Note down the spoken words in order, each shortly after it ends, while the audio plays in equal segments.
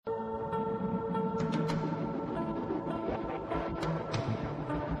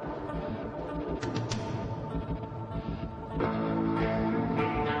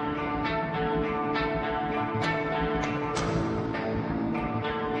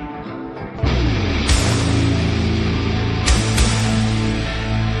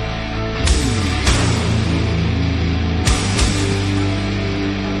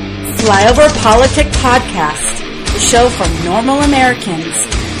Flyover Politic Podcast, the show for normal Americans.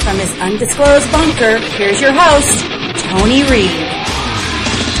 From his undisclosed bunker, here's your host, Tony Reed.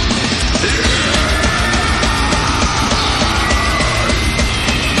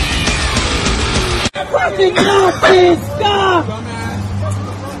 Fucking Nazis, stop!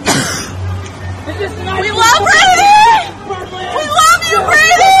 We love Brady! We love you,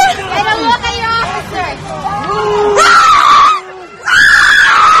 Brady! Take a look at your officer.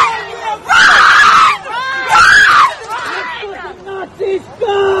 Fucking Nazis,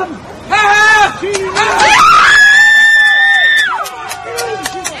 stop!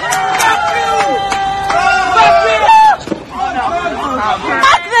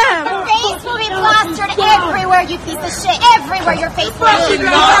 Everywhere, you piece of shit. Everywhere your face will be. Fucking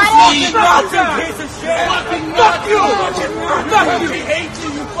Nazi! Fucking piece of shit! Fuck you! Fuck you! We hate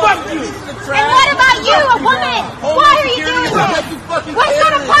you! Fuck you! And what about you, a woman? Why are you doing this? What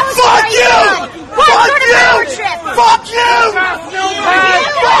sort of politics Fuck are you you! on? What sort of power trip? Fuck you!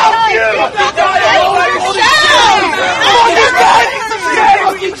 Fuck you!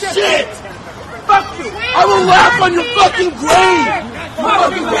 Fucking shit! Fuck you! I will laugh on your fucking grave!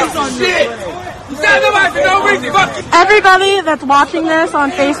 Fucking piece of shit! Everybody that's watching this on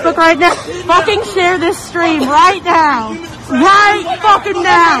Facebook right now, fucking share this stream right now. Right fucking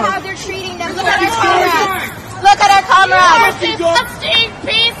now. How they're treating them. Look at our comrades. Look at our comrades. Disgusting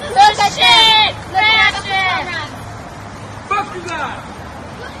pieces of shit. Fuck you guys!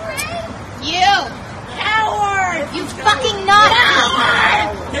 You. Coward. You fucking Nazi.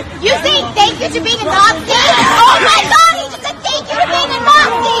 You say thank you to being a Nazi? Oh my god, he just said thank you to being a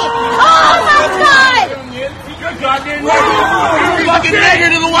Nazi. Oh my god. You're fucking nigger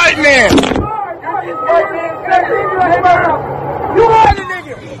to the white man! You are the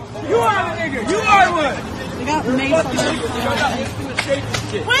nigger! You are the nigger! You are one!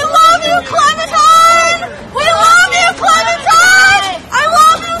 We love you, Clementine! We love you, Clementine! I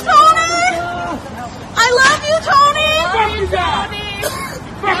love you, Tony! I love you, Tony! Fuck you guys!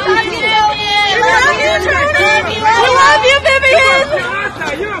 We love you, Tony! We love you, Vivian!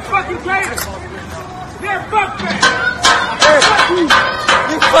 You're a fucking traitor! You're a fuckface!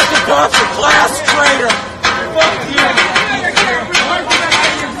 You fucking constant class traitor! Fuck you!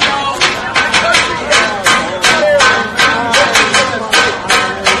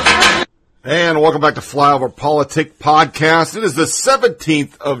 And welcome back to Flyover Politic Podcast. It is the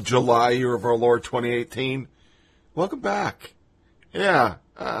 17th of July, year of our Lord 2018. Welcome back. Yeah,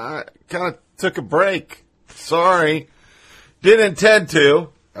 kind of took a break. Sorry. Didn't intend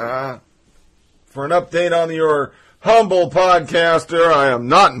to. For an update on your humble podcaster, I am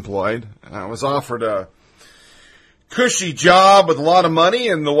not employed. I was offered a cushy job with a lot of money,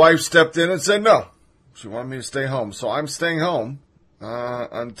 and the wife stepped in and said no. She wanted me to stay home. So I'm staying home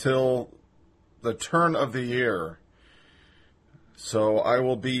until the turn of the year. So I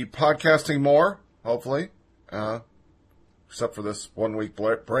will be podcasting more, hopefully, except for this 1 week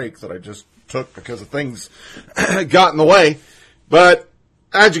break that I just took because of things got in the way. But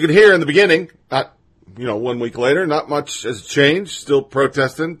as you can hear in the beginning, 1 week later, not much has changed. Still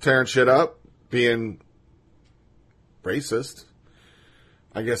protesting, tearing shit up, being racist.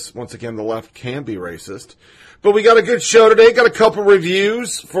 I guess, once again, the left can be racist. But we got a good show today. Got a couple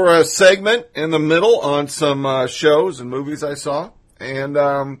reviews for a segment in the middle on some shows and movies I saw. And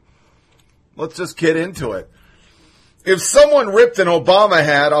let's just get into it. If someone ripped an Obama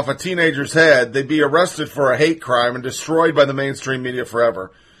hat off a teenager's head, they'd be arrested for a hate crime and destroyed by the mainstream media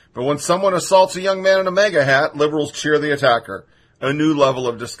forever. But when someone assaults a young man in a MAGA hat, liberals cheer the attacker. A new level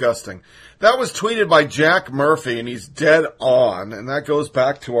of disgusting. That was tweeted by Jack Murphy, and he's dead on. And that goes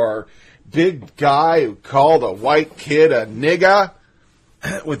back to our big guy who called a white kid a nigga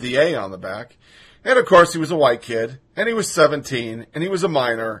with the A on the back. And, of course, he was a white kid, and he was 17, and he was a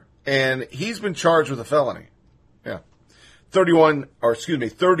minor, and he's been charged with a felony. Yeah.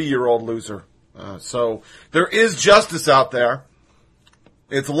 30-year-old loser. So there is justice out there.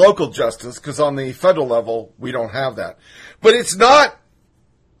 It's local justice, because on the federal level, we don't have that. But it's not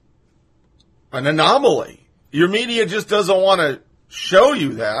an anomaly. Your media just doesn't want to show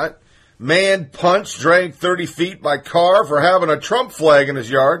you that. Man punched, dragged 30 feet by car for having a Trump flag in his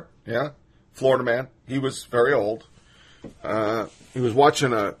yard. Yeah, Florida man. He was very old. He was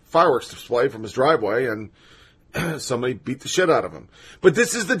watching a fireworks display from his driveway, and somebody beat the shit out of him. But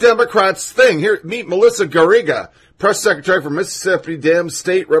this is the Democrats' thing. Here, meet Melissa Garriga, press secretary for Mississippi Dem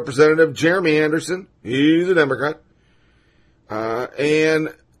State Representative Jeremy Anderson. He's a Democrat.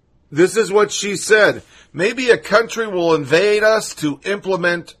 And this is what she said. Maybe a country will invade us to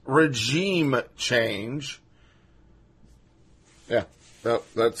implement regime change. Yeah,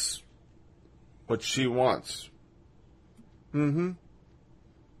 that's what she wants. Then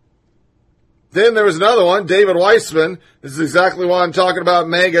there was another one, David Weissman. This is exactly why I'm talking about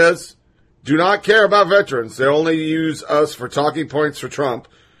MAGAs. Do not care about veterans. They only use us for talking points for Trump.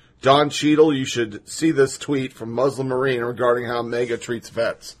 Don Cheadle, you should see this tweet from Muslim Marine regarding how MAGA treats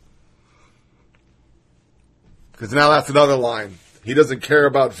vets. Because now that's another line. He doesn't care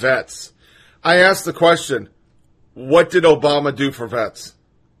about vets. I asked the question, what did Obama do for vets?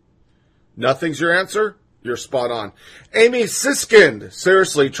 Nothing's your answer? You're spot on. Amy Siskind.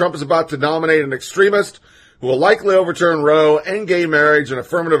 Seriously, Trump is about to nominate an extremist who will likely overturn Roe, end gay marriage, and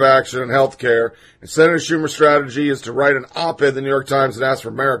affirmative action in health care. And Senator Schumer's strategy is to write an op-ed in the New York Times and ask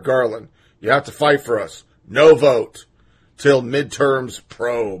for Merrick Garland. You have to fight for us. No vote. Till midterms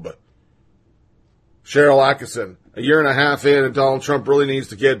probe. Cheryl Atkinson. A year and a half in, and Donald Trump really needs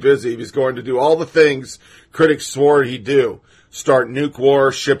to get busy if he's going to do all the things critics swore he'd do. Start nuke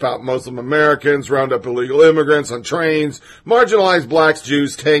war, ship out Muslim Americans, round up illegal immigrants on trains, marginalize blacks,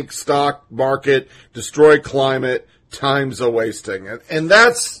 Jews, tank stock market, destroy climate, time's a-wasting. And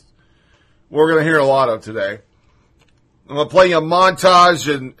that's what we're going to hear a lot of today. I'm going to play you a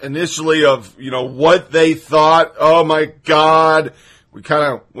montage initially of, what they thought. Oh, my God. We kind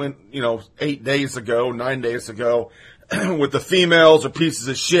of went, 9 days ago, with the females are pieces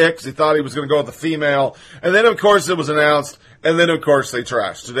of shit because he thought he was going to go with the female. And then, of course, it was announced. And then, of course, they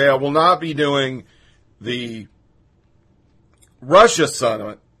trashed. Today, I will not be doing the Russia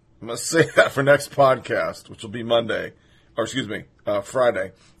summit. I'm going to say that for next podcast, which will be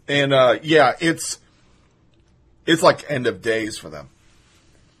Friday. And, it's like end of days for them.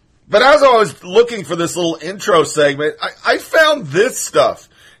 But as I was looking for this little intro segment, I found this stuff.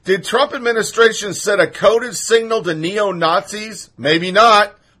 Did Trump administration send a coded signal to neo-Nazis? Maybe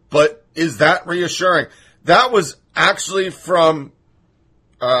not, but is that reassuring? That was actually from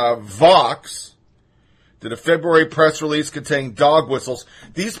Vox. Did a February press release contain dog whistles?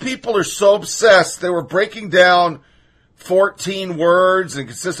 These people are so obsessed, they were breaking down 14 words and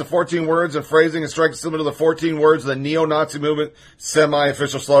consists of 14 words and phrasing and striking similar to the 14 words of the neo-Nazi movement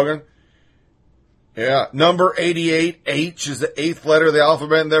semi-official slogan. Yeah, number 88, H is the 8th letter of the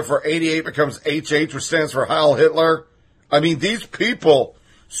alphabet, and therefore 88 becomes HH, which stands for Heil Hitler. I mean, these people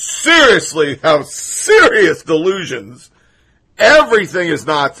seriously have serious delusions. Everything is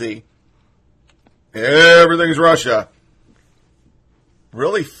Nazi. Everything's Russia.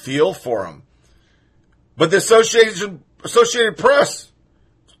 Really feel for them. But the Associated Press,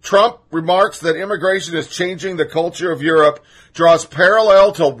 Trump remarks that immigration is changing the culture of Europe, draws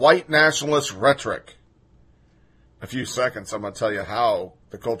parallel to white nationalist rhetoric. In a few seconds, I'm going to tell you how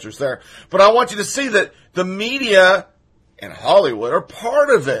the culture's there. But I want you to see that the media and Hollywood are part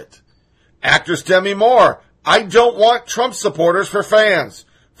of it. Actress Demi Moore, I don't want Trump supporters for fans.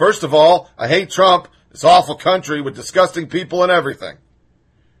 First of all, I hate Trump, this awful country with disgusting people and everything.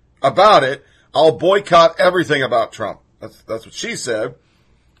 About it, I'll boycott everything about Trump. That's what she said.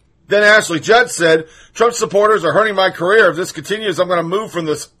 Then Ashley Judd said, Trump supporters are hurting my career. If this continues, I'm going to move from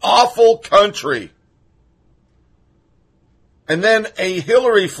this awful country. And then a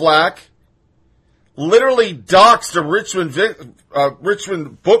Hillary flack literally doxed a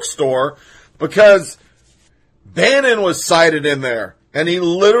Richmond bookstore because Bannon was cited in there. And he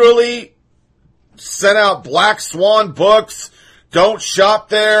literally sent out Black Swan books, don't shop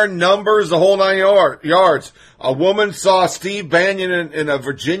there, numbers, the whole 9 yards. A woman saw Steve Bannon in a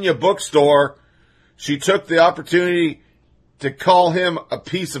Virginia bookstore. She took the opportunity to call him a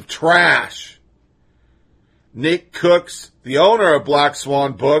piece of trash. Nick Cooks, the owner of Black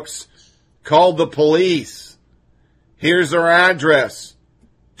Swan Books, called the police. Here's their address.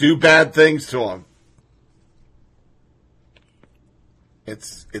 Do bad things to him.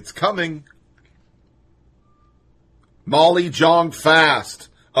 It's coming. Molly Jong Fast,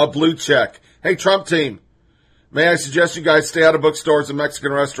 a blue check. Hey, Trump team, may I suggest you guys stay out of bookstores and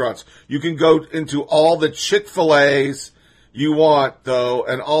Mexican restaurants? You can go into all the Chick-fil-A's you want, though,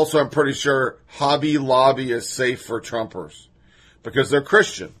 and also I'm pretty sure Hobby Lobby is safe for Trumpers because they're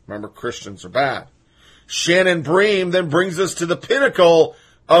Christian. Remember, Christians are bad. Shannon Bream then brings us to the pinnacle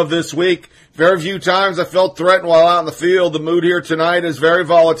of this week. Very few times I felt threatened while out in the field. The mood here tonight is very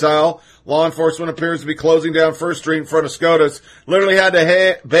volatile. Law enforcement appears to be closing down First Street in front of SCOTUS. Literally had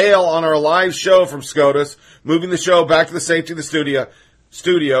to bail on our live show from SCOTUS, moving the show back to the safety of the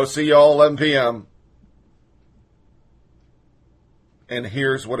studio. See you all 11 p.m. And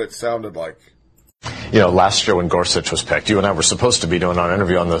here's what it sounded like. last year when Gorsuch was picked, you and I were supposed to be doing our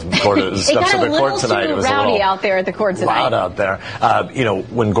interview on the steps of the court tonight. It was a little out there at the court tonight. Loud out there.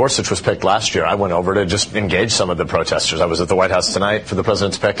 When Gorsuch was picked last year, I went over to just engage some of the protesters. I was at the White House tonight for the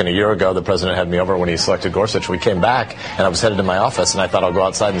president's pick, and a year ago the president had me over when he selected Gorsuch. We came back, and I was headed to my office, and I thought I'll go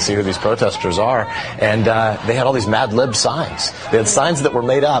outside and see who these protesters are. And they had all these Mad Lib signs. They had signs that were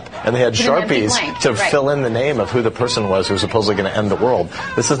made up, and they had Sharpies to fill in the name of who the person was who was supposedly going to end the world.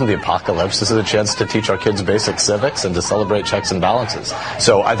 This isn't the apocalypse. This is a chance to teach our kids basic civics and to celebrate checks and balances.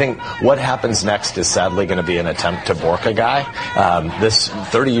 So I think what happens next is sadly going to be an attempt to bork a guy. This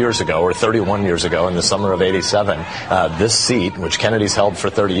 30 years ago, or 31 years ago, in the summer of '87, this seat, which Kennedy's held for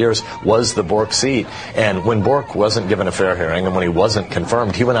 30 years, was the Bork seat. And when Bork wasn't given a fair hearing and when he wasn't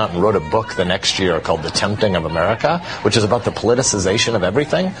confirmed, he went out and wrote a book the next year called The Tempting of America, which is about the politicization of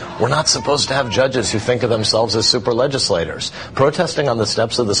everything. We're not supposed to have judges who think of themselves as super legislators. Protesting on the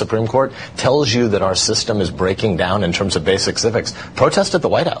steps of the Supreme Court tells you that our system is breaking down in terms of basic civics. Protest at the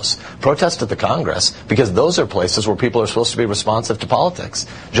White House. Protest at the Congress, because those are places where people are supposed to be responsive to politics.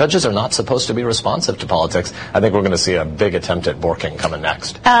 Judges are not supposed to be responsive to politics. I think we're going to see a big attempt at borking coming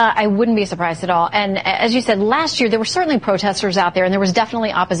next. I wouldn't be surprised at all. And as you said, last year there were certainly protesters out there, and there was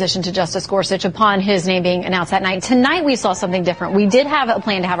definitely opposition to Justice Gorsuch upon his name being announced that night. Tonight we saw something different. We did have a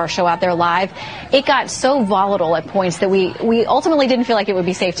plan to have our show out there live. It got so volatile at points that we ultimately didn't feel like it would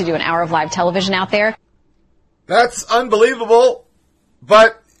be safe to do an hour of live television out there. That's unbelievable,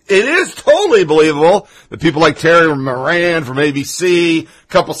 but it is totally believable that people like Terry Moran from ABC, a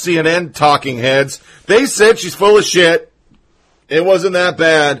couple CNN talking heads, they said she's full of shit. It wasn't that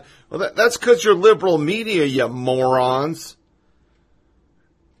bad. Well, that's because you're liberal media, you morons.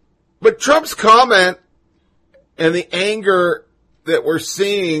 But Trump's comment and the anger that we're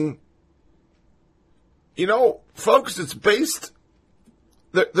seeing, folks, it's based,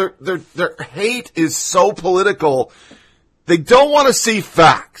 their hate is so political. They don't want to see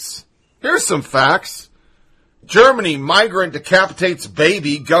facts. Here's some facts. Germany, migrant decapitates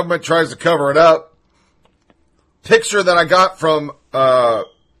baby. Government tries to cover it up. Picture that I got from the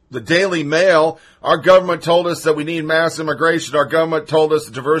Daily Mail. Our government told us that we need mass immigration. Our government told us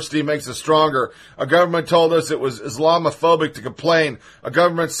that diversity makes us stronger. Our government told us it was Islamophobic to complain. Our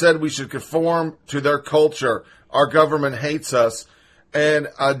government said we should conform to their culture. Our government hates us. And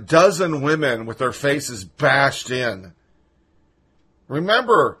a dozen women with their faces bashed in.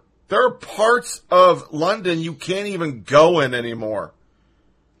 Remember, there are parts of London you can't even go in anymore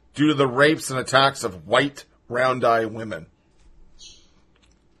due to the rapes and attacks of white, round-eyed women.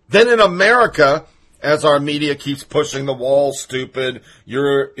 Then in America, as our media keeps pushing the wall, stupid,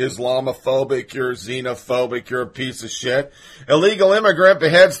 you're Islamophobic, you're xenophobic, you're a piece of shit. Illegal immigrant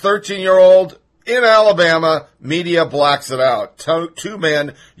beheads 13-year-old in Alabama. Media blacks it out. Two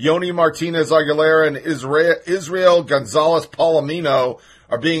men, Yoni Martinez Aguilera and Israel Gonzalez Palomino,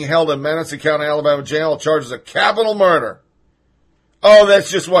 are being held in Madison County, Alabama jail on charges of capital murder. Oh, that's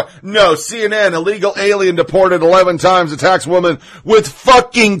just what. No, CNN, illegal alien deported 11 times, attacks woman with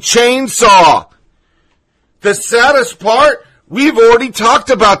fucking chainsaw. The saddest part, we've already talked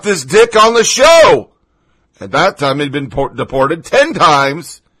about this dick on the show. At that time, he'd been deported 10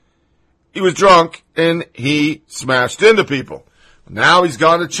 times. He was drunk, and he smashed into people. Now he's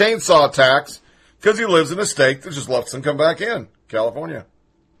gone to chainsaw attacks because he lives in a state that just lets him come back in, California.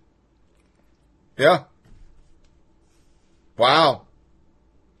 Yeah. Wow.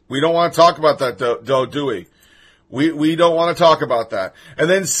 We don't want to talk about that, though, do we? We don't want to talk about that. And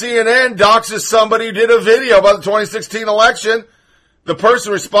then CNN doxes somebody who did a video about the 2016 election. The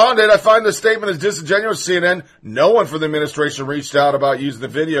person responded, I find the statement is disingenuous, CNN. No one from the administration reached out about using the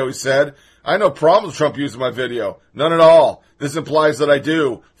video, he said. I have no problem with Trump using my video. None at all. This implies that I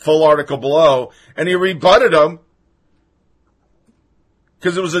do. Full article below. And he rebutted him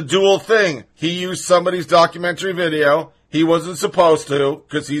because it was a dual thing. He used somebody's documentary video. He wasn't supposed to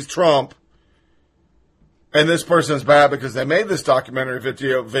because he's Trump. And this person's bad because they made this documentary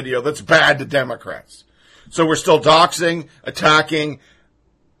video that's bad to Democrats. So we're still doxing, attacking,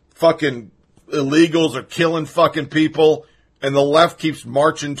 fucking illegals are killing fucking people, and the left keeps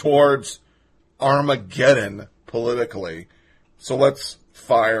marching towards Armageddon politically. So let's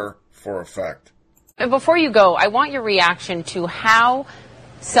fire for effect. Before you go, I want your reaction to how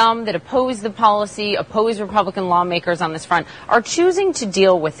some that oppose the policy, oppose Republican lawmakers on this front, are choosing to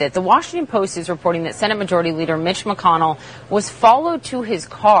deal with it. The Washington Post is reporting that Senate Majority Leader Mitch McConnell was followed to his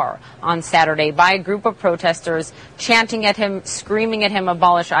car on Saturday by a group of protesters chanting at him, screaming at him,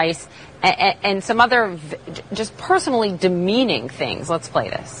 abolish ICE, and some other just personally demeaning things. Let's play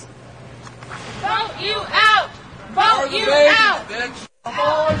this. Vote you out! Vote you out!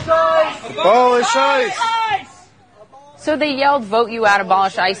 Abolish ICE! So they yelled, "Vote you out,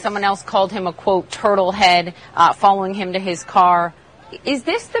 abolish ICE." Someone else called him a, quote, turtle head, following him to his car. Is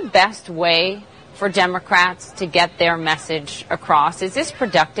this the best way for Democrats to get their message across? Is this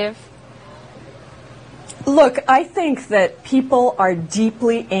productive? Look, I think that people are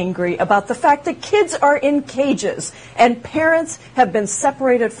deeply angry about the fact that kids are in cages and parents have been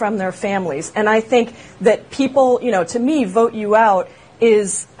separated from their families. And I think that people, to me, vote you out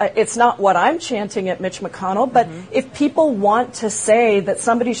is, it's not what I'm chanting at Mitch McConnell, but if people want to say that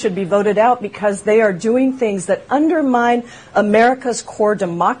somebody should be voted out because they are doing things that undermine America's core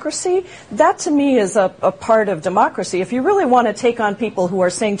democracy, that to me is a part of democracy. If you really want to take on people who are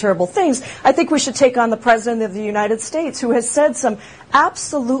saying terrible things, I think we should take on the President of the United States, who has said some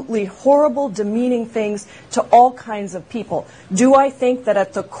absolutely horrible, demeaning things to all kinds of people. Do I think that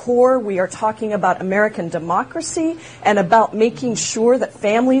at the core we are talking about American democracy and about making sure that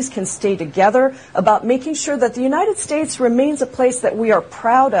families can stay together, about making sure that the United States remains a place that we are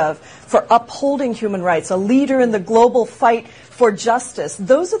proud of for upholding human rights, a leader in the global fight for justice?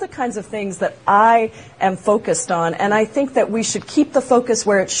 Those are the kinds of things that I am focused on, and I think that we should keep the focus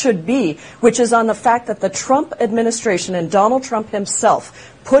where it should be, which is on the fact that the Trump administration and Donald Trump himself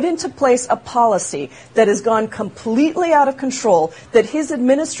put into place a policy that has gone completely out of control, that his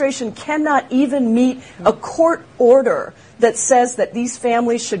administration cannot even meet a court order that says that these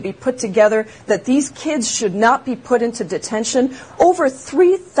families should be put together, that these kids should not be put into detention. Over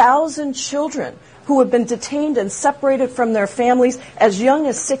 3,000 children who have been detained and separated from their families as young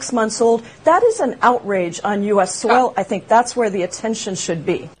as 6 months old. That is an outrage on U.S. soil. I think that's where the attention should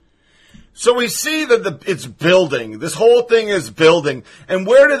be. So we see that it's building. This whole thing is building. And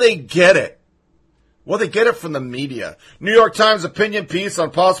where do they get it? Well, they get it from the media. New York Times opinion piece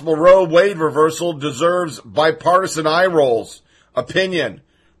on possible Roe Wade reversal deserves bipartisan eye rolls. Opinion.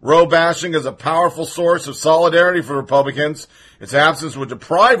 Roe bashing is a powerful source of solidarity for Republicans. Its absence would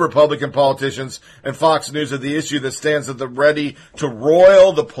deprive Republican politicians and Fox News of the issue that stands at the ready to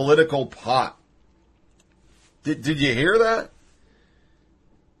roil the political pot. Did you hear that?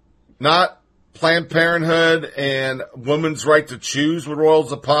 Not Planned Parenthood and women's right to choose would roil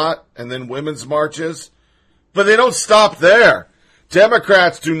the pot, and then women's marches. But they don't stop there.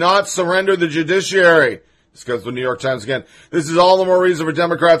 Democrats do not surrender the judiciary. This goes to the New York Times again. This is all the more reason for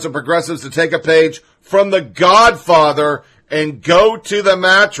Democrats and progressives to take a page from The Godfather and go to the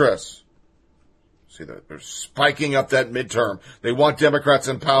mattress. See, they're spiking up that midterm. They want Democrats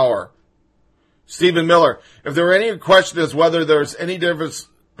in power. Stephen Miller, if there were any question as whether there's any difference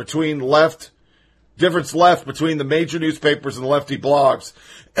left between the major newspapers and the lefty blogs,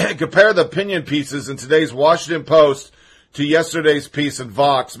 compare the opinion pieces in today's Washington Post to yesterday's piece in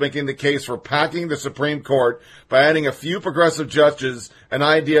Vox, making the case for packing the Supreme Court by adding a few progressive judges, an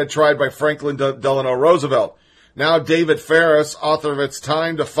idea tried by Franklin Delano Roosevelt. Now David Ferris, author of It's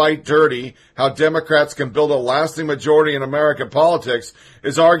Time to Fight Dirty, How Democrats Can Build a Lasting Majority in American Politics,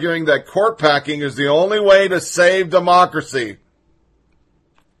 is arguing that court packing is the only way to save democracy.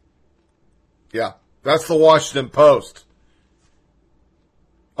 Yeah, that's the Washington Post.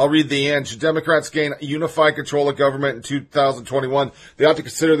 I'll read the end. Should Democrats gain unified control of government in 2021, they ought to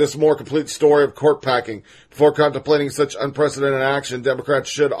consider this more complete story of court packing. Before contemplating such unprecedented action, Democrats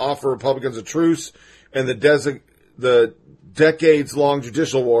should offer Republicans a truce in the decades-long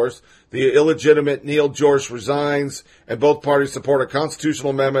judicial wars. The illegitimate Neil Gorsuch resigns, and both parties support a constitutional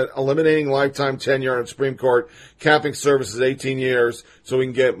amendment eliminating lifetime tenure on the Supreme Court, capping service at 18 years, so we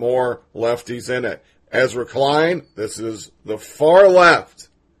can get more lefties in it. Ezra Klein, this is the far left.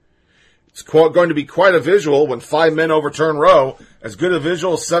 It's going to be quite a visual when 5 men overturn Roe. As good a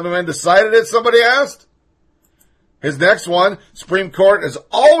visual as 7 men decided it, somebody asked? His next one, Supreme Court has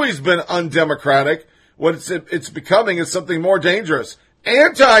always been undemocratic. What it's becoming is something more dangerous.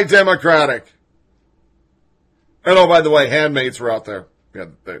 Anti-democratic. And oh, by the way, handmaids were out there. Yeah,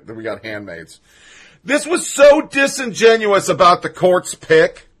 we got handmaids. This was so disingenuous about the court's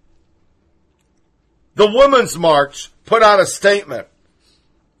pick. The Women's March put out a statement.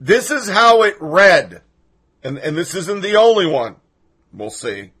 This is how it read. And this isn't the only one. We'll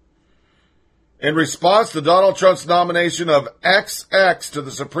see. In response to Donald Trump's nomination of XX to the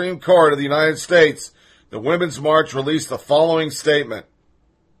Supreme Court of the United States, the Women's March released the following statement.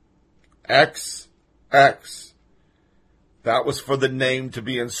 XX. That was for the name to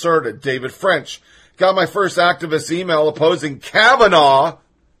be inserted. David French. Got my first activist email opposing Kavanaugh,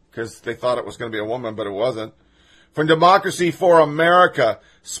 because they thought it was going to be a woman, but it wasn't. From Democracy for America.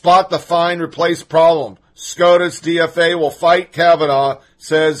 Spot the find, replace problem. SCOTUS DFA will fight Kavanaugh,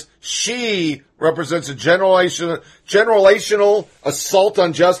 says she represents a generational assault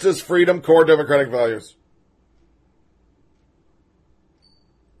on justice, freedom, core democratic values.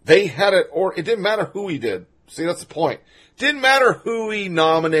 They had it, or it didn't matter who he did. See, that's the point. Didn't matter who he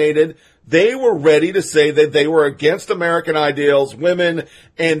nominated. They were ready to say that they were against American ideals, women,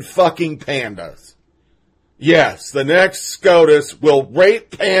 and fucking pandas. Yes, the next SCOTUS will rape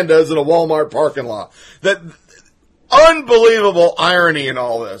pandas in a Walmart parking lot. That unbelievable irony in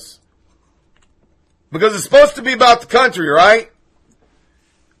all this. Because it's supposed to be about the country, right?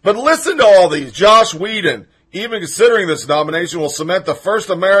 But listen to all these. Josh Whedon, even considering this nomination, will cement the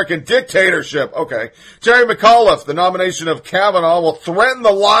first American dictatorship. Okay. Terry McAuliffe, the nomination of Kavanaugh will threaten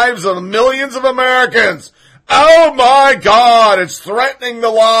the lives of millions of Americans. Oh my God, it's threatening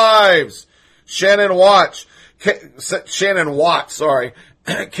the lives. Shannon Watts,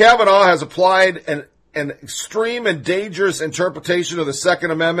 Kavanaugh has applied an extreme and dangerous interpretation of the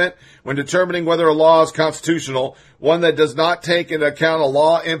Second Amendment when determining whether a law is constitutional, one that does not take into account a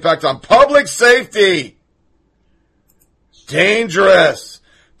law impact on public safety. Dangerous.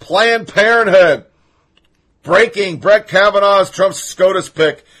 Planned Parenthood. Breaking Brett Kavanaugh's Trump's SCOTUS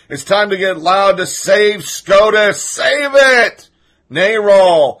pick. It's time to get loud to save SCOTUS. Save it!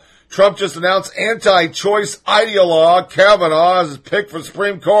 NARAL. Trump just announced anti-choice ideologue Kavanaugh as his pick for the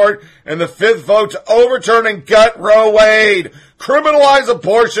Supreme Court and the fifth vote to overturn and gut Roe Wade, criminalize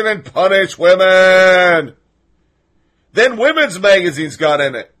abortion and punish women. Then women's magazines got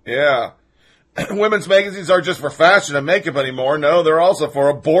in it. Yeah. Women's magazines aren't just for fashion and makeup anymore. No, they're also for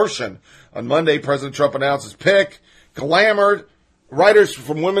abortion. On Monday, President Trump announced his pick. Glamour. Writers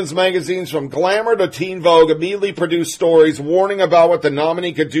from women's magazines from Glamour to Teen Vogue immediately produced stories warning about what the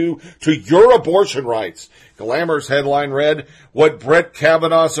nominee could do to your abortion rights. Glamour's headline read, "What Brett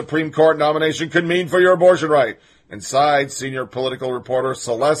Kavanaugh's Supreme Court nomination could mean for your abortion right." Inside, senior political reporter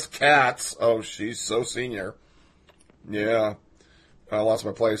Celeste Katz, oh, she's so senior. Yeah, I lost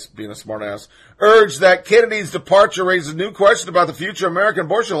my place being a smartass. Urged that Kennedy's departure raises new questions about the future of American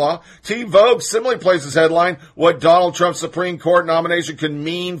abortion law. Teen Vogue similarly places headline, "What Donald Trump's Supreme Court nomination could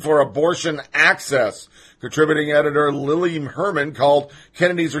mean for abortion access." Contributing editor Lily Herman called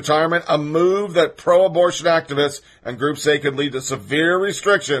Kennedy's retirement a move that pro-abortion activists and groups say could lead to severe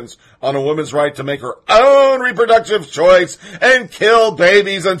restrictions on a woman's right to make her own reproductive choice and kill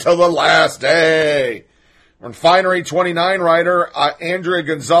babies until the last day. Refinery 29 writer Andrea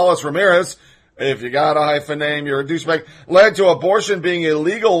Gonzalez Ramirez, if you got a hyphen name, you're a douchebag, led to abortion being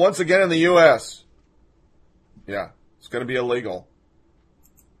illegal once again in the U.S. Yeah, it's going to be illegal.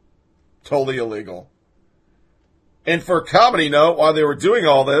 Totally illegal. And for a comedy note, while they were doing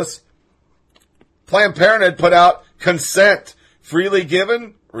all this, Planned Parenthood put out consent, freely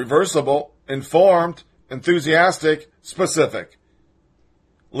given, reversible, informed, enthusiastic, specific.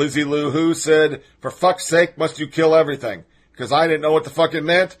 Lizzie Lou Who said, "For fuck's sake, must you kill everything?" Because I didn't know what the fuck it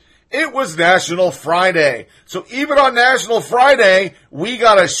meant. It was National Friday. So even on National Friday, we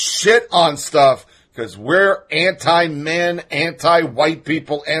gotta shit on stuff because we're anti-men, anti-white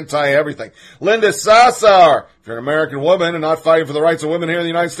people, anti-everything. Linda Sassar, if you're an American woman and not fighting for the rights of women here in the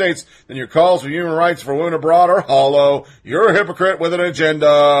United States, then your calls for human rights for women abroad are hollow. You're a hypocrite with an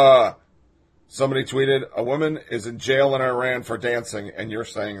agenda. Somebody tweeted, "A woman is in jail in Iran for dancing," and you're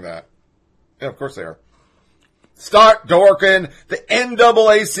saying that. Yeah, of course they are. Start dorking. The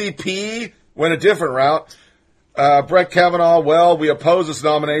NAACP went a different route. Brett Kavanaugh, well, we oppose this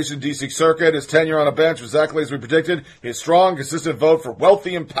nomination. D.C. Circuit, his tenure on a bench, exactly as we predicted. His strong, consistent vote for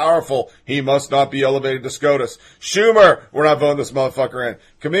wealthy and powerful. He must not be elevated to SCOTUS. Schumer, we're not voting this motherfucker in.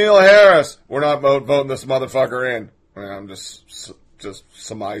 Kamala Harris, we're not voting this motherfucker in. I'm just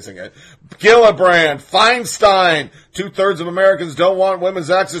surmising it. Gillibrand, Feinstein, 2/3 of Americans don't want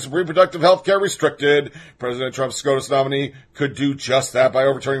women's access to reproductive health care restricted. President Trump's SCOTUS nominee could do just that by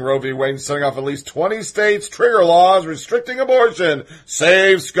overturning Roe v. Wade and setting off at least 20 states' trigger laws restricting abortion.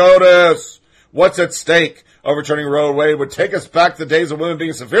 Save SCOTUS. What's at stake? Overturning Roe v. Wade would take us back to the days of women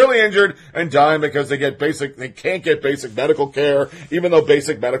being severely injured and dying because they can't get basic medical care, even though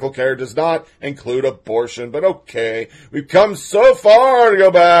basic medical care does not include abortion. But okay, we've come so far to go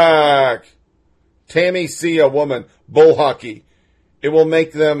back. Tammy C., a woman, bull hockey. It will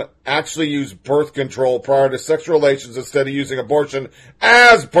make them actually use birth control prior to sexual relations instead of using abortion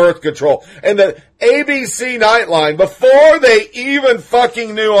as birth control. And the ABC Nightline, before they even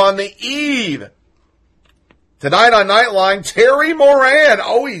fucking knew on the eve. Tonight on Nightline, Terry Moran,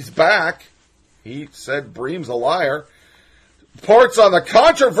 oh, he's back. He said Bream's a liar. Reports on the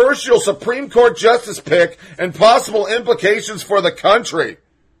controversial Supreme Court justice pick and possible implications for the country.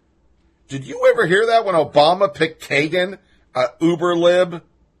 Did you ever hear that when Obama picked Kagan, uber lib,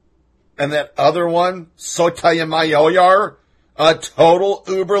 and that other one, Sotomayor, a total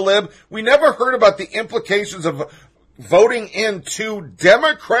uber lib? We never heard about the implications of voting in two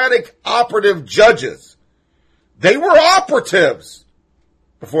Democratic operative judges. They were operatives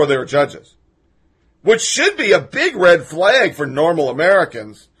before they were judges, which should be a big red flag for normal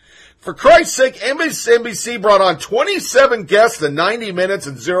Americans. For Christ's sake, MSNBC brought on 27 guests in 90 minutes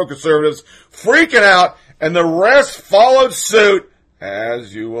and 0 conservatives, freaking out, and the rest followed suit,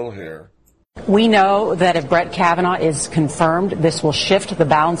 as you will hear. We know that if Brett Kavanaugh is confirmed, this will shift the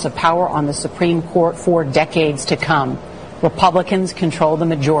balance of power on the Supreme Court for decades to come. Republicans control the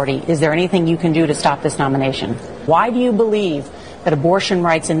majority. Is there anything you can do to stop this nomination? Why do you believe that abortion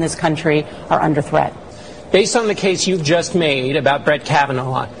rights in this country are under threat? Based on the case you've just made about Brett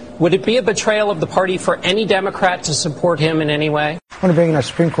Kavanaugh, would it be a betrayal of the party for any Democrat to support him in any way? I want to bring in our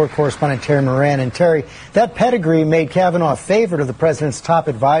Supreme Court correspondent, Terry Moran. And Terry, that pedigree made Kavanaugh a favorite of the president's top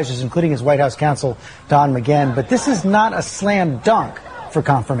advisors, including his White House counsel, Don McGahn. But this is not a slam dunk for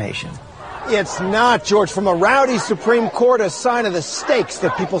confirmation. It's not, George. From a rowdy Supreme Court, a sign of the stakes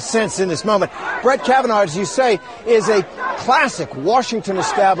that people sense in this moment. Brett Kavanaugh, as you say, is a classic Washington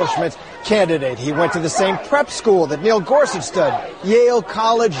establishment candidate. He went to the same prep school that Neil Gorsuch did, Yale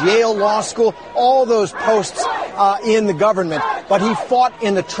College, Yale Law School, all those posts in the government. But he fought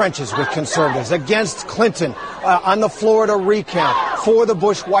in the trenches with conservatives against Clinton on the Florida recount, for the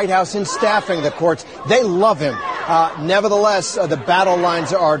Bush White House in staffing the courts. They love him. Nevertheless, the battle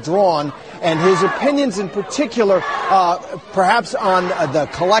lines are drawn. And his opinions in particular, perhaps on the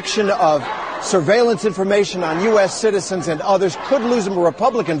collection of surveillance information on U.S. citizens and others, could lose him a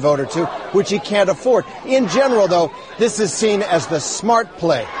Republican vote or two, which he can't afford. In general, though, this is seen as the smart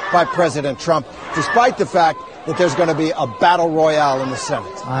play by President Trump, despite the fact that there's going to be a battle royale in the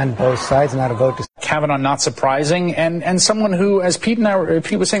Senate. On both sides, not a vote to... Kavanaugh, not surprising, and someone who, as Pete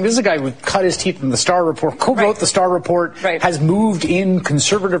was saying, this is a guy who cut his teeth in the Starr Report, co-wrote the Starr Report, has moved in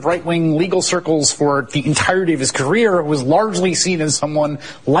conservative right-wing legal circles for the entirety of his career, was largely seen as someone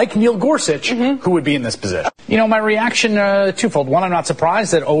like Neil Gorsuch who would be in this position. You know, my reaction, twofold. One, I'm not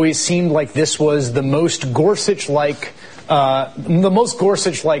surprised. That always seemed like this was the most Gorsuch-like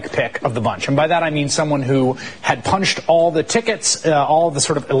pick of the bunch. And by that I mean someone who had punched all the tickets, all the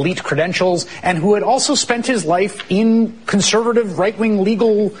sort of elite credentials, and who had also spent his life in conservative right-wing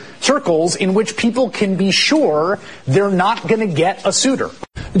legal circles in which people can be sure they're not going to get a suitor.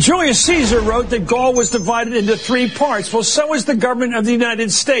 Julius Caesar wrote that Gaul was divided into 3 parts. Well, so is the government of the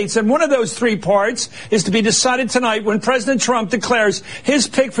United States. And one of those 3 parts is to be decided tonight when President Trump declares his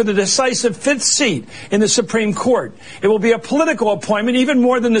pick for the decisive 5th seat in the Supreme Court. It will be a political appointment, even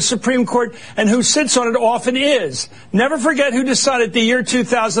more than the Supreme Court and who sits on it often is. Never forget who decided the year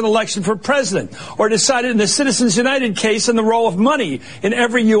 2000 election for president, or decided in the Citizens United case on the role of money in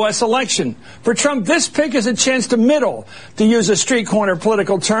every U.S. election. For Trump, this pick is a chance to middle, to use a street corner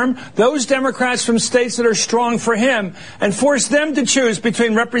political term, those Democrats from states that are strong for him, and force them to choose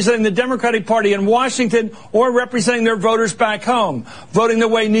between representing the Democratic Party in Washington or representing their voters back home, voting the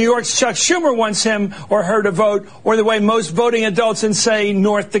way New York's Chuck Schumer wants him or her to vote, or the way most voting adults in, say,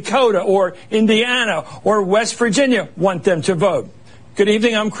 North Dakota or Indiana or West Virginia want them to vote. Good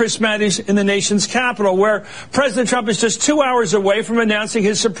evening. I'm Chris Matthews in the nation's capital, where President Trump is just 2 hours away from announcing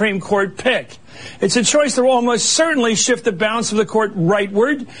his Supreme Court pick. It's a choice that will almost certainly shift the balance of the court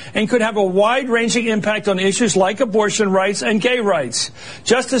rightward and could have a wide-ranging impact on issues like abortion rights and gay rights.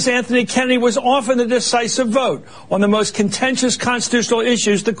 Justice Anthony Kennedy was often the decisive vote on the most contentious constitutional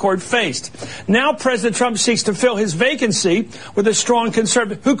issues the court faced. Now President Trump seeks to fill his vacancy with a strong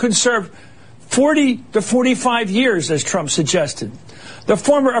conservative who could serve 40 to 45 years, as Trump suggested. The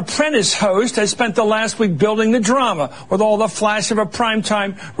former Apprentice host has spent the last week building the drama with all the flash of a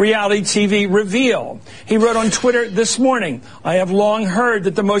primetime reality TV reveal. He wrote on Twitter this morning, "I have long heard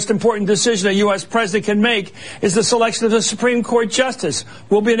that the most important decision a U.S. president can make is the selection of a Supreme Court justice.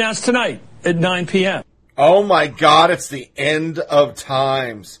 Will be announced tonight at 9 p.m. Oh, my God, it's the end of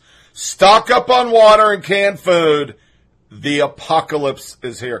times. Stock up on water and canned food. The apocalypse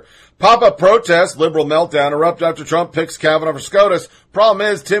is here. Pop-up protest, liberal meltdown erupt after Trump picks Kavanaugh for SCOTUS. Problem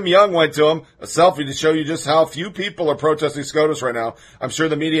is, Tim Young went to him, a selfie to show you just how few people are protesting SCOTUS right now. I'm sure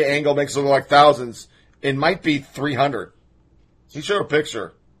the media angle makes it look like thousands. It might be 300. He showed a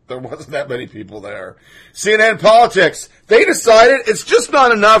picture. There wasn't that many people there. CNN Politics. They decided it's just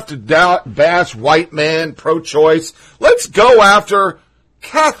not enough to bash white man, pro-choice. Let's go after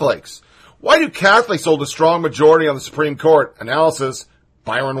Catholics. Why do Catholics hold a strong majority on the Supreme Court? Analysis.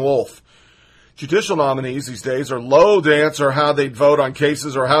 Byron Wolf. judicial nominees these days are loath to answer how they'd vote on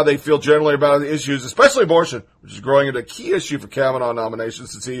cases or how they feel generally about the issues, especially abortion, which is growing into a key issue for Kavanaugh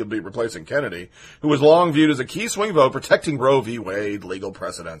nominations since he'll be replacing Kennedy, who was long viewed as a key swing vote protecting Roe v. Wade legal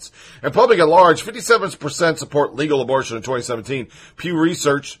precedents. And public at large, 57% support legal abortion in 2017. Pew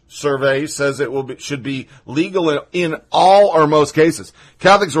Research survey says it should be legal in all or most cases.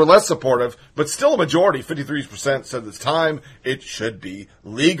 Catholics were less supportive, but still a majority, 53%, said it's time it should be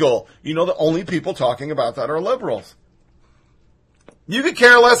legal. You know, the only people talking about that are liberals. You could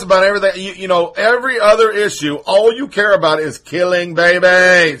care less about everything. You know, every other issue, all you care about is killing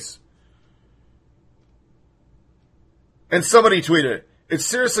babies. And somebody tweeted, it's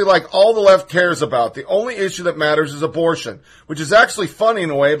seriously like all the left cares about. The only issue that matters is abortion, which is actually funny in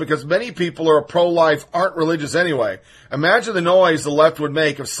a way because many people who are pro-life aren't religious anyway. Imagine the noise the left would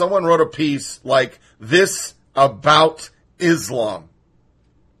make if someone wrote a piece like this about Islam.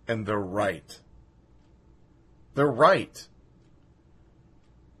 And they're right. They're right.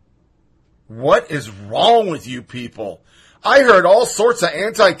 What is wrong with you people? I heard all sorts of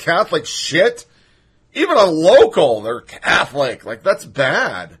anti-Catholic shit. Even a local, they're Catholic. Like, that's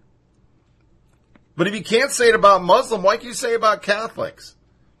bad. But if you can't say it about Muslim, why can you say it about Catholics?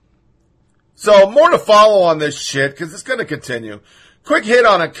 So, more to follow on this shit, because it's going to continue. Quick hit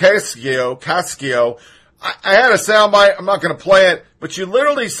on Cascio. I had a soundbite. I'm not going to play it. But she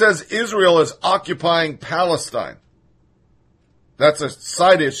literally says Israel is occupying Palestine. That's a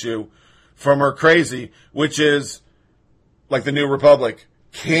side issue from her crazy, which is like the New Republic.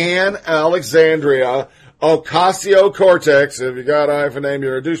 Can Alexandria Ocasio-Cortez, if you got a hyphen name,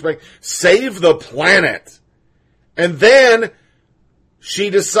 you're a douchebag, save the planet? And then she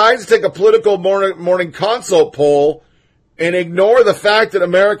decides to take a political morning consult poll and ignore the fact that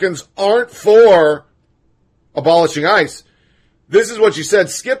Americans aren't for abolishing ICE. This is what she said.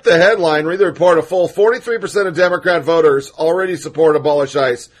 Skip the headline, read the report. A full 43% of Democrat voters already support abolish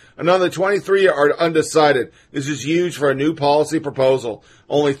ICE. Another 23 are undecided. This is huge for a new policy proposal.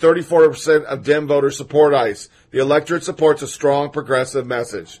 Only 34% of Dem voters support ICE. The electorate supports a strong progressive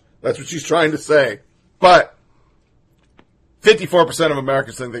message. That's what she's trying to say. But 54% of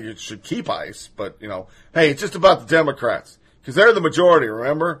Americans think that you should keep ICE. But, you know, hey, it's just about the Democrats. Because they're the majority,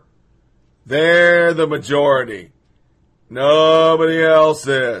 remember? They're the majority. Nobody else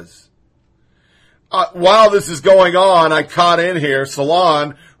is. While this is going on, I caught in here,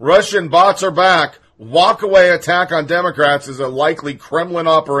 Salon, Russian bots are back. Walk-away attack on Democrats is a likely Kremlin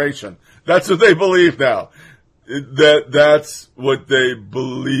operation. That's what they believe now. That's what they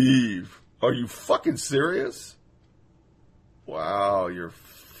believe. Are you fucking serious? Wow, you're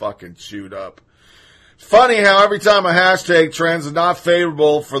fucking chewed up. Funny how every time a hashtag trends is not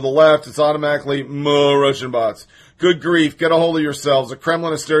favorable for the left, it's automatically more Russian bots. Good grief, get a hold of yourselves. The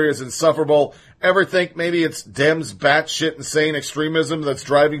Kremlin hysteria is insufferable. Ever think maybe it's Dems' batshit insane extremism that's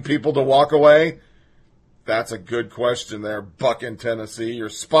driving people to walk away? That's a good question there, Buck in Tennessee. You're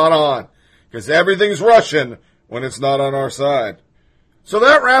spot on, because everything's Russian when it's not on our side. So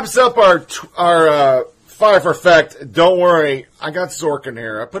that wraps up our Fire for Effect. Don't worry, I got Sorkin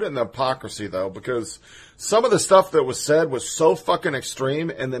here. I put it in the hypocrisy, though, because some of the stuff that was said was so fucking extreme,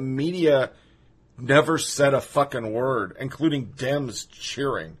 and the media never said a fucking word, including Dems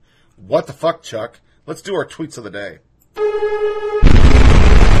cheering. What the fuck, Chuck? Let's do our tweets of the day.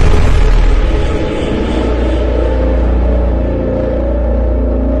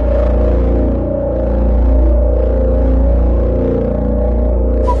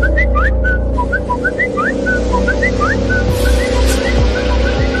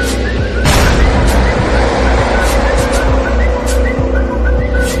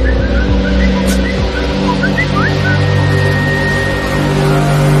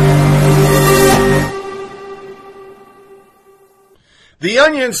 The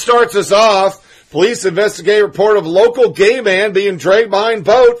Onion starts us off. Police investigate report of local gay man being dragged behind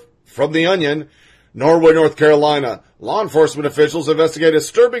boat. From The Onion. Norwood, North Carolina. Law enforcement officials investigate a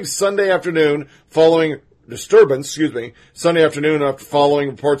disturbance Sunday afternoon after following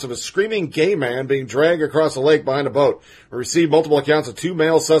reports of a screaming gay man being dragged across a lake behind a boat. We received multiple accounts of two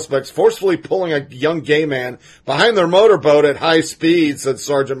male suspects forcefully pulling a young gay man behind their motorboat at high speed, said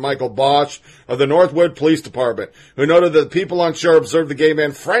Sergeant Michael Bosch of the Northwood Police Department, who noted that the people on shore observed the gay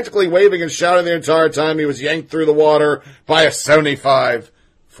man frantically waving and shouting the entire time he was yanked through the water by a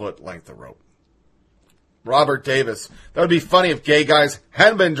 75-foot length of rope. Robert Davis. That would be funny if gay guys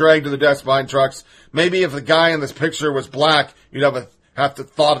hadn't been dragged to the deaths behind trucks. Maybe if the guy in this picture was black, you'd have to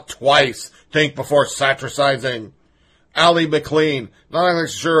thought twice, think before satiricizing. Allie McLean. Not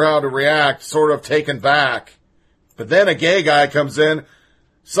exactly sure how to react, sort of taken back. But then a gay guy comes in.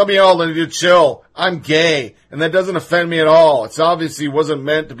 Some of y'all need to chill. I'm gay, and that doesn't offend me at all. It's obviously wasn't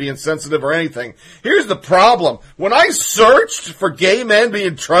meant to be insensitive or anything. Here's the problem. When I searched for gay men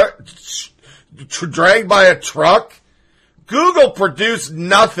being dragged by a truck, Google produced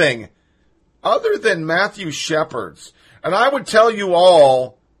nothing other than Matthew Shepard's. And I would tell you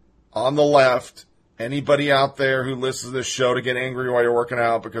all on the left, anybody out there who listens to this show to get angry while you're working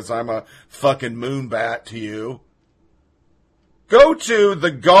out because I'm a fucking moonbat to you, go to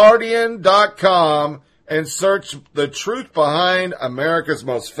theguardian.com and search the truth behind America's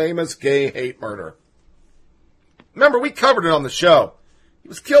most famous gay hate murder. Remember, we covered it on the show. He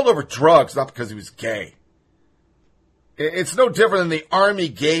was killed over drugs, not because he was gay. It's no different than the army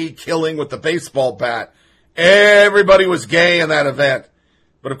gay killing with the baseball bat. Everybody was gay in that event.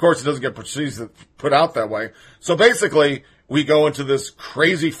 But of course, it doesn't get put out that way. So basically, we go into this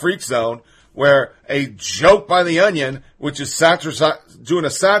crazy freak zone where a joke by The Onion, which is doing a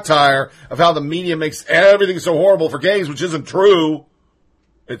satire of how the media makes everything so horrible for gays, which isn't true.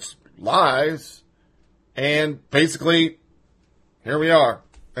 It's lies. And basically, here we are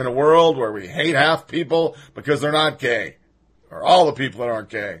in a world where we hate half people because they're not gay. Or all the people that aren't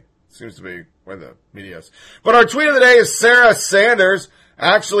gay. Seems to be where the media is. But our tweet of the day is Sarah Sanders.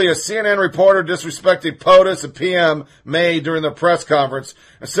 Actually, a CNN reporter disrespected POTUS and PM May during the press conference.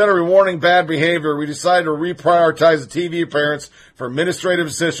 Instead of rewarding bad behavior, we decided to reprioritize the TV appearance for administrative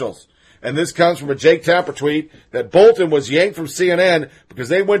officials. And this comes from a Jake Tapper tweet that Bolton was yanked from CNN because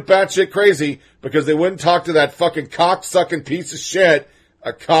they went batshit crazy because they wouldn't talk to that fucking cock-sucking piece of shit,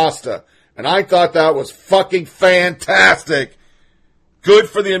 Acosta. And I thought that was fucking fantastic. Good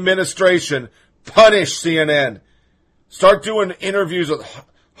for the administration. Punish CNN. Start doing interviews with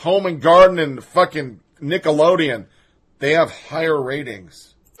Home and Garden and fucking Nickelodeon. They have higher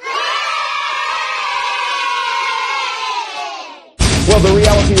ratings. Well, the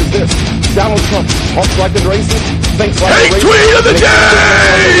reality is this. Donald Trump talks like a racist, thinks like a racist. Tweet of the day!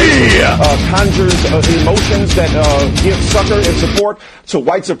 Conjures emotions that give succor and support to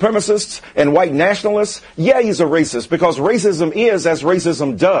white supremacists and white nationalists. Yeah, he's a racist because racism is as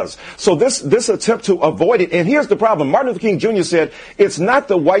racism does. So this attempt to avoid it, and here's the problem. Martin Luther King Jr. said, it's not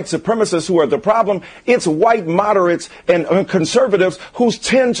the white supremacists who are the problem, it's white moderates and conservatives who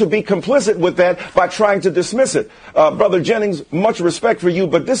tend to be complicit with that by trying to dismiss it. Brother Jennings, much respect for you,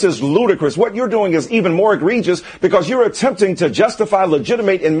 but this is ludicrous. What you're doing is even more egregious because you're attempting to justify,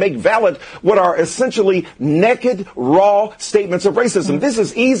 legitimate, and make valid what are essentially naked, raw statements of racism. This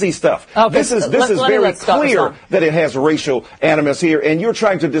is easy stuff. Okay, this is very clear that it has racial animus here, and you're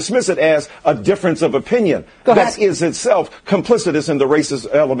trying to dismiss it as a difference of opinion. That is itself complicitous in the racist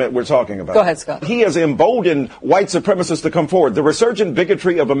element we're talking about. Go ahead, Scott. He has emboldened white supremacists to come forward. The resurgent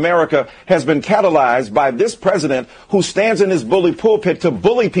bigotry of America has been catalyzed by this president who stands in his bully pulpit to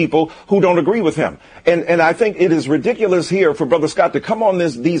bully people who don't agree with him. And I think it is ridiculous here for Brother Scott to come on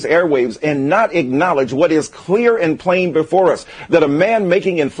these airwaves and not acknowledge what is clear and plain before us, that a man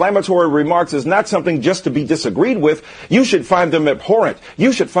making inflammatory remarks is not something just to be disagreed with. You should find them abhorrent.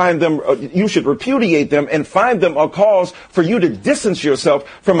 You should find them, you should repudiate them and find them a cause for you to distance yourself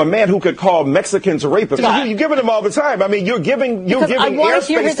from a man who could call Mexicans rapists. You're giving them all the time. I mean, you're giving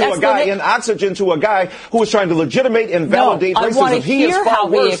airspace to a guy and oxygen to a guy who is trying to legitimate and validate racism. He is far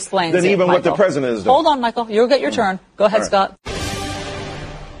worse than even what the president is doing. Hold on, Michael. You'll get your turn. Go ahead, Scott.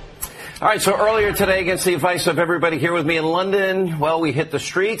 All right, so earlier today, against the advice of everybody here with me in London, well, we hit the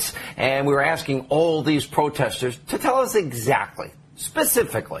streets, and we were asking all these protesters to tell us exactly,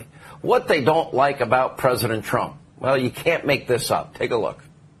 specifically, what they don't like about President Trump. Well, you can't make this up. Take a look.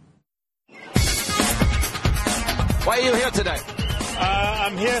 Why are you here today?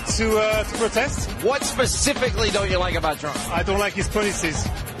 I'm here to protest. What specifically don't you like about Trump? I don't like his policies.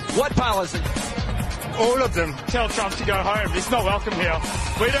 What policy? All of them. Tell Trump to go home. He's not welcome here.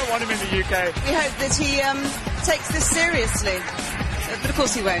 We don't want him in the UK. We hope that he takes this seriously. But of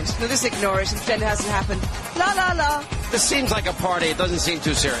course he won't. He'll just ignore it and pretend it hasn't happened. La, la, la. This seems like a party. It doesn't seem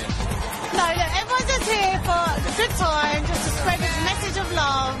too serious. No, look, everyone's just here for a good time, just to spread this message of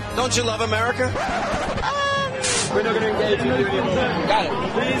love. Don't you love America? We're not going to engage with you anymore. Got it.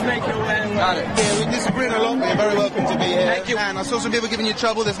 Please make your way. Got it. Yeah, we disagree a lot. You're very welcome to be here. Thank you. And I saw some people giving you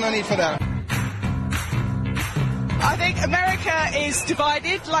trouble. There's no need for that. I think America is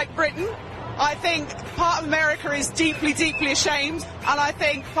divided like Britain. I think part of America is deeply, deeply ashamed. And I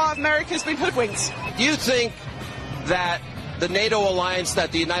think part of America has been hoodwinked. Do you think that the NATO alliance,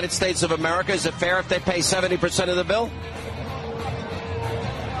 that the United States of America, is it fair if they pay 70% of the bill?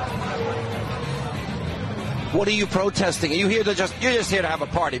 What are you protesting? Are you here to you're just here to have a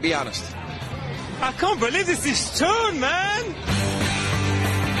party, be honest. I can't believe this is tone, man.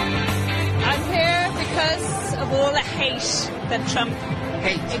 Because of all the hate that Trump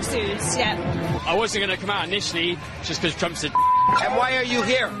exudes, yeah. I wasn't going to come out initially just because Trump's a And why are you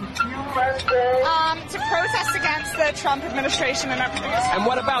here? To protest against the Trump administration and everything. And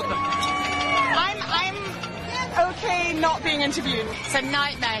what about them? I'm okay not being interviewed. It's a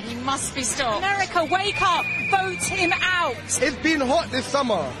nightmare. He must be stopped. America, wake up! Vote him out! It's been hot this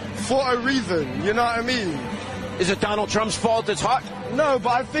summer for a reason, you know what I mean? Is it Donald Trump's fault it's hot? No, but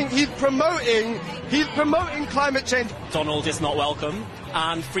I think he's promoting climate change. Donald is not welcome,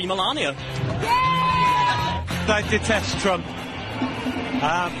 and free Melania. I detest Trump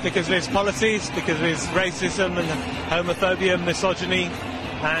because of his policies, because of his racism and homophobia and misogyny,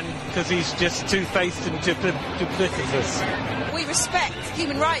 and because he's just two-faced and duplicitous. We respect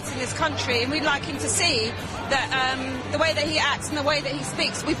human rights in this country, and we'd like him to see that the way that he acts and the way that he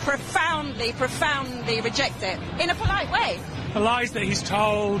speaks, we profoundly, profoundly reject it in a polite way. The lies that he's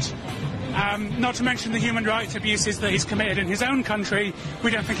told, not to mention the human rights abuses that he's committed in his own country,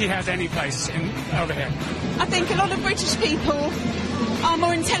 we don't think he has any place over here. I think a lot of British people are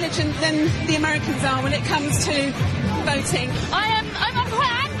more intelligent than the Americans are when it comes to voting. I'm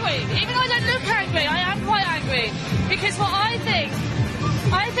quite angry. Even though I don't look angry, I am quite angry. Because what I think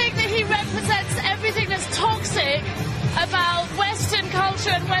that he represents everything that's toxic about Western culture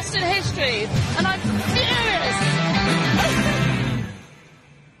and Western history. And I'm furious.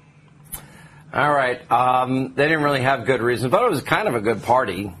 All right. They didn't really have good reasons, but it was kind of a good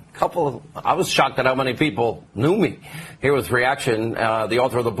party. I was shocked at how many people knew me. Here with reaction, the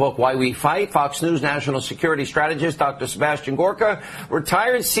author of the book, Why We Fight, Fox News national security strategist, Dr. Sebastian Gorka,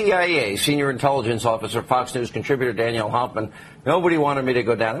 retired CIA senior intelligence officer, Fox News contributor Danielle Hoffman. Nobody wanted me to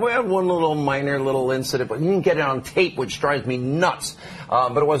go down. We had one minor incident, but you didn't get it on tape, which drives me nuts.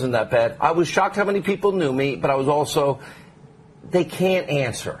 But it wasn't that bad. I was shocked how many people knew me, but I was also, they can't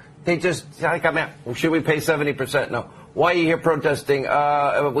answer. They just, should we pay 70%? No. Why are you here protesting?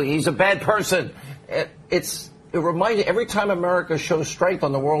 He's a bad person. It reminds me, every time America shows strength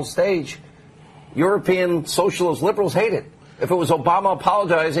on the world stage, European socialist liberals hate it. If it was Obama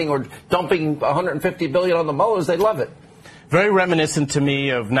apologizing or dumping $150 billion on the mullahs, they'd love it. Very reminiscent to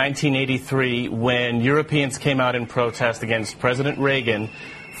me of 1983 when Europeans came out in protest against President Reagan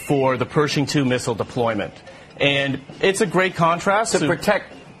for the Pershing II missile deployment. And it's a great contrast to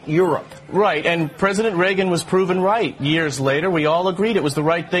protect Europe. Right, and President Reagan was proven right. Years later, we all agreed it was the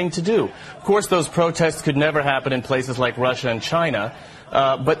right thing to do. Of course, those protests could never happen in places like Russia and China,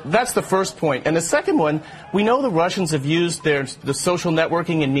 but that's the first point. And the second one, we know the Russians have used the social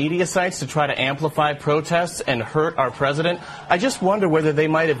networking and media sites to try to amplify protests and hurt our president. I just wonder whether they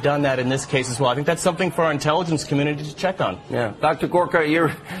might have done that in this case as well. I think that's something for our intelligence community to check on. Yeah. Dr. Gorka,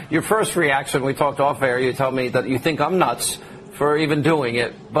 your first reaction, we talked off air, you tell me that you think I'm nuts for even doing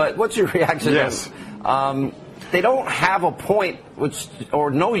it, but what's your reaction? Yes. They don't have a point,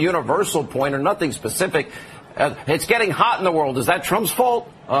 or no universal point, or nothing specific. It's getting hot in the world. Is that Trump's fault?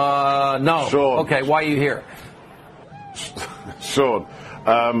 No. Sean. Okay, why are you here? Sean,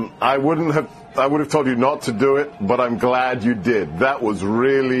 I would have told you not to do it, but I'm glad you did. That was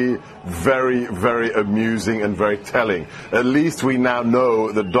really very, very amusing and very telling. At least we now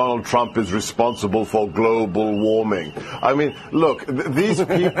know that Donald Trump is responsible for global warming. I mean, look, these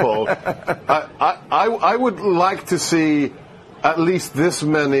people, I would like to see at least this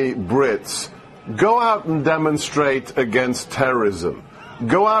many Brits go out and demonstrate against terrorism.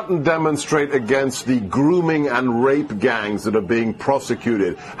 Go out and demonstrate against the grooming and rape gangs that are being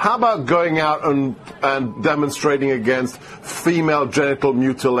prosecuted. How about going out and demonstrating against female genital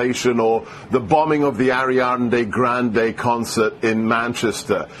mutilation or the bombing of the Ariana Grande concert in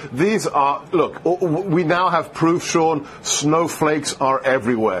Manchester? These are, look, we now have proof, Sean, snowflakes are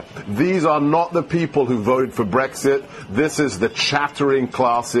everywhere. These are not the people who voted for Brexit. This is the chattering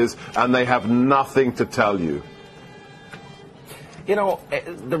classes, and they have nothing to tell you. You know,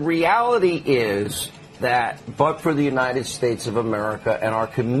 the reality is that but for the United States of America and our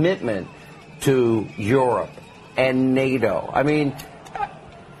commitment to Europe and NATO, I mean,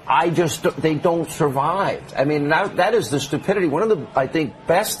 they don't survive. I mean, that is the stupidity. One of the, I think,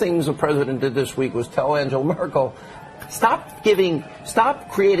 best things the president did this week was tell Angela Merkel, stop creating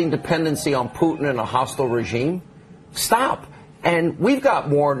dependency on Putin and a hostile regime. Stop. And we've got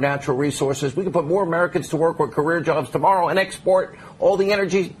more natural resources. We can put more Americans to work with career jobs tomorrow and export all the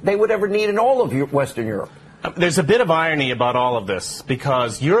energy they would ever need in all of Western Europe. There's a bit of irony about all of this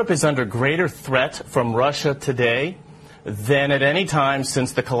because Europe is under greater threat from Russia today than at any time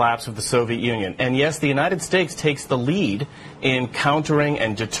since the collapse of the Soviet Union. And yes, the United States takes the lead in countering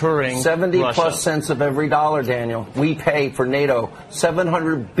and deterring 70 Russia. plus cents of every dollar, Daniel, we pay for NATO.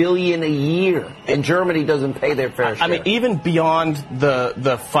 $700 billion a year. And Germany doesn't pay their fair share. I mean, even beyond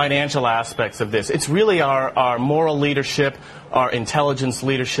the financial aspects of this, it's really our moral leadership, our intelligence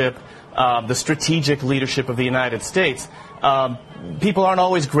leadership, the strategic leadership of the United States. People aren't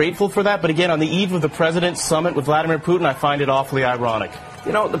always grateful for that, but again, on the eve of the President's summit with Vladimir Putin, I find it awfully ironic.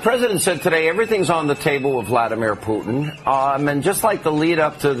 You know, the President said today everything's on the table with Vladimir Putin. And just like the lead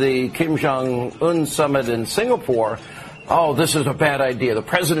up to the Kim Jong-un summit in Singapore, oh, this is a bad idea. The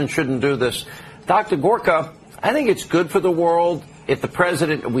President shouldn't do this. Dr. Gorka, I think it's good for the world if the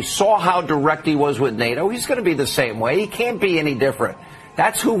President, we saw how direct he was with NATO. He's going to be the same way. He can't be any different.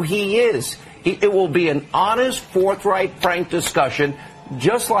 That's who he is. It will be an honest, forthright, frank discussion,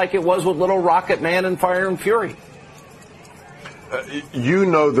 just like it was with Little Rocket Man and Fire and Fury. You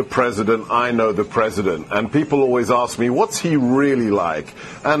know the president, I know the president, and people always ask me, what's he really like?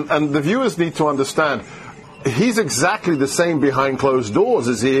 And the viewers need to understand, he's exactly the same behind closed doors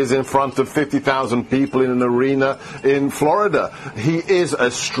as he is in front of 50,000 people in an arena in Florida. He is a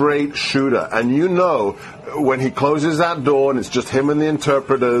straight shooter, and you know when he closes that door and it's just him and the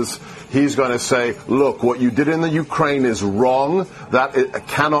interpreters, he's going to say, look, what you did in the Ukraine is wrong. That it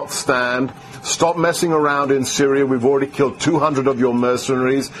cannot stand. Stop messing around in Syria. We've already killed 200 of your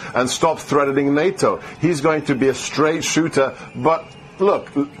mercenaries. And stop threatening NATO. He's going to be a straight shooter. But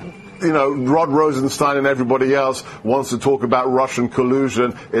look, you know, Rod Rosenstein and everybody else wants to talk about Russian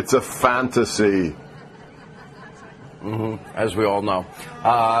collusion. It's a fantasy. As we all know.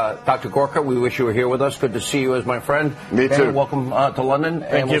 Dr. Gorka, we wish you were here with us. Good to see you as my friend. Me too. Ben, welcome to London.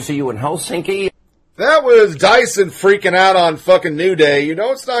 And we'll see you in Helsinki. That was Dyson freaking out on fucking New Day. You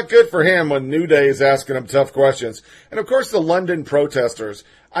know it's not good for him when New Day is asking him tough questions. And of course the London protesters.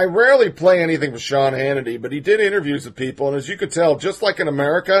 I rarely play anything with Sean Hannity, but he did interviews with people. And as you could tell, just like in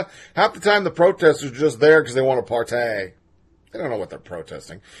America, half the time the protesters are just there because they want to partay. They don't know what they're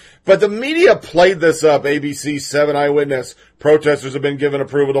protesting. But the media played this up. ABC 7 Eyewitness. Protesters have been given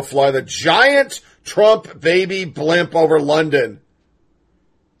approval to fly the giant Trump baby blimp over London.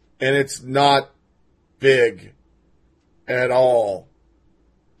 And it's not big at all.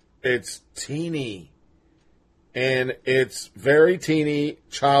 It's teeny. And it's very teeny,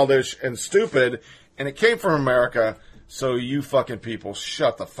 childish, and stupid. And it came from America. So you fucking people,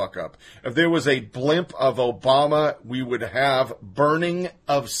 shut the fuck up. If there was a blimp of Obama, we would have burning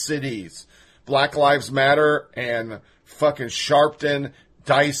of cities. Black Lives Matter and fucking Sharpton,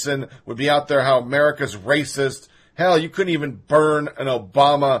 Dyson would be out there how America's racist. Hell, you couldn't even burn an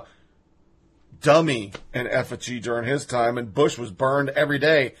Obama dummy in effigy during his time, and Bush was burned every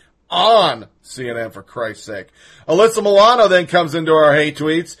day on CNN, for Christ's sake. Alyssa Milano then comes into our hate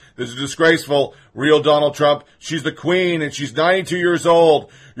tweets. This is disgraceful. Real Donald Trump. She's the queen and she's 92 years old.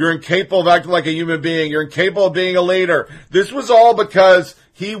 You're incapable of acting like a human being. You're incapable of being a leader. This was all because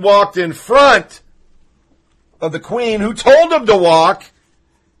he walked in front of the queen who told him to walk.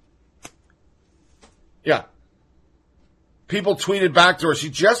 Yeah. People tweeted back to her. She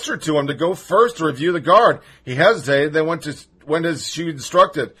gestured to him to go first to review the guard. He hesitated. They went as she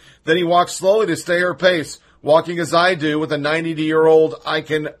instructed. Then he walked slowly to stay her pace. Walking as I do with a 90-year-old, I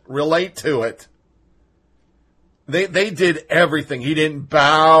can relate to it. They did everything. He didn't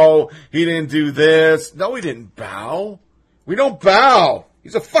bow. He didn't do this. No, he didn't bow. We don't bow.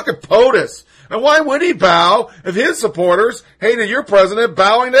 He's a fucking POTUS. And why would he bow if his supporters hated your president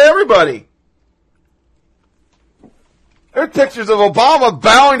bowing to everybody? There are pictures of Obama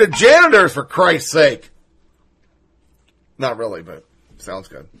bowing to janitors, for Christ's sake. Not really, but sounds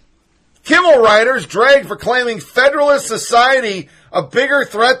good. Kimmel writers dragged for claiming Federalist Society a bigger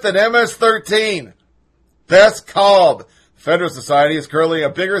threat than MS-13. Best called. Federalist Society is currently a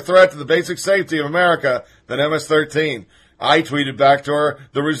bigger threat to the basic safety of America than MS-13. I tweeted back to her,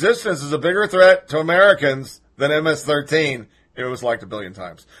 the resistance is a bigger threat to Americans than MS-13. It was liked 1 billion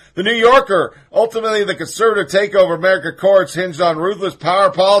times. The New Yorker, ultimately the conservative takeover of American courts hinged on ruthless power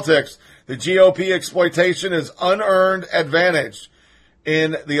politics. The GOP exploitation is unearned advantage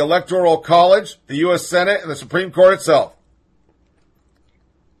in the Electoral College, the U.S. Senate, and the Supreme Court itself.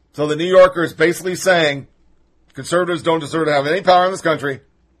 So the New Yorker is basically saying conservatives don't deserve to have any power in this country.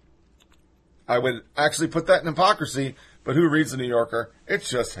 I would actually put that in hypocrisy, but who reads the New Yorker? It's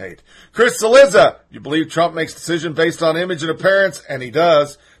just hate. Chris Cillizza, you believe Trump makes decisions based on image and appearance, and he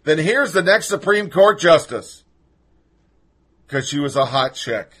does. Then here's the next Supreme Court justice. Because she was a hot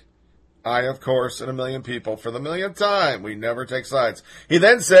chick. I, of course, and a million people, for the millionth time, we never take sides. He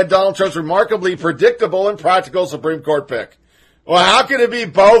then said Donald Trump's remarkably predictable and practical Supreme Court pick. Well, how can it be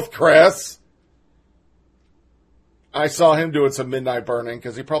both, Chris? I saw him doing some midnight burning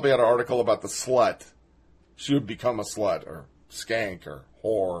because he probably had an article about the slut. She would become a slut or skank or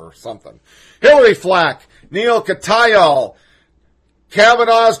whore or something. Hillary Flack, Neil Katyal,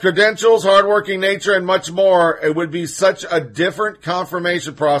 Kavanaugh's credentials, hardworking nature, and much more. It would be such a different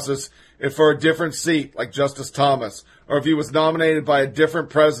confirmation process if for a different seat, like Justice Thomas, or if he was nominated by a different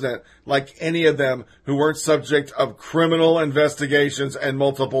president, like any of them who weren't subject of criminal investigations and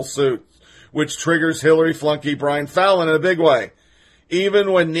multiple suits, which triggers Hillary flunky Brian Fallon in a big way.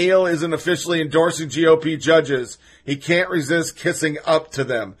 Even when Neil isn't officially endorsing GOP judges, he can't resist kissing up to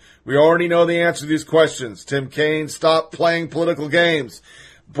them. We already know the answer to these questions. Tim Kaine, stop playing political games.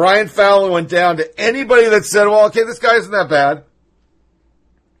 Brian Fallon went down to anybody that said, well, okay, this guy isn't that bad,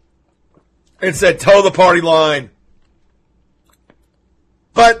 and said, toe the party line.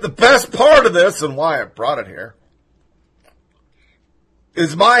 But the best part of this, and why I brought it here,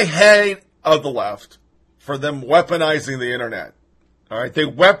 is my hate of the left for them weaponizing the internet. All right, they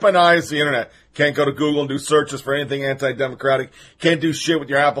weaponize the internet. Can't go to Google and do searches for anything anti-democratic. Can't do shit with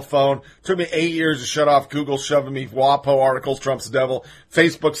your Apple phone. Took me 8 years to shut off Google shoving me WAPO articles, Trump's the devil,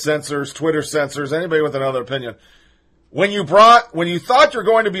 Facebook censors, Twitter censors, anybody with another opinion. When you thought you're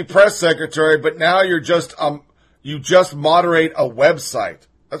going to be press secretary, but now you're just, you just moderate a website.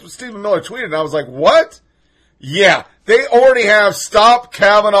 That's what Stephen Miller tweeted, and I was like, what? Yeah, they already have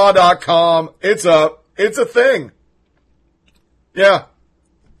stopkavanaugh.com. It's up. It's a thing. Yeah.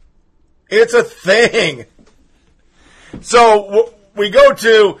 It's a thing. So we go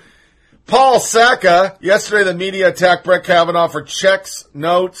to Paul Saka. Yesterday the media attacked Brett Kavanaugh for checks,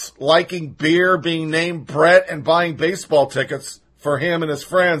 notes, liking beer, being named Brett, and buying baseball tickets for him and his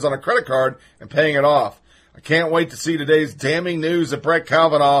friends on a credit card and paying it off. I can't wait to see today's damning news that Brett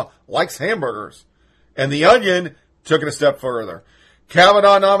Kavanaugh likes hamburgers. And The Onion took it a step further.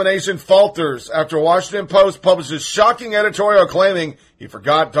 Kavanaugh nomination falters after Washington Post publishes shocking editorial claiming he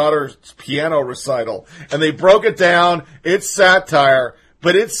forgot daughter's piano recital. And they broke it down. It's satire,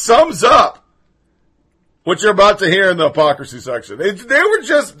 but it sums up what you're about to hear in the hypocrisy section. They were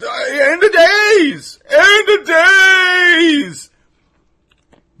just end of days. End of days.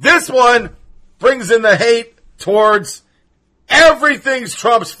 This one brings in the hate towards everything's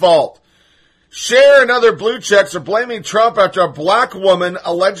Trump's fault. Cher and other blue checks are blaming Trump after a black woman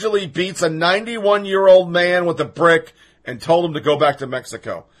allegedly beats a 91-year-old man with a brick and told him to go back to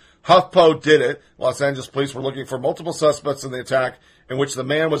Mexico. HuffPo did it. Los Angeles police were looking for multiple suspects in the attack in which the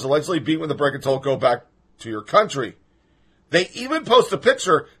man was allegedly beaten with a brick and told, go back to your country. They even post a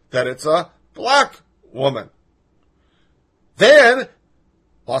picture that it's a black woman. Then,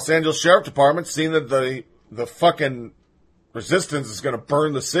 Los Angeles Sheriff Department, seeing that the fucking resistance is going to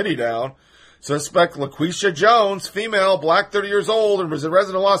burn the city down, suspect LaQuisha Jones, female, black, 30 years old, and was a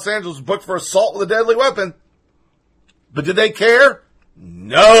resident of Los Angeles, booked for assault with a deadly weapon. But did they care?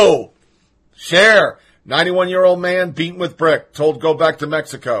 No. Cher, 91-year-old man beaten with brick, told go back to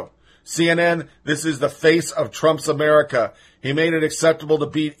Mexico. CNN, this is the face of Trump's America. He made it acceptable to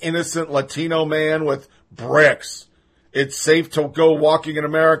beat innocent Latino man with bricks. It's safe to go walking in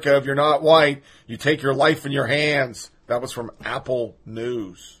America if you're not white. You take your life in your hands. That was from Apple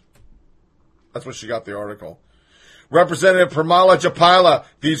News. That's what she got the article. Representative Pramila Jayapala.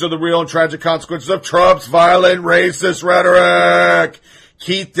 These are the real and tragic consequences of Trump's violent racist rhetoric.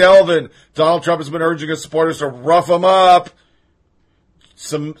 Keith Delvin. Donald Trump has been urging his supporters to rough him up.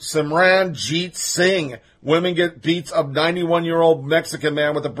 Simranjeet Singh. Women get beats of 91-year-old Mexican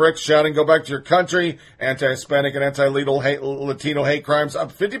man with a brick shouting, go back to your country. Anti-Hispanic and anti-Latino hate crimes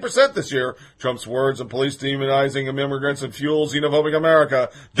up 50% this year. Trump's words and police demonizing immigrants and fuel xenophobic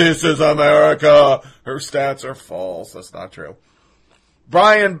America. This is America. Her stats are false. That's not true.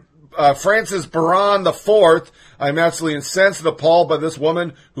 Francis Baron IV. I'm absolutely incensed and appalled by this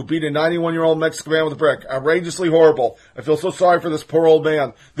woman who beat a 91-year-old Mexican man with a brick. Outrageously horrible. I feel so sorry for this poor old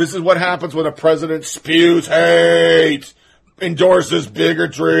man. This is what happens when a president spews hate, endorses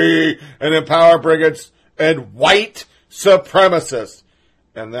bigotry, and empower bigots and white supremacists.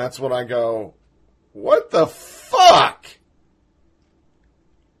 And that's when I go, what the fuck?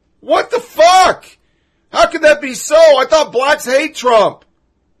 What the fuck? How could that be so? I thought blacks hate Trump.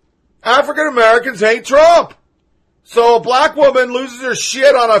 African Americans hate Trump. So a black woman loses her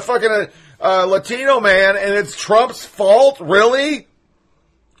shit on a fucking Latino man and it's Trump's fault? Really?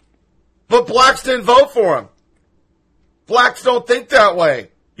 But blacks didn't vote for him. Blacks don't think that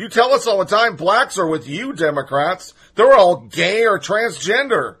way. You tell us all the time blacks are with you, Democrats. They're all gay or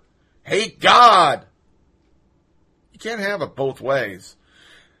transgender. hate God. You can't have it both ways.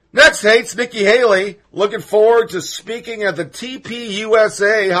 Next hates Nikki Haley. Looking forward to speaking at the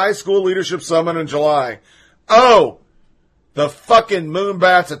TPUSA High School Leadership Summit in July. Oh, the fucking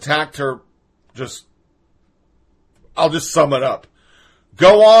moonbats attacked her. I'll just sum it up.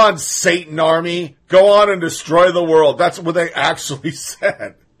 Go on, Satan Army. Go on and destroy the world. That's what they actually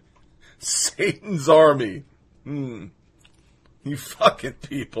said. Satan's Army. You fucking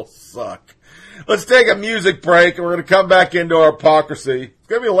people suck. Let's take a music break, and we're going to come back into our hypocrisy. It's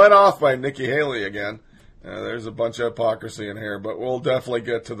going to be led off by Nikki Haley again. There's a bunch of hypocrisy in here, but we'll definitely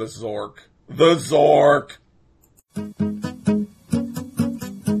get to the Zork. The Zork.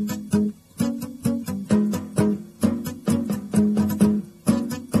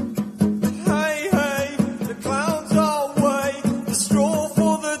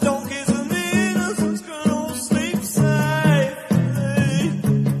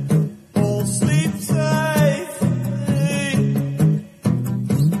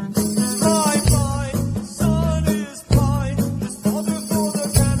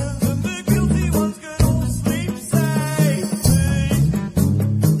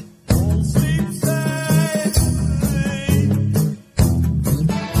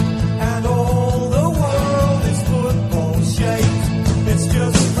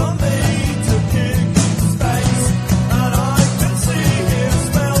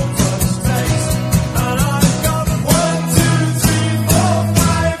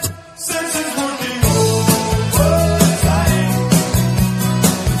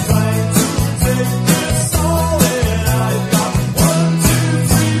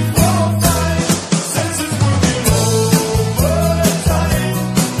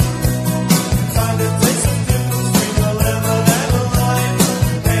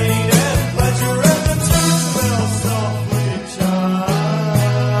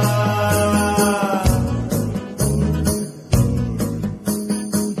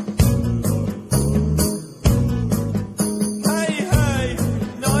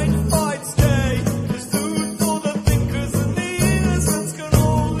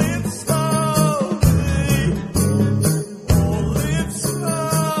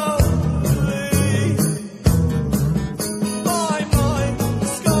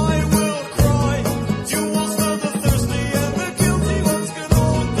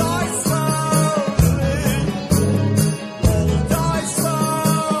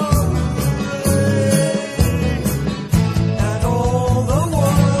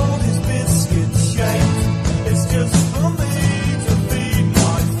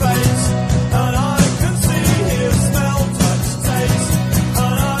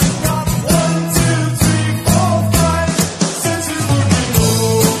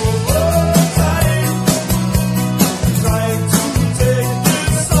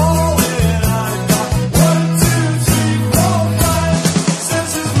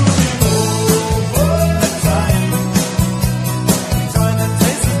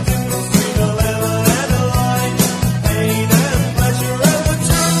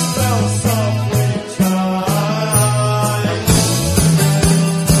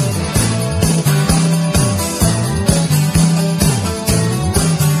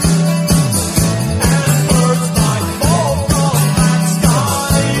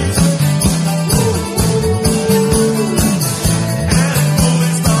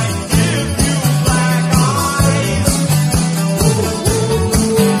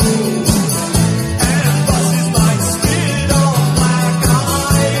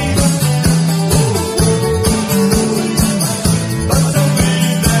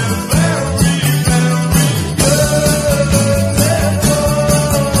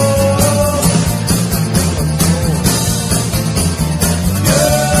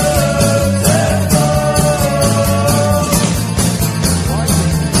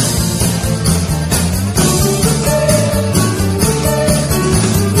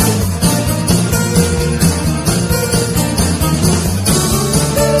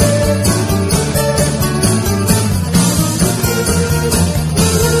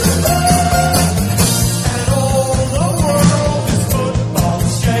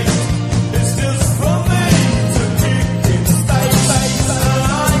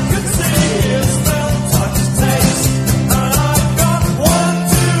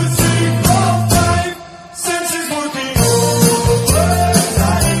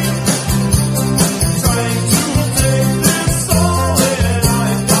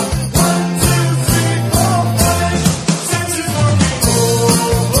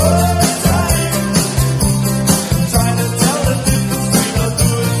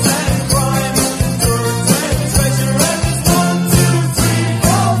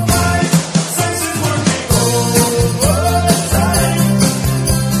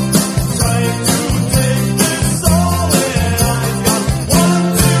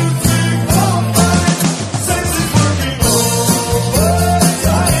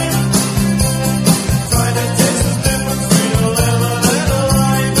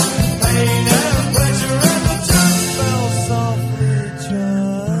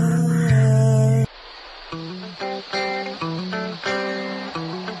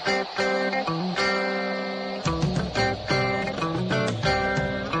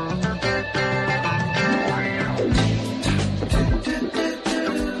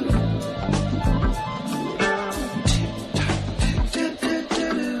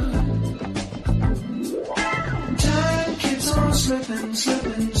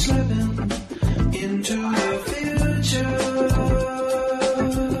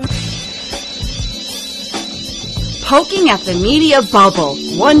 poking at the media bubble,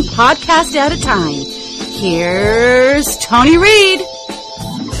 one podcast at a time. Here's Tony Reed.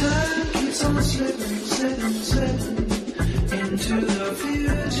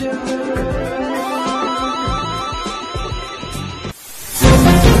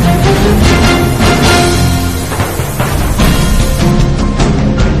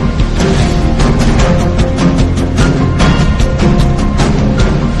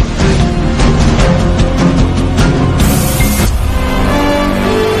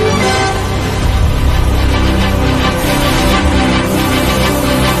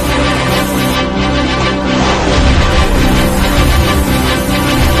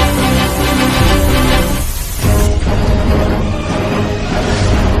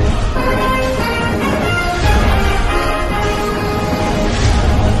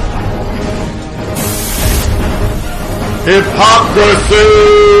 Hypocrisy!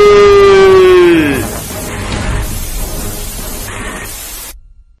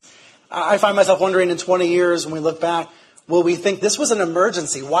 I find myself wondering in 20 years when we look back, will we think this was an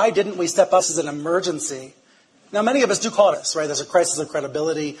emergency? Why didn't we step up as an emergency? Now, many of us do call this, right? There's a crisis of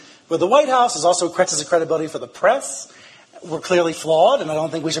credibility with the White House. There's also a crisis of credibility for the press. We're clearly flawed, and I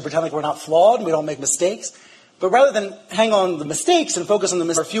don't think we should pretend like we're not flawed and we don't make mistakes. But rather than hang on the mistakes and focus on the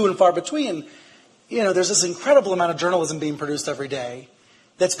mistakes, few and far between, there's this incredible amount of journalism being produced every day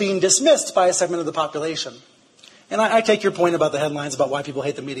that's being dismissed by a segment of the population. And I take your point about the headlines about why people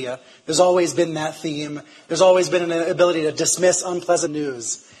hate the media. There's always been that theme. There's always been an ability to dismiss unpleasant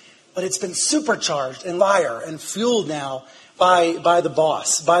news. But it's been supercharged and liar and fueled now by the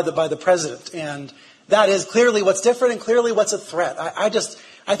boss, by the president. And that is clearly what's different and clearly what's a threat. I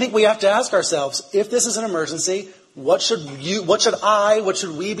think we have to ask ourselves, if this is an emergency, what should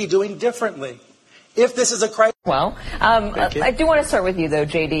we be doing differently? If this is a crisis. Well, I do want to start with you, though,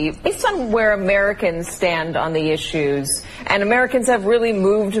 JD. Based on where Americans stand on the issues, and Americans have really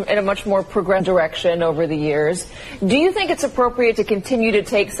moved in a much more progressive direction over the years, do you think it's appropriate to continue to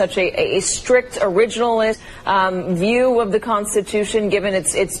take such a strict originalist view of the Constitution, given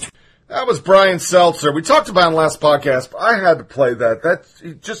its That was Brian Seltzer. We talked about it in the last podcast, but I had to play that. That's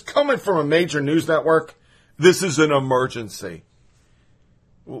just coming from a major news network. This is an emergency.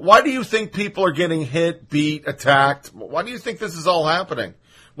 Why do you think people are getting hit, beat, attacked? Why do you think this is all happening?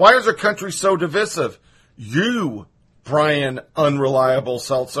 Why is our country so divisive? You, Brian Unreliable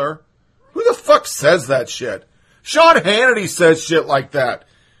Seltzer. Who the fuck says that shit? Sean Hannity says shit like that.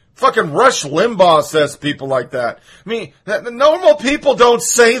 Fucking Rush Limbaugh says people like that. I mean, the normal people don't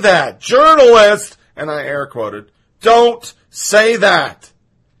say that. Journalists, and I air quoted, don't say that.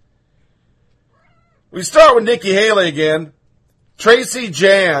 We start with Nikki Haley again. Tracy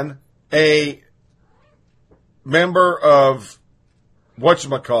Jan, a member of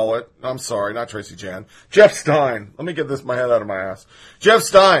whatchamacallit, I'm sorry, not Tracy Jan, Jeff Stein. Let me get my head out of my ass. Jeff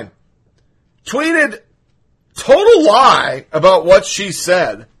Stein tweeted total lie about what she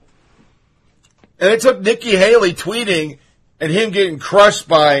said. And it took Nikki Haley tweeting and him getting crushed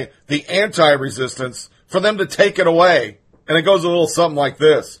by the anti-resistance for them to take it away. And it goes a little something like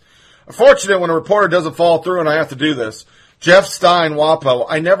this. Unfortunate when a reporter doesn't follow through and I have to do this. Jeff Stein, WAPO,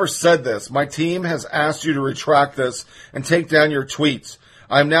 I never said this. My team has asked you to retract this and take down your tweets.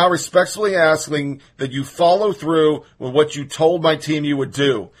 I'm now respectfully asking that you follow through with what you told my team you would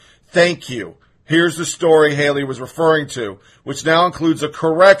do. Thank you. Here's the story Haley was referring to, which now includes a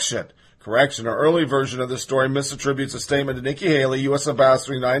correction. Correction, an early version of this story misattributes a statement to Nikki Haley, U.S. Ambassador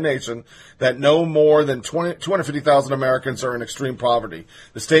to the United Nations, that no more than 250,000 Americans are in extreme poverty.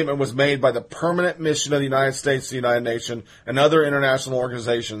 The statement was made by the Permanent Mission of the United States to the United Nations and other international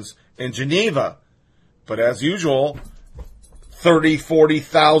organizations in Geneva. But as usual,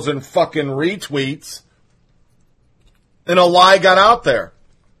 40,000 fucking retweets, and a lie got out there.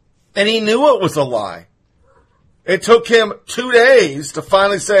 And he knew it was a lie. It took him 2 days to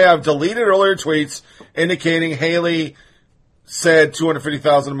finally say, I've deleted earlier tweets indicating Haley said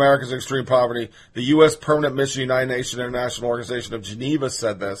 250,000 Americans in extreme poverty. The U.S. Permanent Mission, United Nations International Organization of Geneva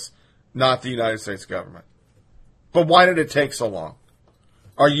said this, not the United States government. But why did it take so long?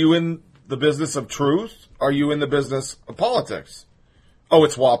 Are you in the business of truth? Are you in the business of politics? Oh,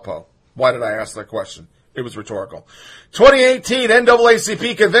 it's WAPO. Why did I ask that question? It was rhetorical. 2018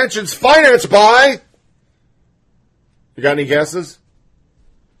 NAACP conventions financed by... You got any guesses?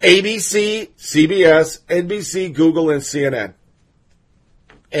 ABC, CBS, NBC, Google, and CNN.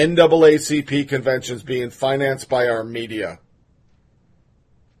 NAACP conventions being financed by our media.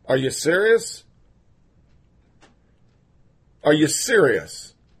 Are you serious? Are you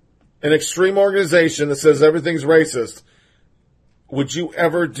serious? An extreme organization that says everything's racist. Would you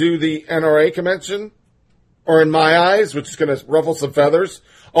ever do the NRA convention? or in my eyes, which is going to ruffle some feathers,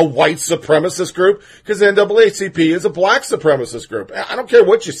 a white supremacist group, because the NAACP is a black supremacist group. I don't care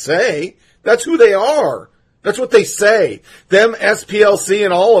what you say. That's who they are. That's what they say. Them, SPLC,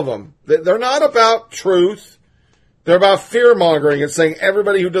 and all of them. They're not about truth. They're about fear-mongering and saying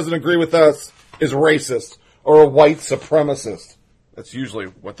everybody who doesn't agree with us is racist or a white supremacist. That's usually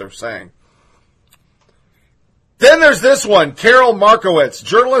what they're saying. Then there's this one, Carol Markowitz,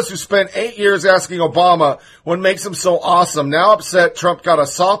 journalist who spent 8 years asking Obama what makes him so awesome. Now upset Trump got a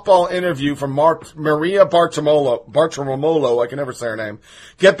softball interview from Maria Bartiromo, I can never say her name.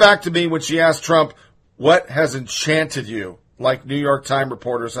 Get back to me when she asked Trump, what has enchanted you? Like New York Times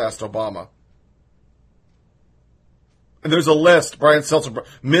reporters asked Obama. And there's a list, Brian Seltzer,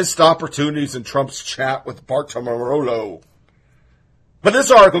 missed opportunities in Trump's chat with Bartiromo. But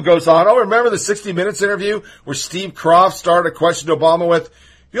this article goes on. Oh, remember the 60 Minutes interview where Steve Kroft started a question to Obama with,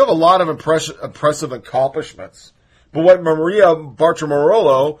 you have a lot of impressive accomplishments. But what Maria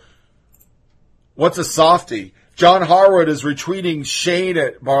Bartiromo, what's a softie? John Harwood is retweeting shade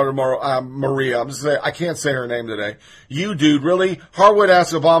at Maria. I can't say her name today. You, dude, really? Harwood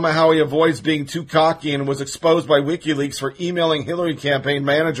asked Obama how he avoids being too cocky and was exposed by WikiLeaks for emailing Hillary campaign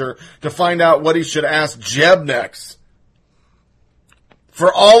manager to find out what he should ask Jeb next.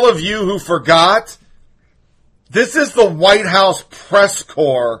 For all of you who forgot, this is the White House press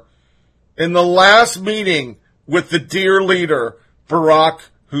corps in the last meeting with the dear leader, Barack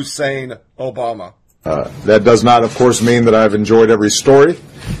Hussein Obama. That does not, of course, mean that I've enjoyed every story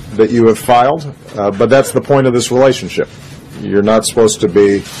that you have filed, but that's the point of this relationship. You're not supposed to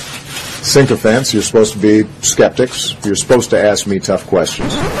be sycophants. You're supposed to be skeptics. You're supposed to ask me tough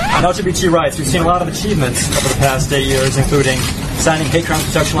questions. On LGBT rights, we've seen a lot of achievements over the past 8 years, including signing hate crime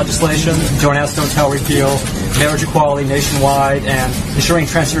protection legislation, Don't Ask, Don't Tell repeal, marriage equality nationwide, and ensuring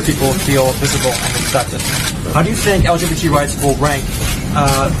transgender people feel visible and respected. How do you think LGBT rights will rank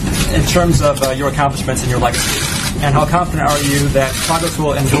in terms of your accomplishments and your legacy? And how confident are you that progress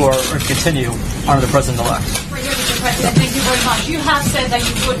will endure or continue under the president-elect? Mr. President, thank you very much. You have said that you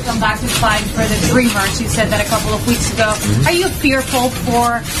would come back to fight for the Dreamers. You said that a couple of weeks ago. Are you fearful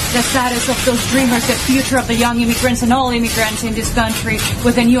for the status of those Dreamers, the future of the young immigrants and all immigrants in this country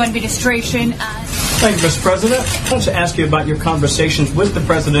with the new administration? Thank you, Mr. President. I want to ask you about your conversations with the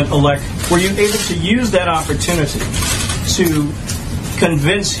president-elect. Were you able to use that opportunity to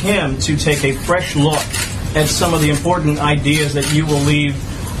convince him to take a fresh look at some of the important ideas that you will leave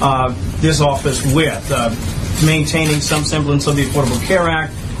this office with? Maintaining some semblance of the Affordable Care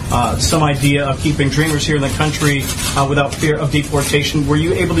Act, some idea of keeping Dreamers here in the country without fear of deportation. Were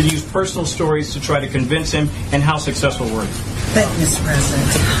you able to use personal stories to try to convince him, and how successful were you? Thank you, Mr.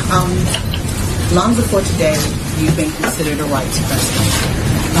 President. Long before today, you've been considered a rights president.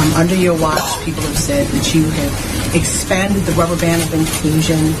 Under your watch, people have said that you have expanded the rubber band of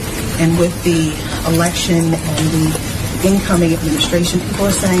inclusion, and with the election and the incoming administration, people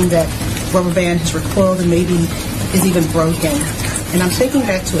are saying that rubber band has recoiled and maybe is even broken. And I'm taking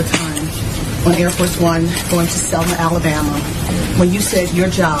back to a time on Air Force One going to Selma, Alabama, when you said your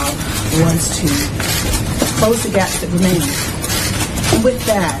job was to close the gaps that remain. And with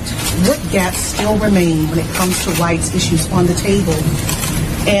that, what gaps still remain when it comes to rights issues on the table?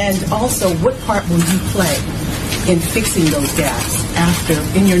 And also, what part will you play in fixing those gaps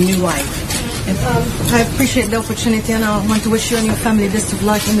in your new life? I appreciate the opportunity, and I want to wish you and your family best of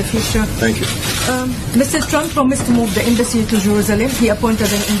luck in the future. Thank you. Mr. Trump promised to move the embassy to Jerusalem. He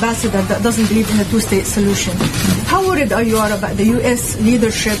appointed an ambassador that doesn't believe in a two-state solution. How worried are you about the U.S.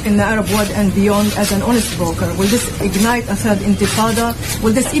 leadership in the Arab world and beyond as an honest broker? Will this ignite a third intifada?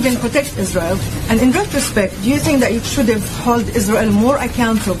 Will this even protect Israel? And in retrospect, do you think that you should have held Israel more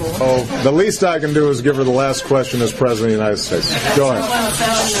accountable? Oh, the least I can do is give her the last question as President of the United States. Go ahead.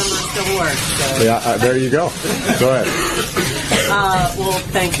 Yeah, there you go. Go ahead. Well,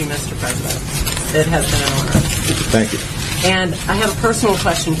 thank you, Mr. President. It has been an honor. Thank you. And I have a personal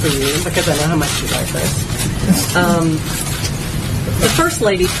question for you, because I know how much you like this. The First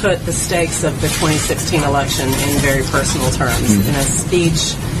Lady put the stakes of the 2016 election in very personal terms in a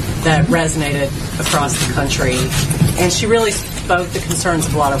speech that resonated across the country. And she really spoke the concerns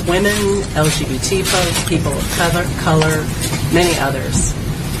of a lot of women, LGBT folks, people of color, many others.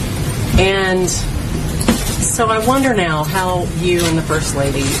 And so I wonder now how you and the First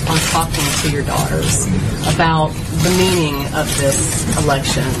Lady are talking to your daughters about the meaning of this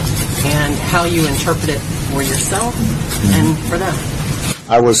election and how you interpret it for yourself and for them.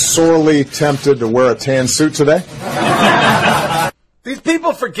 I was sorely tempted to wear a tan suit today. These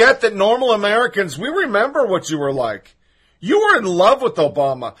people forget that normal Americans, we remember what you were like. You were in love with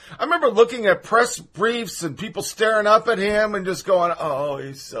Obama. I remember looking at press briefs and people staring up at him and just going, oh,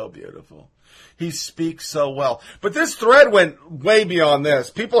 he's so beautiful. He speaks so well. But this thread went way beyond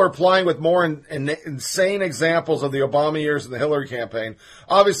this. People are applying with more insane examples of the Obama years and the Hillary campaign.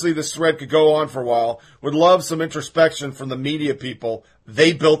 Obviously, this thread could go on for a while. Would love some introspection from the media people.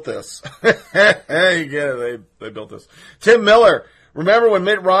 They built this. Hey, you get it. They built this. Tim Miller. Remember when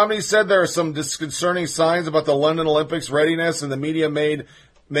Mitt Romney said there are some disconcerting signs about the London Olympics readiness and the media made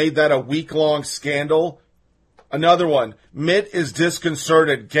that a week-long scandal? Another one. Mitt is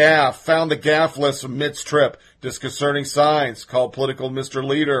disconcerted. Gaff. Found the gaff list from Mitt's trip. Disconcerting signs. Called political Mr.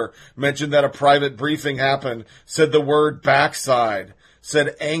 Leader. Mentioned that a private briefing happened. Said the word backside.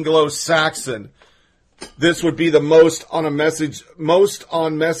 Said Anglo-Saxon. This would be the most on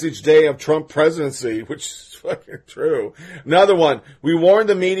message day of Trump presidency, which is fucking true. Another one. We warned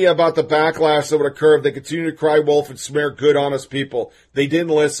the media about the backlash that would occur if they continue to cry wolf and smear good, honest people. They didn't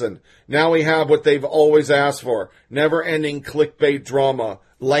listen. Now we have what they've always asked for. Never-ending clickbait drama.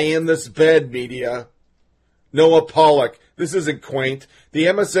 Lay in this bed, media. Noah Pollock. This isn't quaint. The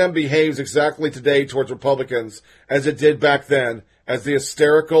MSM behaves exactly today towards Republicans as it did back then, as the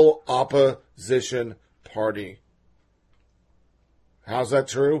hysterical opposition party. How's that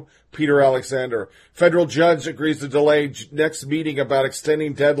true? Peter Alexander. Federal judge agrees to delay next meeting about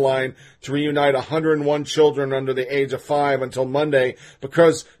extending deadline to reunite 101 children under the age of 5 until Monday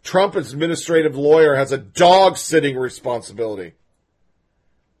because Trump's administrative lawyer has a dog-sitting responsibility.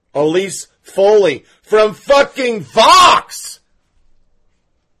 Elise Foley from fucking Vox!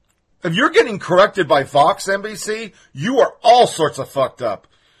 If you're getting corrected by Vox, NBC, you are all sorts of fucked up.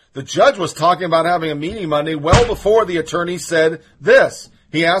 The judge was talking about having a meeting Monday well before the attorney said this.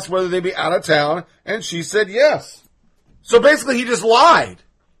 He asked whether they'd be out of town, and she said yes. So basically, he just lied.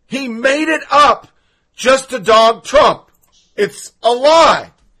 He made it up just to dog Trump. It's a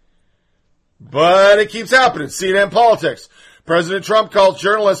lie. But it keeps happening. CNN Politics. President Trump calls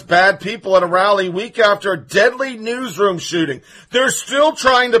journalists bad people at a rally week after a deadly newsroom shooting. They're still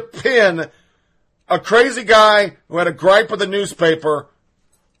trying to pin a crazy guy who had a gripe with a newspaper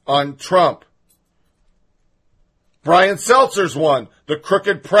on Trump. Brian Seltzer's one. The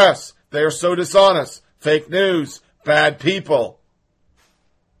crooked press. They are so dishonest. Fake news. Bad people.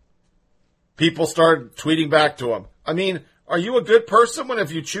 People started tweeting back to him. I mean, are you a good person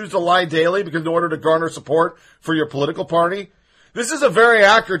if you choose to lie daily because in order to garner support for your political party? This is a very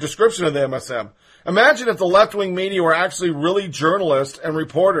accurate description of the MSM. Imagine if the left-wing media were actually really journalists and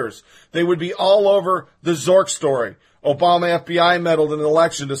reporters. They would be all over the Zork story. Obama FBI meddled in an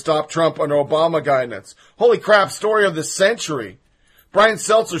election to stop Trump under Obama guidance. Holy crap, story of the century. Brian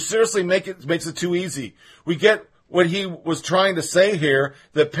Seltzer seriously makes it too easy. We get what he was trying to say here,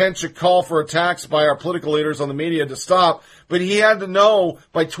 that Pence should call for attacks by our political leaders on the media to stop, but he had to know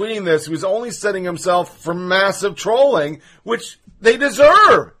by tweeting this he was only setting himself for massive trolling, which they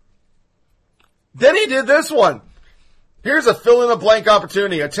deserve. Then he did this one. Here's a fill-in-the-blank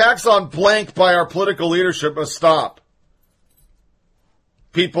opportunity. Attacks on blank by our political leadership must stop.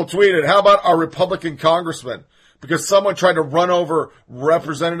 People tweeted, how about our Republican congressman? Because someone tried to run over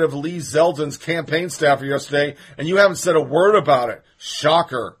Representative Lee Zeldin's campaign staffer yesterday, and you haven't said a word about it.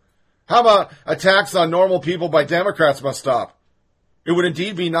 Shocker. How about attacks on normal people by Democrats must stop? It would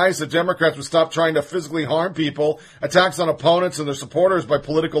indeed be nice if Democrats would stop trying to physically harm people. Attacks on opponents and their supporters by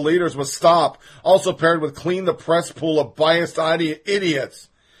political leaders must stop. Also paired with clean the press pool of biased idiots.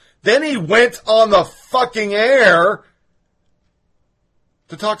 Then he went on the fucking air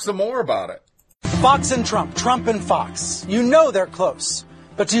to talk some more about it. Fox and Trump, Trump and Fox. You know they're close.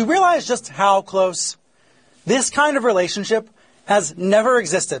 But do you realize just how close? This kind of relationship has never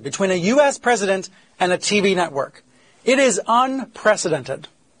existed between a U.S. president and a TV network. It is unprecedented.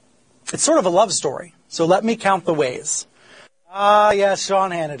 It's sort of a love story, so let me count the ways. Yes,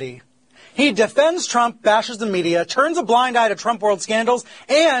 Sean Hannity. He defends Trump, bashes the media, turns a blind eye to Trump world scandals,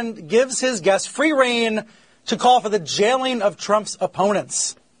 and gives his guests free rein to call for the jailing of Trump's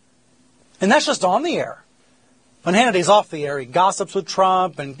opponents. And that's just on the air. When Hannity's off the air, he gossips with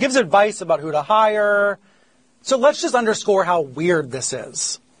Trump and gives advice about who to hire. So let's just underscore how weird this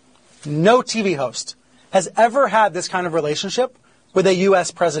is. No TV host has ever had this kind of relationship with a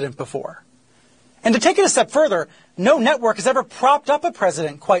U.S. president before. And to take it a step further, no network has ever propped up a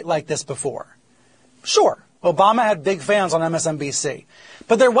president quite like this before. Sure, Obama had big fans on MSNBC,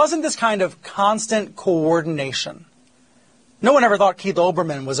 but there wasn't this kind of constant coordination. No one ever thought Keith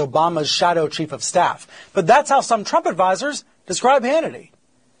Olbermann was Obama's shadow chief of staff, but that's how some Trump advisors describe Hannity.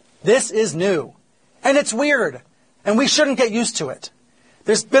 This is new, and it's weird, and we shouldn't get used to it.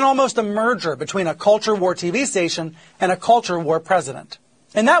 There's been almost a merger between a culture war TV station and a culture war president.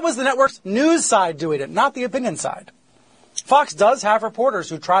 And that was the network's news side doing it, not the opinion side. Fox does have reporters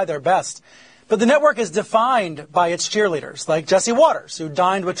who try their best, but the network is defined by its cheerleaders, like Jesse Waters, who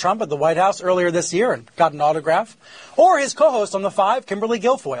dined with Trump at the White House earlier this year and got an autograph, or his co-host on The Five, Kimberly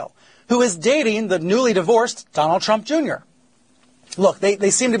Guilfoyle, who is dating the newly divorced Donald Trump Jr. Look, they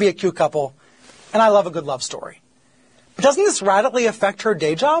seem to be a cute couple, and I love a good love story. But doesn't this radically affect her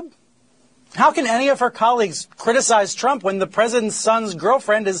day job? How can any of her colleagues criticize Trump when the president's son's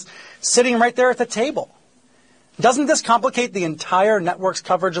girlfriend is sitting right there at the table? Doesn't this complicate the entire network's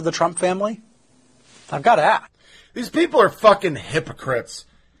coverage of the Trump family? I've got to ask. These people are fucking hypocrites.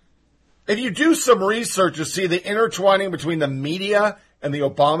 If you do some research to see the intertwining between the media and the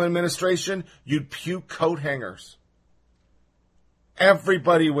Obama administration, you'd puke coat hangers.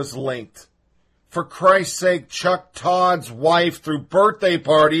 Everybody was linked. For Christ's sake, Chuck Todd's wife threw birthday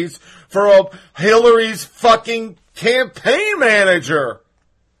parties for Hillary's fucking campaign manager.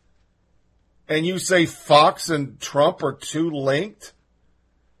 And you say Fox and Trump are too linked?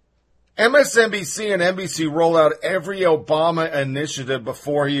 MSNBC and NBC rolled out every Obama initiative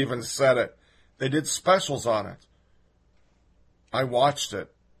before he even said it. They did specials on it. I watched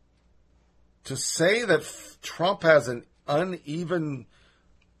it. To say that Trump has an uneven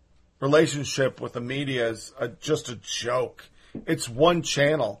relationship with the media is just a joke. It's one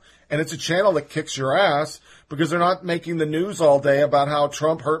channel, and it's a channel that kicks your ass because they're not making the news all day about how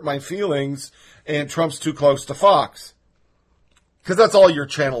Trump hurt my feelings and Trump's too close to Fox. Because that's all your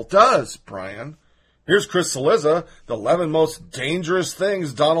channel does, Brian. Here's Chris Cillizza, the 11 most dangerous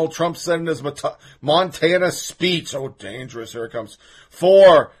things Donald Trump said in his Montana speech. Oh, dangerous. Here it comes.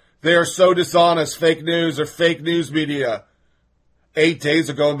 4, they are so dishonest. Fake news or fake news media. 8 days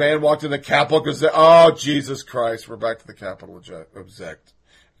ago, a man walked in the Capitol Gazette. Oh, Jesus Christ. We're back to the Capitol Gazette.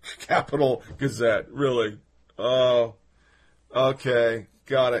 Capitol Gazette. Really? Oh, okay.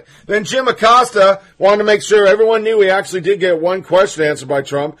 Got it. Then Jim Acosta wanted to make sure everyone knew he actually did get one question answered by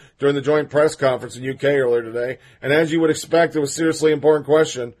Trump during the joint press conference in UK earlier today. And as you would expect, it was a seriously important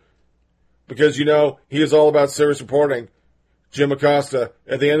question because, you know, he is all about serious reporting. Jim Acosta,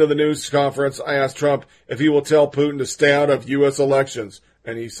 at the end of the news conference, I asked Trump if he will tell Putin to stay out of U.S. elections,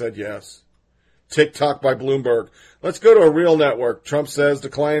 and he said yes. TikTok by Bloomberg. Let's go to a real network. Trump says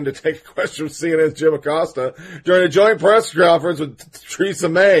declining to take a question from CNN's Jim Acosta during a joint press conference with Theresa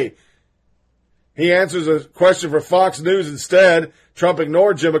May. He answers a question for Fox News instead. Trump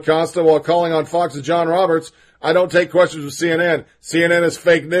ignored Jim Acosta while calling on Fox's John Roberts. I don't take questions from CNN. CNN is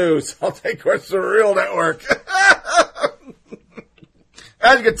fake news. I'll take questions from a real network.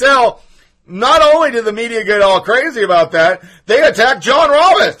 As you can tell, not only did the media get all crazy about that, they attacked John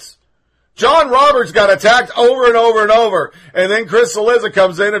Roberts. John Roberts got attacked over and over and over. And then Chris Cillizza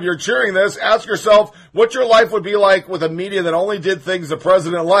comes in. If you're cheering this, ask yourself what your life would be like with a media that only did things the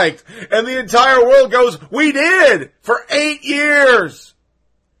president liked. And the entire world goes, we did! For 8 years!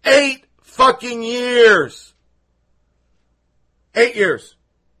 8 fucking years! 8 years.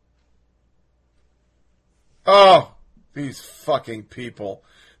 Oh, these fucking people.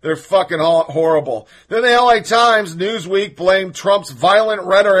 They're fucking horrible. Then the LA Times, Newsweek blamed Trump's violent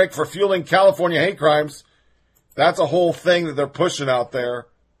rhetoric for fueling California hate crimes. That's a whole thing that they're pushing out there.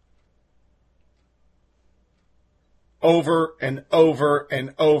 Over and over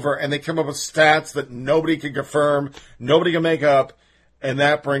and over. And they come up with stats that nobody can confirm, nobody can make up. And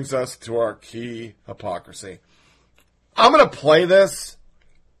that brings us to our key hypocrisy. I'm going to play this,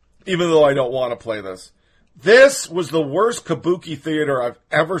 even though I don't want to play this. This was the worst kabuki theater I've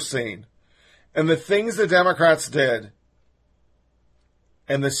ever seen. And the things the Democrats did,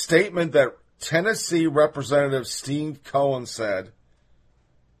 and the statement that Tennessee Representative Steve Cohen said,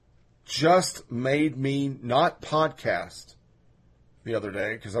 just made me not podcast the other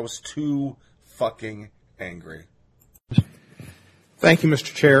day because I was too fucking angry. Thank you,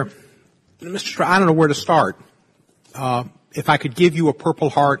 Mr. Chair. Mr. Chair, I don't know where to start. If I could give you a Purple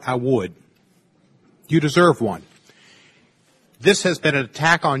Heart, I would. You deserve one. This has been an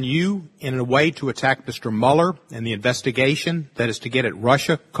attack on you in a way to attack Mr. Mueller and the investigation that is to get at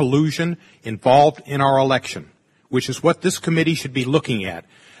Russia collusion involved in our election, which is what this committee should be looking at.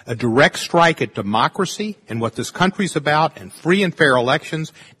 A direct strike at democracy and what this country's about, and free and fair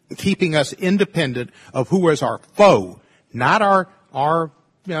elections, keeping us independent of who is our foe, not our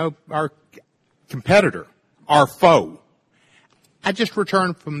competitor, our foe. I just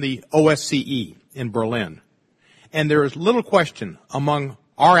returned from the OSCE in Berlin, and there is little question among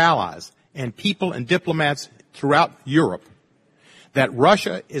our allies and people and diplomats throughout Europe that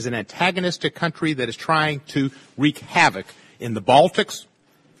Russia is an antagonistic country that is trying to wreak havoc in the Baltics,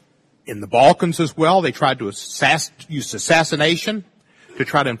 In the Balkans as well, they tried to use assassination to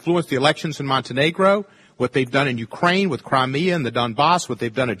try to influence the elections in Montenegro. What they've done in Ukraine with Crimea and the Donbass, what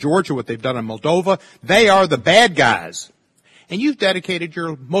they've done in Georgia, what they've done in Moldova, they are the bad guys. And you've dedicated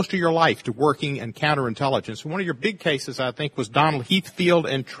most of your life to working in counterintelligence. One of your big cases, I think, was Donald Heathfield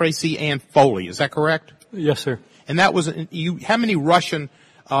and Tracy Ann Foley. Is that correct? Yes, sir. And that was how many Russian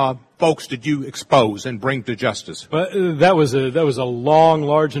folks did you expose and bring to justice? Well, that was a long,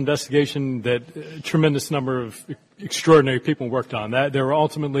 large investigation that a tremendous number of extraordinary people worked on. There were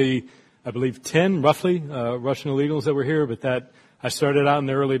ultimately, I believe, 10 roughly Russian illegals that were here. But I started out in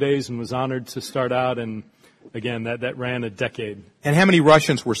the early days and was honored to start out. And again, that ran a decade. And how many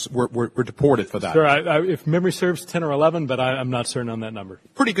Russians were deported for that? Sure, if memory serves, 10 or 11, but I'm not certain on that number.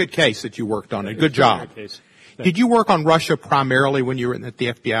 Pretty good case that you worked on. A good job. Case. Did you work on Russia primarily when you were at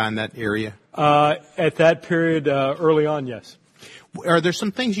the FBI in that area? At that period, early on, yes. Are there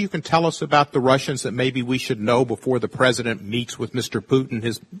some things you can tell us about the Russians that maybe we should know before the president meets with Mr. Putin,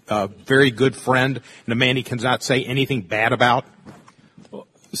 his very good friend, and a man he cannot say anything bad about? Well,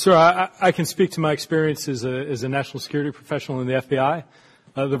 sir, I can speak to my experience as a national security professional in the FBI.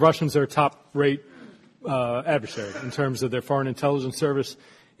 The Russians are a top-rate adversary in terms of their foreign intelligence service,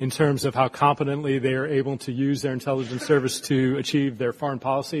 in terms of how competently they are able to use their intelligence service to achieve their foreign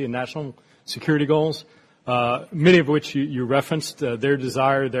policy and national security goals, many of which you referenced, their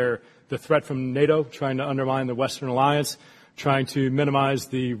desire, the threat from NATO, trying to undermine the Western alliance, trying to minimize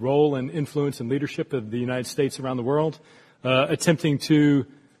the role and influence and leadership of the United States around the world, attempting to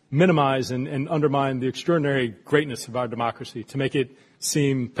minimize and undermine the extraordinary greatness of our democracy, to make it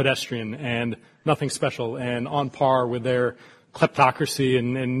seem pedestrian and nothing special and on par with their kleptocracy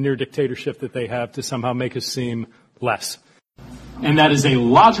and near dictatorship that they have, to somehow make us seem less. And that is a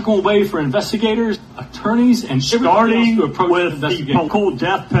logical way for investigators, attorneys, and starting with the cold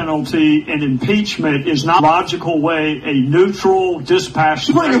death penalty and impeachment is not a logical way. A neutral,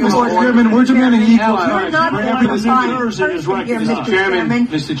 dispassionate. We're demanding equal. You're not going to find Mr. Chairman.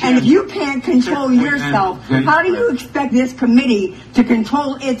 And if you can't control yourself, how do you expect this committee to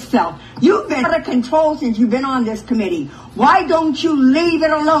control itself? You've been out of control since you've been on this committee. Why don't you leave it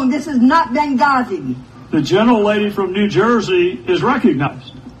alone? This is not Benghazi. The gentlelady from New Jersey is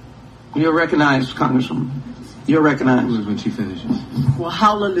recognized. You're recognized, Congresswoman. You're recognized. When she finishes. Well,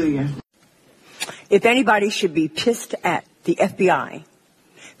 hallelujah. If anybody should be pissed at the FBI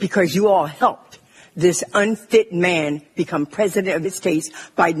because you all helped this unfit man become president of the States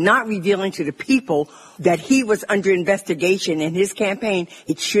by not revealing to the people that he was under investigation in his campaign,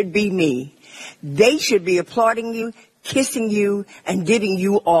 it should be me. They should be applauding you, kissing you, and giving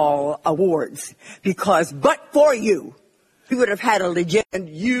you all awards. Because but for you, we would have had a legit. And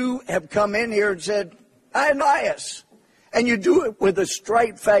you have come in here and said, I'm biased. And you do it with a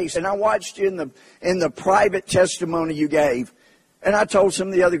straight face. And I watched you in the private testimony you gave. And I told some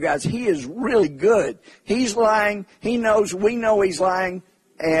of the other guys, he is really good. He's lying. He knows, we know he's lying.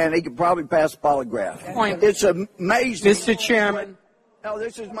 And he could probably pass polygraph. It's amazing. Mr. Chairman. No,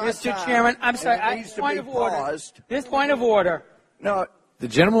 this is my Mr. time. Chairman, I'm sorry. Point of order. This point of order. No. The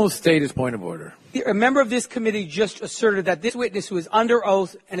gentleman will state his point of order. A member of this committee just asserted that this witness, who is under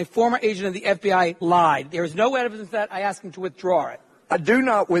oath and a former agent of the FBI, lied. There is no evidence of that. I ask him to withdraw it. I do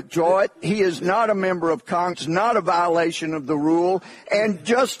not withdraw it. He is not a member of Congress, not a violation of the rule. And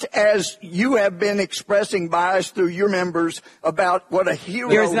just as you have been expressing bias through your members about what a hero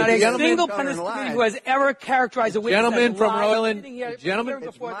there is not is, a single member of this committee who has ever characterized a witness Gentleman as from lying. Rhode Island, Gentlemen,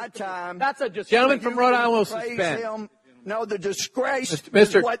 it's my time. That's a disgrace. Gentleman from Rhode Island will suspend. No, the disgrace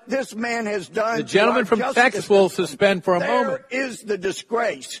Mr. is what this man has done. The gentleman from Texas will suspend for a moment. There is the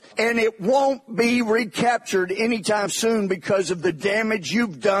disgrace, and it won't be recaptured anytime soon because of the damage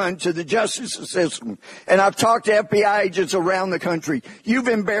you've done to the justice system. And I've talked to FBI agents around the country. You've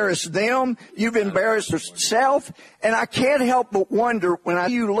embarrassed them. You've embarrassed yourself. And I can't help but wonder when I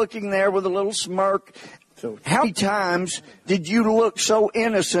see you looking there with a little smirk, how many times did you look so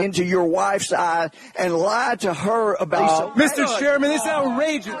innocent into your wife's eye and lie to her about Mr. Chairman, this is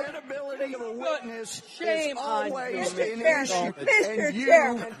outrageous. Credibility of a witness Shame on you, Mr.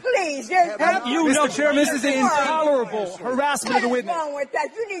 Chairman, please. Mr. Chairman, this is intolerable harassment of the witness. What's wrong with that?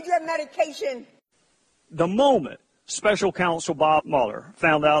 You need your medication. The moment Special Counsel Bob Mueller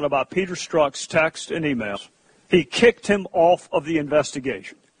found out about Peter Strzok's text and emails, he kicked him off of the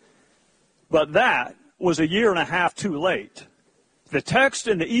investigation. But that was a year and a half too late. The text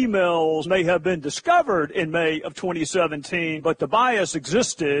and the emails may have been discovered in May of 2017, but the bias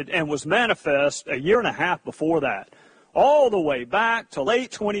existed and was manifest a year and a half before that. all the way back to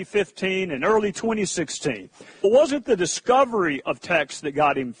late 2015 and early 2016. It wasn't the discovery of texts that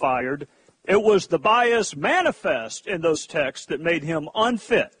got him fired. It was the bias manifest in those texts that made him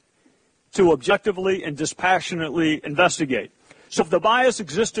unfit to objectively and dispassionately investigate. So if the bias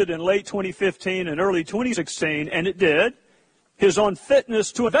existed in late 2015 and early 2016, and it did, his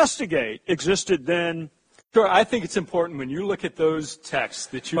unfitness to investigate existed then. Sure, I think it's important when you look at those texts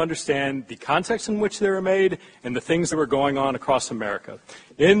that you understand the context in which they were made and the things that were going on across America.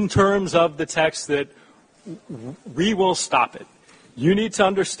 In terms of the text that we will stop it, you need to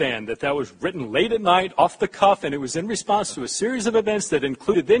understand that that was written late at night, off the cuff, and it was in response to a series of events that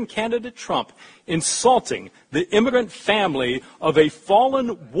included then-candidate Trump insulting the immigrant family of a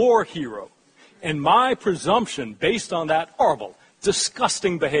fallen war hero. And my presumption, based on that horrible,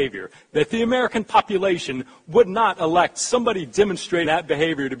 disgusting behavior, that the American population would not elect somebody demonstrating that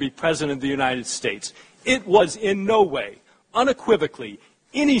behavior to be president of the United States. It was in no way, unequivocally,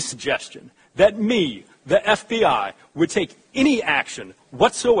 any suggestion that me, the FBI, would take any action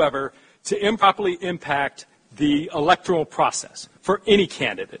whatsoever to improperly impact the electoral process for any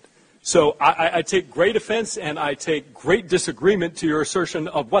candidate. So I take great offense and I take great disagreement to your assertion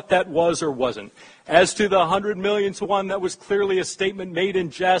of what that was or wasn't. As to the 100 million to one, that was clearly a statement made in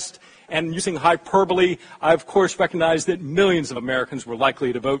jest and using hyperbole. I, of course, recognize that millions of Americans were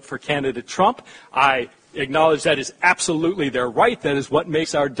likely to vote for candidate Trump. I acknowledge that is absolutely their right. That is what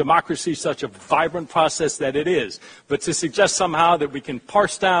makes our democracy such a vibrant process that it is. But to suggest somehow that we can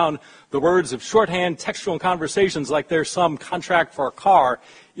parse down the words of shorthand textual conversations like there's some contract for a car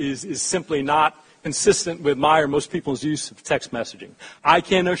is simply not consistent with my or most people's use of text messaging. I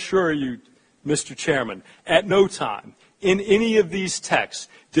can assure you, Mr. Chairman, at no time in any of these texts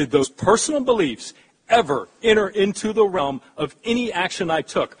did those personal beliefs ever enter into the realm of any action I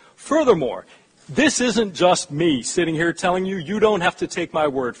took. Furthermore, this isn't just me sitting here telling you, you don't have to take my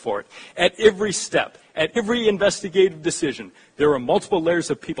word for it. At every step, at every investigative decision, there are multiple layers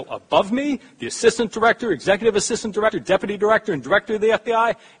of people above me, the assistant director, executive assistant director, deputy director, and director of the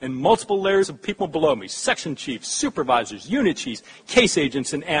FBI, and multiple layers of people below me, section chiefs, supervisors, unit chiefs, case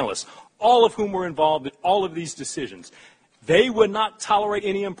agents, and analysts, all of whom were involved in all of these decisions. They would not tolerate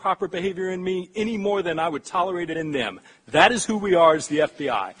any improper behavior in me any more than I would tolerate it in them. That is who we are as the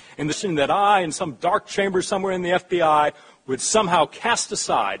FBI. And the notion that I, in some dark chamber somewhere in the FBI, would somehow cast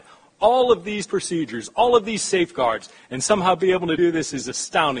aside all of these procedures, all of these safeguards, and somehow be able to do this is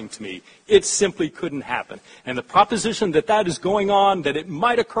astounding to me. It simply couldn't happen. And the proposition that that is going on, that it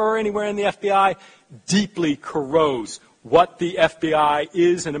might occur anywhere in the FBI, deeply corrodes what the FBI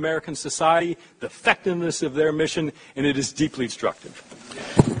is in American society, the effectiveness of their mission, and it is deeply destructive.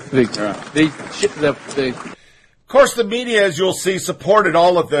 Of course, the media, as you'll see, supported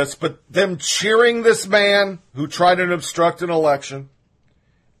all of this, but them cheering this man who tried to obstruct an election,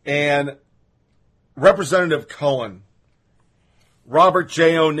 and Representative Cohen, Robert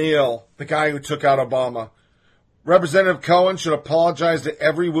J. O'Neill, the guy who took out Obama. Representative Cohen should apologize to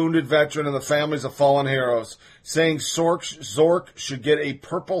every wounded veteran and the families of fallen heroes. Saying Zork should get a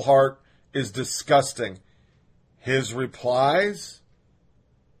Purple Heart is disgusting. His replies?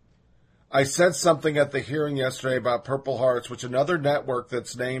 I said something at the hearing yesterday about Purple Hearts, which another network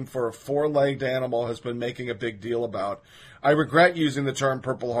that's named for a four-legged animal has been making a big deal about. I regret using the term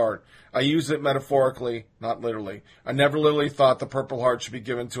Purple Heart. I use it metaphorically, not literally. I never literally thought the Purple Heart should be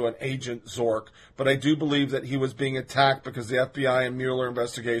given to an Agent Zork, but I do believe that he was being attacked because the FBI and Mueller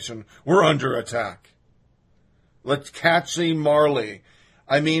investigation were under attack. Let's catch Marley.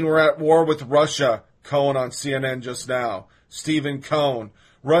 I mean, we're at war with Russia, Cohen on CNN just now. Stephen Cohen.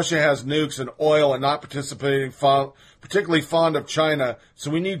 Russia has nukes and oil and not particularly fond of China, so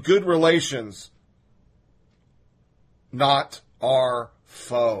we need good relations. Not our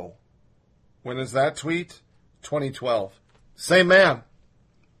foe. When is that tweet? 2012. Same man.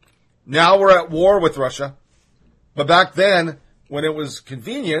 Now we're at war with Russia. But back then, when it was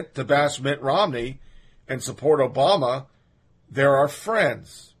convenient to bash Mitt Romney and support Obama, they're our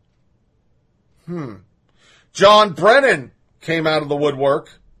friends. John Brennan came out of the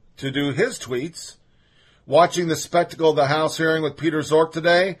woodwork to do his tweets. Watching the spectacle of the House hearing with Peter Zork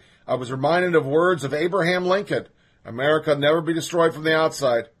today, I was reminded of words of Abraham Lincoln. America will never be destroyed from the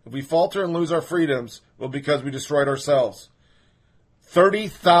outside. If we falter and lose our freedoms, it will be because we destroyed ourselves.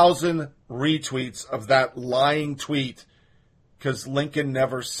 30,000 retweets of that lying tweet because Lincoln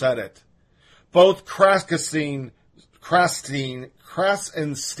never said it. Both Krasenstein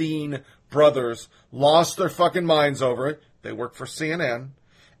brothers lost their fucking minds over it. They work for CNN.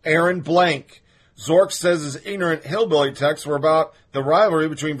 Aaron Blank. Zork says his ignorant hillbilly texts were about the rivalry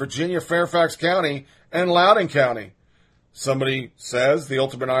between Virginia Fairfax County and Loudoun County. Somebody says the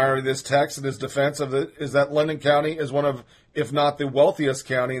ultimate irony of this text in his defense of it is that London County is one of, if not the wealthiest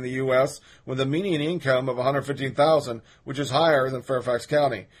county in the U.S., with a median income of $115,000, which is higher than Fairfax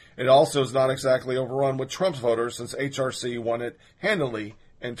County. It also is not exactly overrun with Trump's voters since HRC won it handily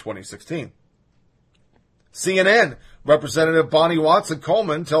in 2016. CNN Representative Bonnie Watson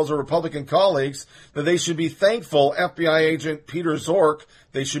Coleman tells her Republican colleagues that they should be thankful FBI agent Peter Zork.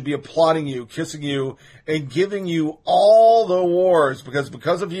 They should be applauding you, kissing you, and giving you all the awards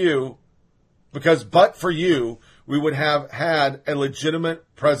because of you, but for you, we would have had a legitimate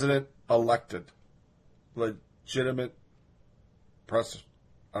president elected. Legitimate president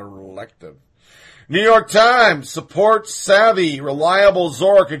elected. New York Times supports savvy, reliable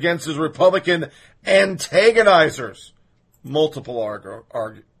Zork against his Republican antagonizers. Multiple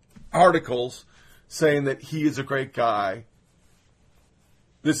articles saying that he is a great guy.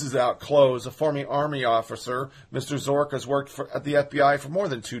 This is out close. A former Army officer, Mr. Zork, has worked at the FBI for more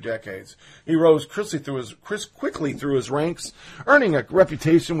than 2 decades. He rose quickly through his ranks, earning a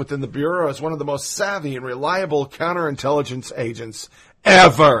reputation within the Bureau as one of the most savvy and reliable counterintelligence agents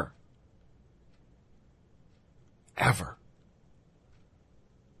ever. Ever.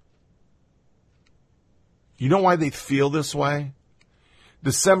 You know why they feel this way?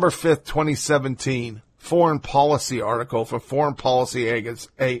 December 5th, 2017, foreign policy article for Foreign Policy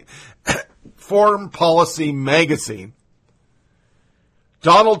Magazine.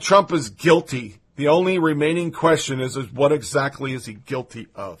 Donald Trump is guilty. The only remaining question is what exactly is he guilty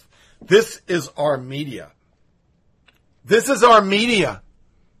of? This is our media. This is our media.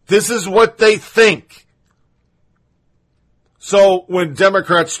 This is what they think. So when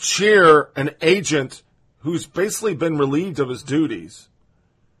Democrats cheer an agent who's basically been relieved of his duties,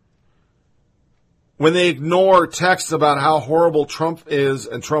 when they ignore texts about how horrible Trump is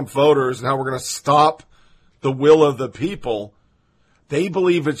and Trump voters and how we're going to stop the will of the people, they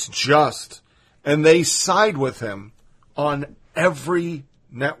believe it's just, and they side with him on every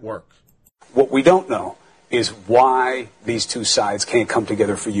network. What we don't know is why these two sides can't come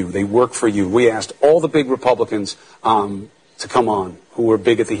together for you. They work for you. We asked all the big Republicans to come on who were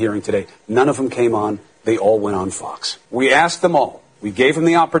big at the hearing today. None of them came on. They all went on Fox. We asked them all. We gave them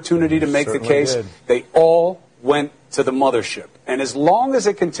the opportunity to make the case. They all went to the mothership. And as long as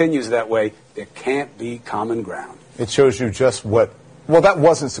it continues that way, there can't be common ground. It shows you just what, well, that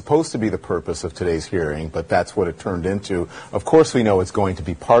wasn't supposed to be the purpose of today's hearing, but that's what it turned into. Of course we know it's going to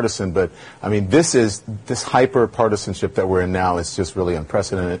be partisan, but, I mean, this hyper-partisanship that we're in now is just really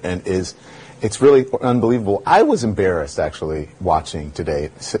unprecedented and it's really unbelievable. I was embarrassed, actually, watching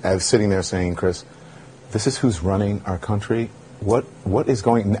today. I was sitting there saying, Chris, this is who's running our country. What is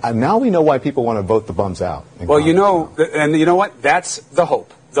going? Now we know why people want to vote the bums out. Well, you know, and you know what? That's the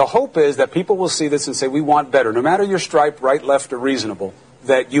hope. The hope is that people will see this and say, we want better. No matter your stripe, right, left, or reasonable,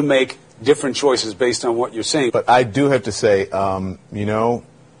 that you make different choices based on what you're saying. But I do have to say, you know,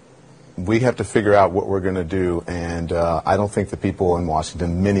 we have to figure out what we're going to do. And I don't think the people in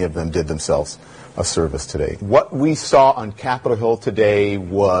Washington, many of them did themselves a service today. What we saw on Capitol Hill today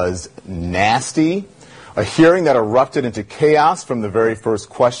was nasty. A hearing that erupted into chaos from the very first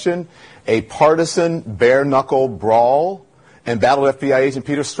question, a partisan bare-knuckle brawl, and battled FBI agent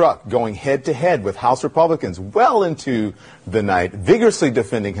Peter Strzok going head-to-head with House Republicans well into the night, vigorously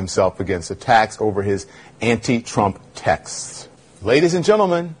defending himself against attacks over his anti-Trump texts. Ladies and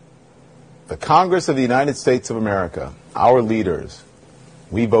gentlemen, the Congress of the United States of America, our leaders,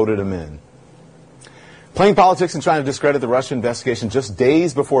 we voted them in. Playing politics and trying to discredit the Russia investigation just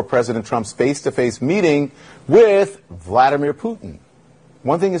days before President Trump's face-to-face meeting with Vladimir Putin.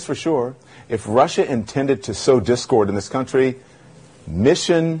 One thing is for sure, if Russia intended to sow discord in this country,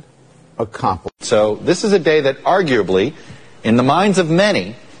 mission accomplished. So this is a day that arguably, in the minds of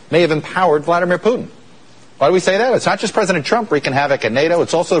many, may have empowered Vladimir Putin. Why do we say that? It's not just President Trump wreaking havoc at NATO,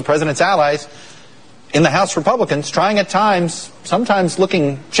 it's also the president's allies in the House Republicans trying at times, sometimes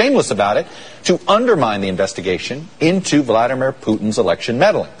looking shameless about it, to undermine the investigation into Vladimir Putin's election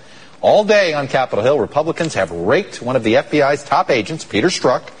meddling. All day on Capitol Hill, Republicans have raked one of the FBI's top agents, Peter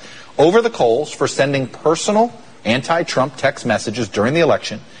Strzok, over the coals for sending personal anti-Trump text messages during the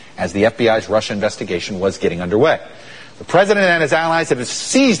election as the FBI's Russia investigation was getting underway. The president and his allies have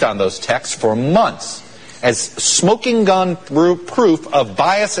seized on those texts for months as smoking gun proof of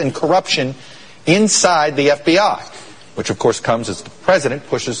bias and corruption inside the FBI, which of course comes as the president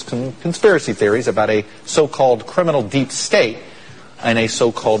pushes conspiracy theories about a so-called criminal deep state and a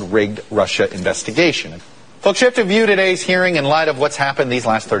so-called rigged Russia investigation. Folks, you have to view today's hearing in light of what's happened these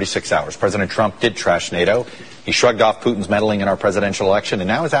last 36 hours. President Trump did trash NATO. He shrugged off Putin's meddling in our presidential election, and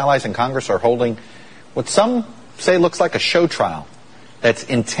now his allies in Congress are holding what some say looks like a show trial that's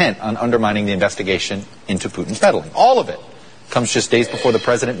intent on undermining the investigation into Putin's meddling. All of it comes just days before the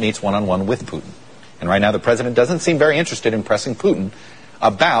president meets one-on-one with Putin. And right now the president doesn't seem very interested in pressing Putin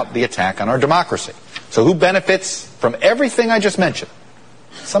about the attack on our democracy. So who benefits from everything I just mentioned?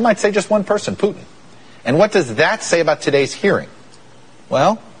 Some might say just one person, Putin. And what does that say about today's hearing?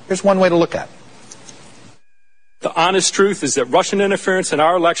 Well, here's one way to look at it. The honest truth is that Russian interference in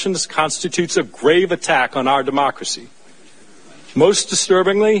our elections constitutes a grave attack on our democracy. Most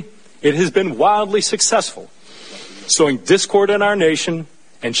disturbingly, it has been wildly successful, sowing discord in our nation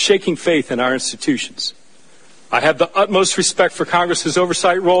and shaking faith in our institutions. I have the utmost respect for Congress's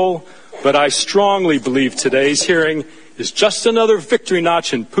oversight role, but I strongly believe today's hearing is just another victory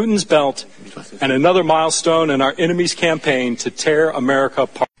notch in Putin's belt and another milestone in our enemy's campaign to tear America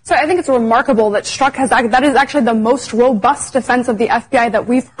apart. So I think it's remarkable that Strzok that is actually the most robust defense of the FBI that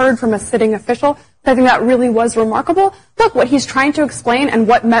we've heard from a sitting official. I think that really was remarkable. Look, what he's trying to explain and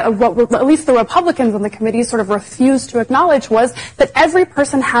what at least the Republicans on the committee sort of refused to acknowledge was that every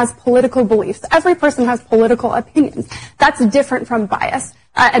person has political beliefs. Every person has political opinions. That's different from bias.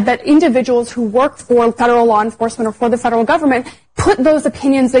 That individuals who work for federal law enforcement or for the federal government put those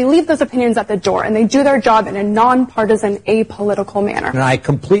opinions, they leave those opinions at the door, and they do their job in a nonpartisan, apolitical manner. And I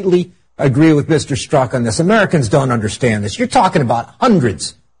completely agree with Mr. Strzok on this. Americans don't understand this. You're talking about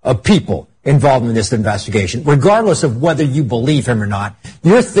hundreds of people involved in this investigation. Regardless of whether you believe him or not,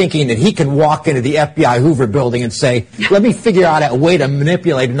 you're thinking that he can walk into the FBI Hoover building and say, let me figure out a way to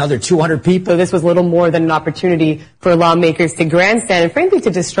manipulate another 200 people. So this was little more than an opportunity for lawmakers to grandstand and frankly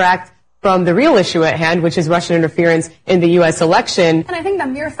to distract from the real issue at hand, which is Russian interference in the U.S. election. And I think the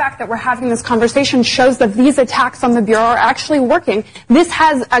mere fact that we're having this conversation shows that these attacks on the Bureau are actually working. This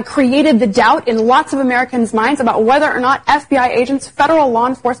has created the doubt in lots of Americans' minds about whether or not FBI agents, federal law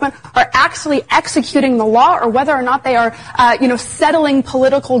enforcement, are actually executing the law or whether or not they are, settling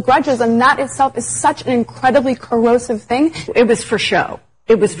political grudges. And that itself is such an incredibly corrosive thing. It was for show.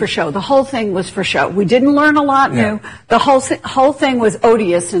 It was for show. The whole thing was for show. We didn't learn a lot new. The whole thing was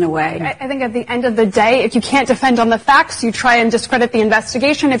odious in a way. I think at the end of the day, if you can't defend on the facts, you try and discredit the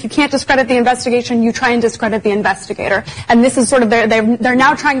investigation. If you can't discredit the investigation, you try and discredit the investigator. And this is sort of they're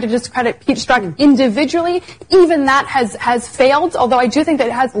now trying to discredit Pete Strzok individually. Even that has failed. Although I do think that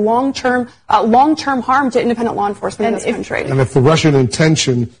it has long-term harm to independent law enforcement in this country. And if the Russian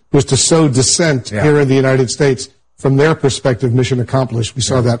intention was to sow dissent here in the United States, from their perspective, mission accomplished. We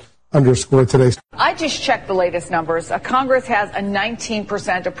saw that underscored today. I just checked the latest numbers. Congress has a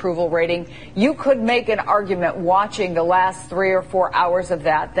 19% approval rating. You could make an argument watching the last 3 or 4 hours of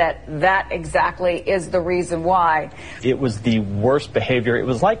that exactly is the reason why. It was the worst behavior. It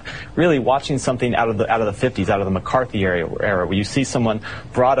was like really watching something out of the 50s, out of the McCarthy era, where you see someone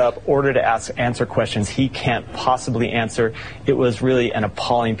brought up, ordered to answer questions he can't possibly answer. It was really an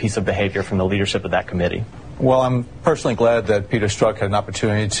appalling piece of behavior from the leadership of that committee. Well, I'm personally glad that Peter Strzok had an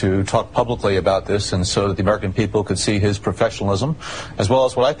opportunity to talk publicly about this and so that the American people could see his professionalism as well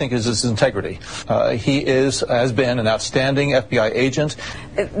as what I think is his integrity. He has been an outstanding FBI agent.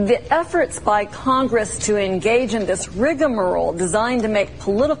 The efforts by Congress to engage in this rigmarole designed to make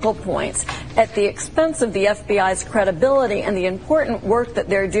political points at the expense of the FBI's credibility and the important work that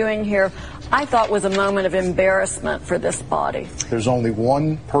they're doing here, I thought was a moment of embarrassment for this body. There's only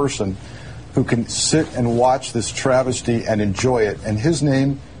one person who can sit and watch this travesty and enjoy it, and his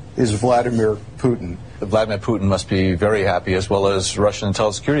name is Vladimir Putin. Vladimir Putin must be very happy, as well as Russian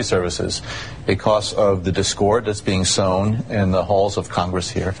intelligence security services, because of the discord that's being sown in the halls of Congress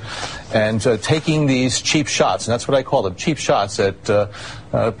here. And taking these cheap shots, and that's what I call them, cheap shots at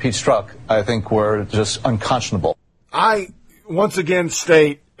Pete Strzok, I think were just unconscionable. I, once again,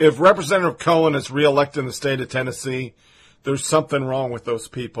 state, if Representative Cohen is reelected in the state of Tennessee, there's something wrong with those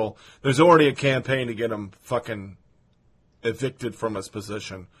people. There's already a campaign to get him fucking evicted from his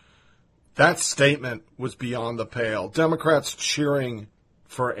position. That statement was beyond the pale. Democrats cheering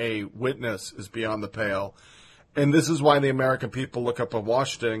for a witness is beyond the pale. And this is why the American people look up at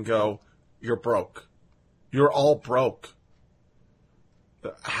Washington and go, you're broke. You're all broke.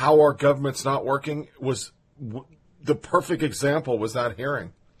 How our government's not working was the perfect example was that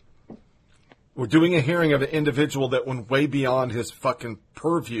hearing. We're doing a hearing of an individual that went way beyond his fucking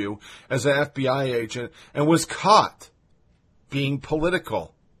purview as an FBI agent and was caught being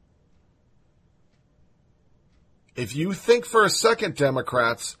political. If you think for a second,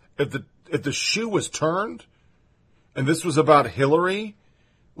 Democrats, if the shoe was turned and this was about Hillary,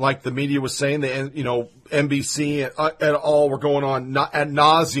 like the media was saying, NBC et al. Were going on ad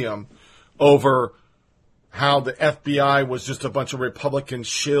nauseum over how the FBI was just a bunch of Republican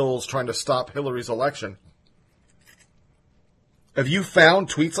shills trying to stop Hillary's election. Have you found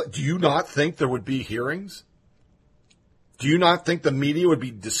tweets like, do you not think there would be hearings? Do you not think the media would be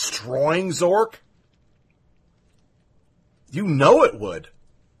destroying Zork? You know it would.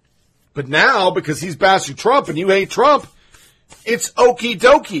 But now, because he's bashing Trump and you hate Trump, it's okie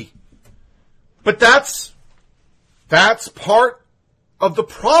dokie. But that's part of the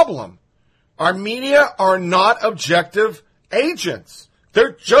problem. Our media are not objective agents.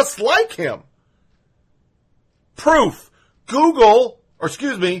 They're just like him. Proof.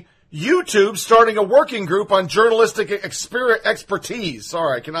 YouTube starting a working group on journalistic expertise.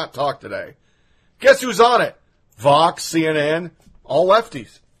 Sorry, I cannot talk today. Guess who's on it? Vox, CNN, all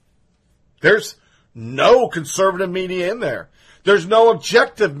lefties. There's no conservative media in there. There's no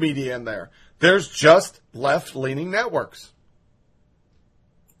objective media in there. There's just left-leaning networks.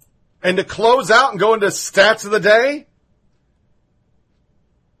 And to close out and go into stats of the day,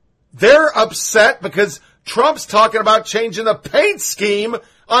 they're upset because Trump's talking about changing the paint scheme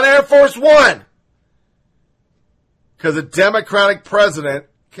on Air Force One. Because a Democratic president,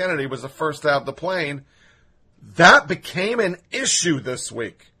 Kennedy was the first to have the plane, that became an issue this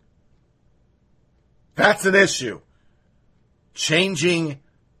week. That's an issue. Changing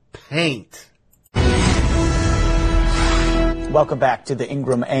paint. Welcome back to the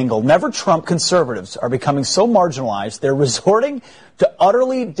Ingram Angle. Never Trump conservatives are becoming so marginalized they're resorting to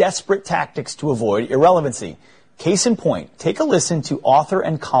utterly desperate tactics to avoid irrelevancy. Case in point, take a listen to author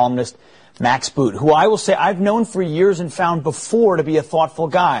and columnist Max Boot, who I will say I've known for years and found before to be a thoughtful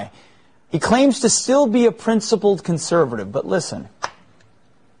guy. He claims to still be a principled conservative, but listen.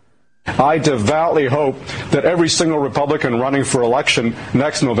 I devoutly hope that every single Republican running for election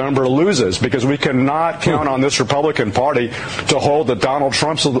next November loses, because we cannot count on this Republican Party to hold the Donald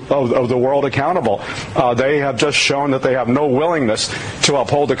Trumps of the world accountable. They have just shown that they have no willingness to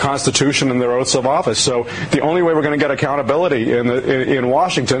uphold the Constitution and their oaths of office. So the only way we're going to get accountability in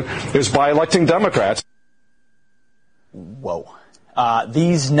Washington is by electing Democrats. Whoa.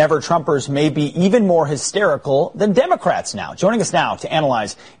 These never-Trumpers may be even more hysterical than Democrats now. Joining us now to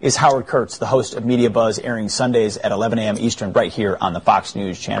analyze is Howard Kurtz, the host of Media Buzz, airing Sundays at 11 a.m. Eastern, right here on the Fox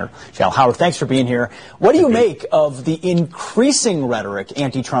News channel. Howard, thanks for being here. What do you make of the increasing rhetoric,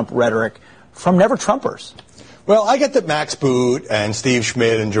 anti-Trump rhetoric, from never-Trumpers? Well, I get that Max Boot and Steve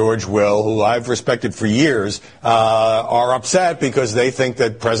Schmidt and George Will, who I've respected for years, are upset because they think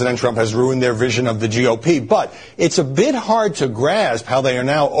that President Trump has ruined their vision of the GOP. But it's a bit hard to grasp how they are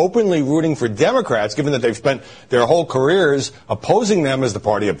now openly rooting for Democrats, given that they've spent their whole careers opposing them as the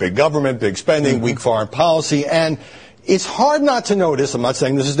party of big government, big spending, weak foreign policy, and it's hard not to notice, I'm not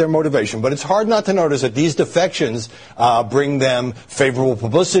saying this is their motivation, but it's hard not to notice that these defections bring them favorable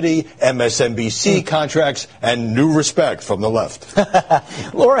publicity, MSNBC contracts, and new respect from the left.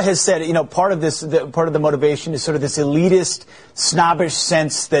 Laura has said, part of the motivation is sort of this elitist, snobbish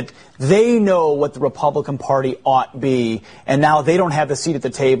sense that they know what the Republican Party ought be, and now they don't have a seat at the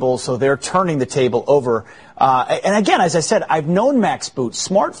table, so they're turning the table over. And again, as I said, I've known Max Boot,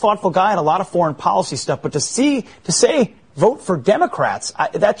 smart, thoughtful guy, and a lot of foreign policy stuff. But to say vote for Democrats,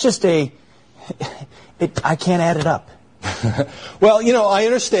 that's just I can't add it up. Well, I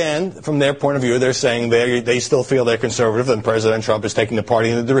understand from their point of view. They're saying they still feel they're conservative and President Trump is taking the party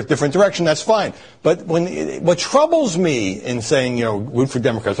in a different direction. That's fine. But what troubles me in saying, root for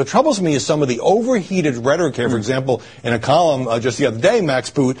Democrats, what troubles me is some of the overheated rhetoric here. For example, in a column just the other day, Max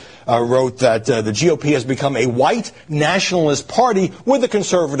Boot wrote that the GOP has become a white nationalist party with a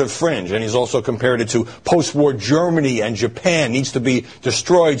conservative fringe. And he's also compared it to post-war Germany and Japan needs to be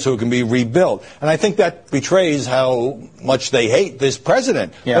destroyed so it can be rebuilt. And I think that betrays how much they hate this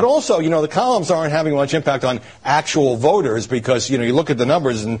president. Yeah. But also, the columns aren't having much impact on actual voters because, you look at the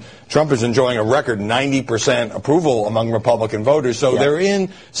numbers and Trump is enjoying a record 90% approval among Republican voters. So they're in.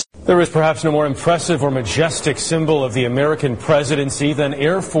 There is perhaps no more impressive or majestic symbol of the American presidency than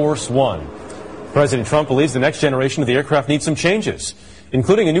Air Force One. President Trump believes the next generation of the aircraft needs some changes,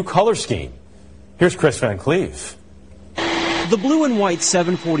 including a new color scheme. Here's Chris Van Cleve. The blue and white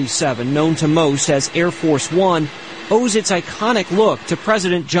 747, known to most as Air Force One, owes its iconic look to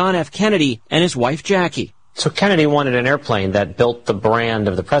President John F. Kennedy and his wife Jackie. So Kennedy wanted an airplane that built the brand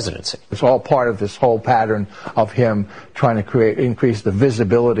of the presidency. It's all part of this whole pattern of him trying to increase the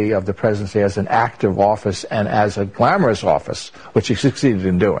visibility of the presidency as an active office and as a glamorous office, which he succeeded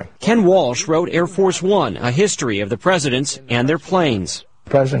in doing. Ken Walsh wrote Air Force One, a history of the presidents and their planes.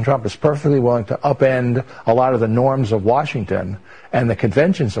 President Trump is perfectly willing to upend a lot of the norms of Washington and the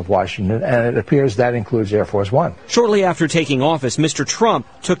conventions of Washington, and it appears that includes Air Force One. Shortly after taking office, Mr. Trump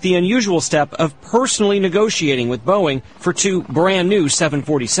took the unusual step of personally negotiating with Boeing for two brand new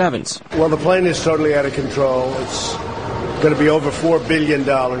 747s. Well, the plane is totally out of control. Going to be over $4 billion.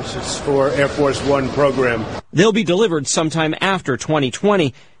 It's for Air Force One program. They'll be delivered sometime after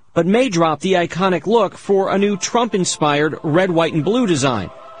 2020, but may drop the iconic look for a new Trump-inspired red, white, and blue design.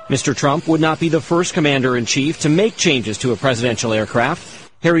 Mr. Trump would not be the first commander-in-chief to make changes to a presidential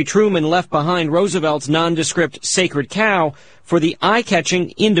aircraft. Harry Truman left behind Roosevelt's nondescript sacred cow for the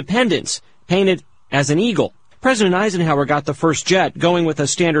eye-catching Independence, painted as an eagle. President Eisenhower got the first jet, going with a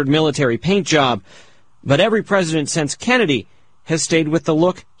standard military paint job. But every president since Kennedy has stayed with the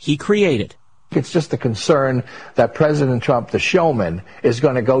look he created. It's just a concern that President Trump, the showman, is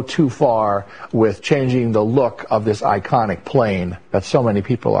going to go too far with changing the look of this iconic plane that so many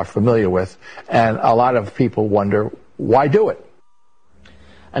people are familiar with. And a lot of people wonder, why do it?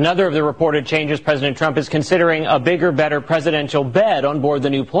 Another of the reported changes, President Trump is considering a bigger, better presidential bed on board the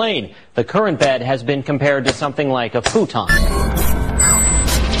new plane. The current bed has been compared to something like a futon.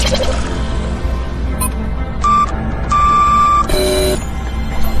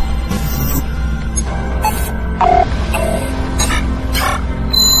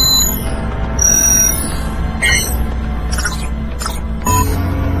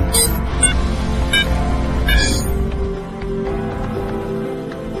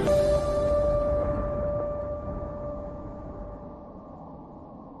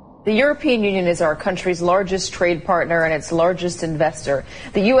 The European Union is our country's largest trade partner and its largest investor.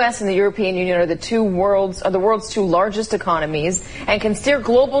 The U.S. and the European Union are the world's two largest economies and can steer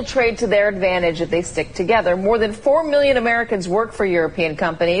global trade to their advantage if they stick together. More than 4 million Americans work for European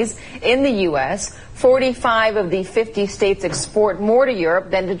companies in the U.S. 45 of the 50 states export more to Europe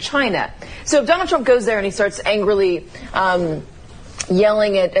than to China. So if Donald Trump goes there and he starts angrily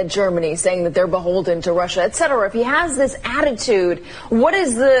yelling at Germany, saying that they're beholden to Russia, etc. If he has this attitude, what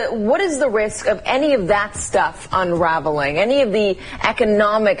is the risk of any of that stuff unraveling? Any of the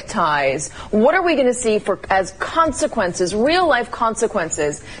economic ties? What are we going to see as consequences, real life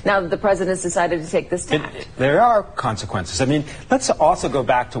consequences, now that the president has decided to take this tack? There are consequences. I mean, let's also go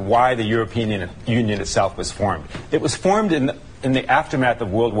back to why the European Union itself was formed. It was formed in the aftermath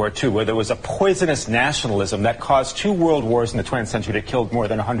of World War II, where there was a poisonous nationalism that caused 2 world wars in the 20th century that killed more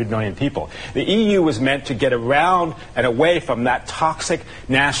than 100 million people. The EU was meant to get around and away from that toxic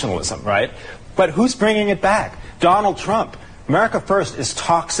nationalism, right? But who's bringing it back? Donald Trump. America First is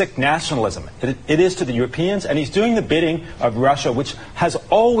toxic nationalism. It is to the Europeans, and he's doing the bidding of Russia, which has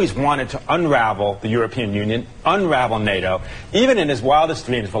always wanted to unravel the European Union, unravel NATO. Even in his wildest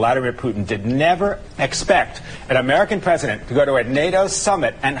dreams, Vladimir Putin did never expect an American president to go to a NATO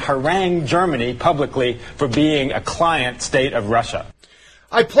summit and harangue Germany publicly for being a client state of Russia.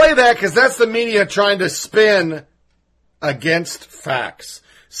 I play that because that's the media trying to spin against facts.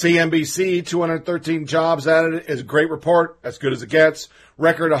 CNBC, 213 jobs added is a great report, as good as it gets.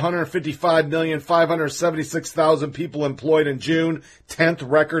 Record 155,576,000 people employed in June, 10th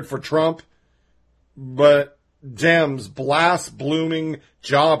record for Trump. But Dems blast blooming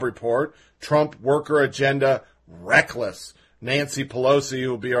job report, Trump worker agenda reckless. Nancy Pelosi,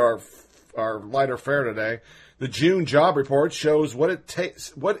 who will be our lighter fare today. The June job report shows what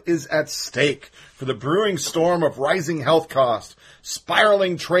is at stake for the brewing storm of rising health costs,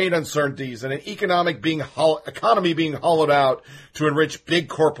 spiraling trade uncertainties, and an economy being hollowed out to enrich big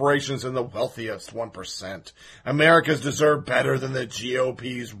corporations and the wealthiest 1%. Americans deserve better than the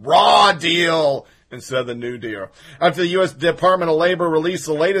GOP's raw deal instead of the New Deal. After the U.S. Department of Labor released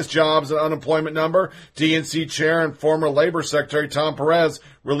the latest jobs and unemployment number, DNC Chair and former Labor Secretary Tom Perez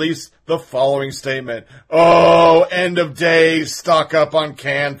released the following statement. Oh, end of day, stock up on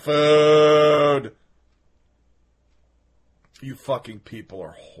canned food. You fucking people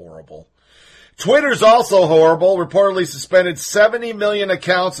are horrible. Twitter's also horrible. Reportedly suspended 70 million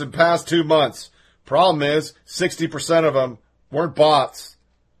accounts in past 2 months. Problem is, 60% of them weren't bots.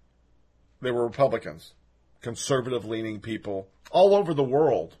 They were Republicans, conservative-leaning people all over the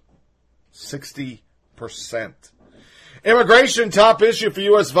world. 60%. Immigration, top issue for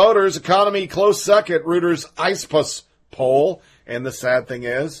U.S. voters. Economy, close second. Reuters ICE poll. And the sad thing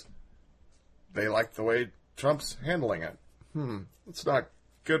is, they like the way Trump's handling it. It's not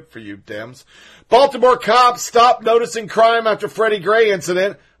good for you, Dems. Baltimore cops stopped noticing crime after Freddie Gray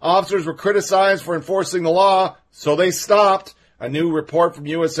incident. Officers were criticized for enforcing the law, so they stopped. A new report from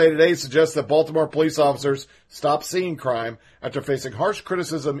USA Today suggests that Baltimore police officers stopped seeing crime after facing harsh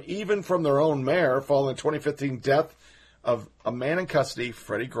criticism even from their own mayor following the 2015 death of a man in custody,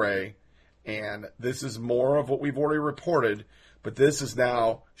 Freddie Gray. And this is more of what we've already reported, but this is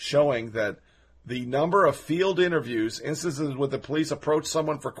now showing that the number of field interviews, instances where the police approach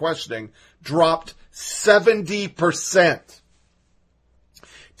someone for questioning, dropped 70%.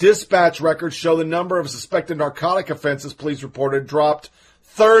 Dispatch records show the number of suspected narcotic offenses police reported dropped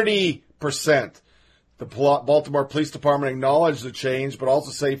 30%. The Baltimore Police Department acknowledged the change, but also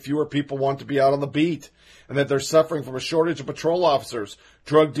say fewer people want to be out on the beat and that they're suffering from a shortage of patrol officers.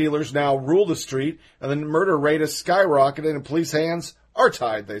 Drug dealers now rule the street, and the murder rate has skyrocketed, and police hands are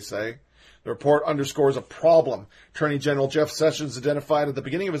tied, they say. The report underscores a problem. Attorney General Jeff Sessions identified at the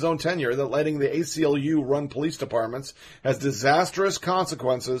beginning of his own tenure that letting the ACLU run police departments has disastrous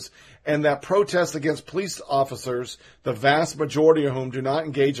consequences, and that protests against police officers, the vast majority of whom do not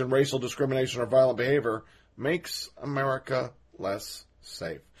engage in racial discrimination or violent behavior, makes America less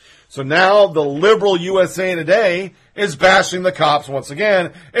safe. So now the liberal USA Today is bashing the cops once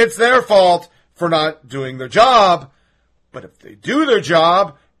again. It's their fault for not doing their job. But if they do their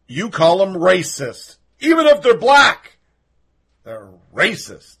job, you call them racist. Even if they're black, they're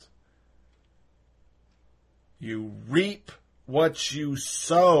racist. You reap what you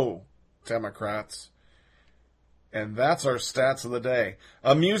sow, Democrats. And that's our stats of the day.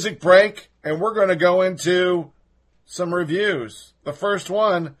 A music break, and we're going to go into some reviews. The first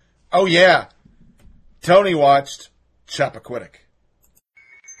one, oh yeah, Tony watched Chappaquiddick.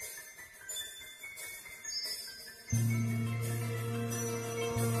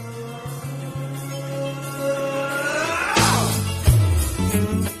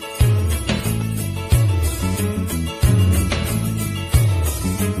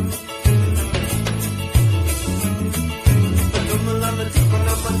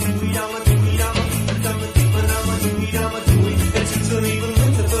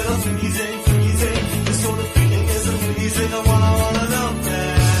 Freezing, this sort of feeling isn't pleasing. I wanna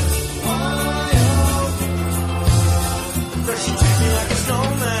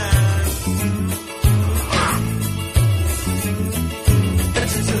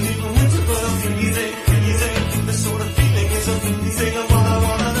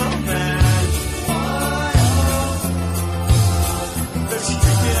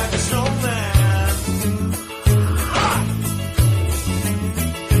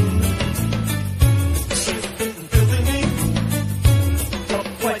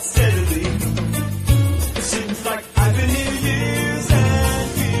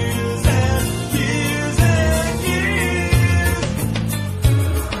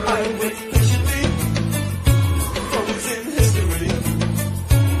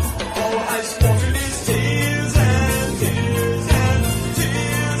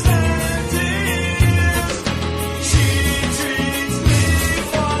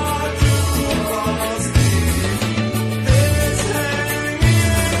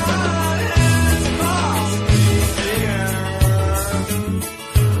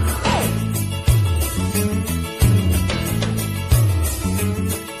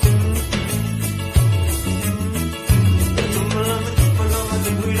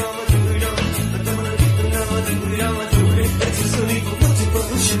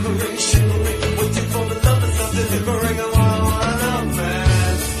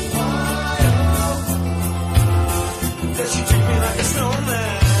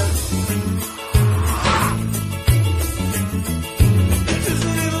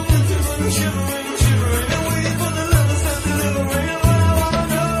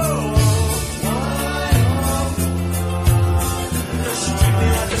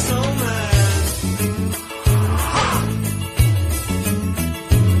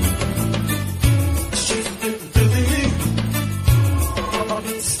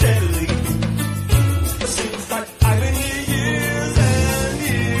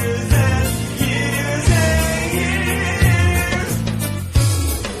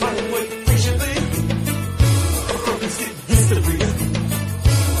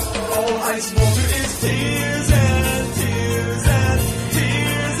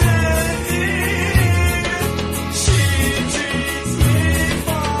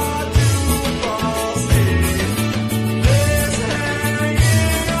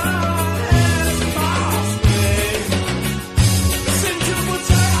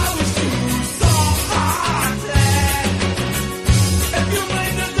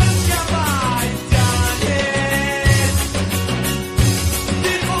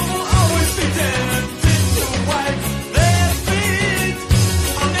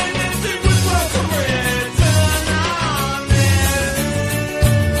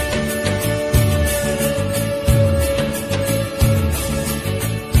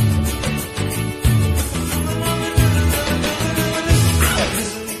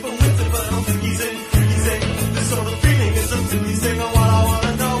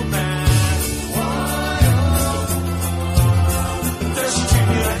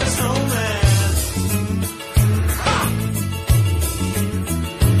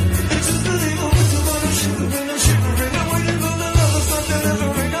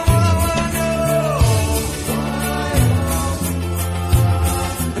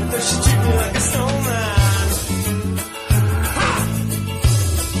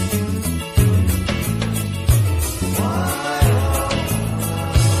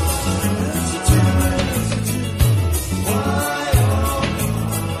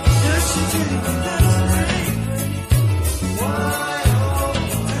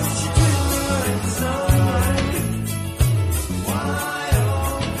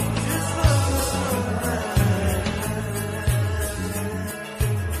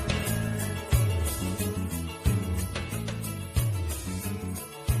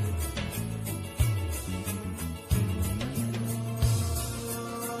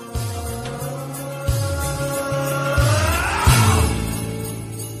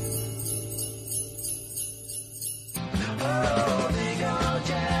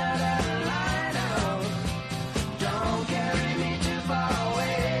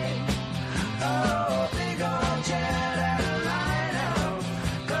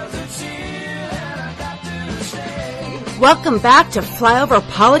Welcome back to Flyover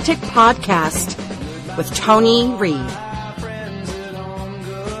Politic Podcast with Tony Reed.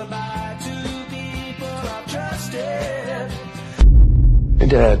 My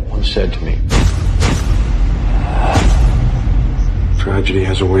dad once said to me, tragedy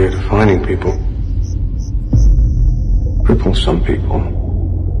has a way of defining people. Cripples some people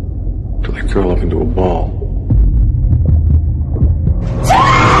till they curl up into a ball.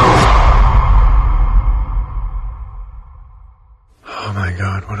 Oh my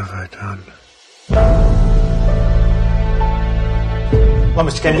God, what have I done? Well,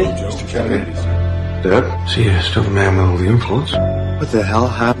 Mr. Kennedy? Mr. Kennedy. Dad? See, you're still the man with all the influence. What the hell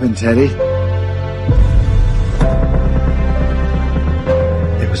happened, Teddy?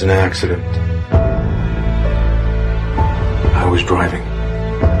 It was an accident. I was driving.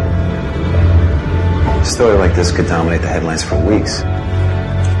 A story like this could dominate the headlines for weeks.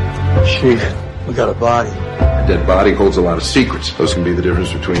 Chief, we got a body. A dead body holds a lot of secrets. Those can be the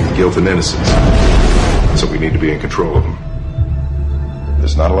difference between guilt and innocence. So we need to be in control of them.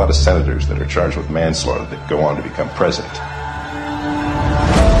 There's not a lot of senators that are charged with manslaughter that go on to become president.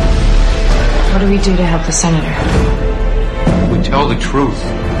 What do we do to help the senator? We tell the truth.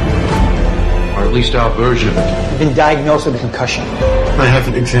 Or at least our version of it. You've been diagnosed with a concussion. I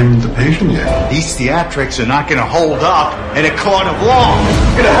haven't examined the patient yet. These theatrics are not going to hold up in a court of law.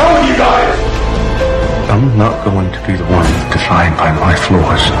 Get the hell with you guys! I'm not going to be the one defined by my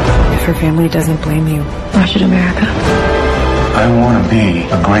flaws. If her family doesn't blame you, why should America? I want to be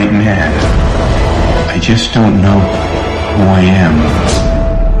a great man. I just don't know who I am.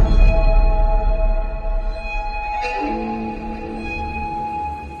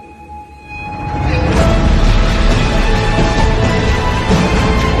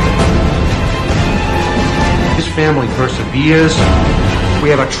 This family perseveres. We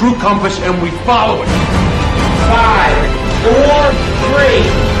have a true compass and we follow it. 5, 4,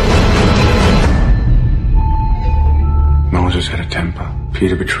 3. Moses had a temper.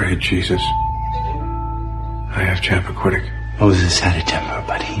 Peter betrayed Jesus. I have Chappaquiddick. Moses had a temper,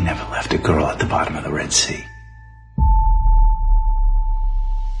 but he never left a girl at the bottom of the Red Sea.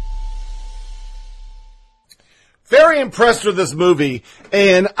 Very impressed with this movie,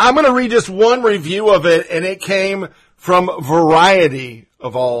 and I'm going to read just one review of it, and it came from Variety,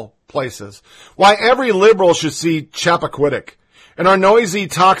 of all places. Why every liberal should see Chappaquiddick. In our noisy,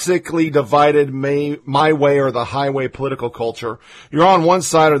 toxically divided my way or the highway political culture, you're on one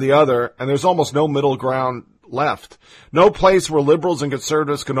side or the other, and there's almost no middle ground left. No place where liberals and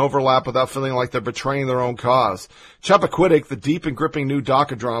conservatives can overlap without feeling like they're betraying their own cause. Chappaquiddick, the deep and gripping new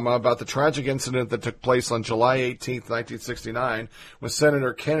docudrama about the tragic incident that took place on July 18, 1969, when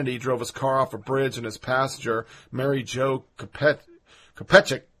Senator Kennedy drove his car off a bridge and his passenger, Mary Jo Kopechne,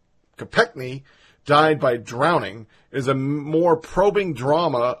 died by drowning, is a more probing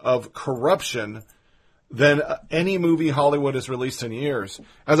drama of corruption than any movie Hollywood has released in years.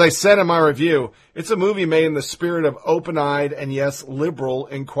 As I said in my review, it's a movie made in the spirit of open-eyed and, yes, liberal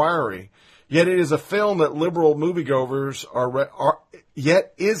inquiry. Yet it is a film that liberal moviegoers are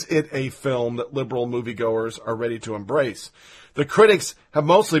ready to embrace. The critics have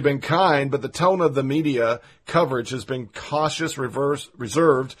mostly been kind, but the tone of the media coverage has been cautious,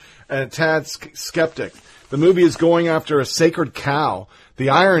 reserved, and a tad skeptic. The movie is going after a sacred cow.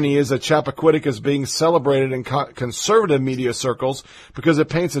 The irony is that Chappaquiddick is being celebrated in conservative media circles because it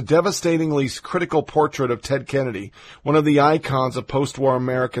paints a devastatingly critical portrait of Ted Kennedy, one of the icons of post-war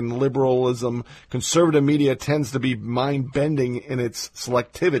American liberalism. Conservative media tends to be mind-bending in its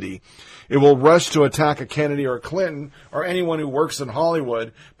selectivity. It will rush to attack a Kennedy or a Clinton or anyone who works in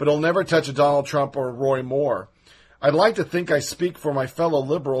Hollywood, but it'll never touch a Donald Trump or Roy Moore. I'd like to think I speak for my fellow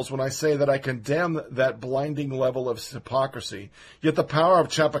liberals when I say that I condemn that blinding level of hypocrisy. Yet the power of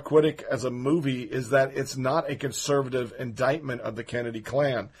Chappaquiddick as a movie is that it's not a conservative indictment of the Kennedy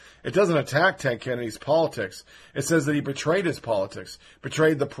clan. It doesn't attack Ted Kennedy's politics. It says that he betrayed his politics,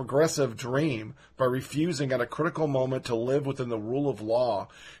 betrayed the progressive dream by refusing at a critical moment to live within the rule of law.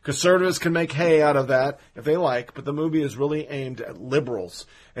 Conservatives can make hay out of that if they like, but the movie is really aimed at liberals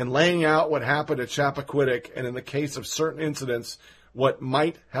and laying out what happened at Chappaquiddick, and in the case of certain incidents, what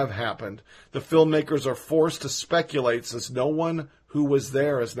might have happened. The filmmakers are forced to speculate since no one who was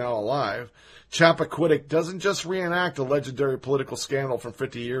there is now alive. Chappaquiddick doesn't just reenact a legendary political scandal from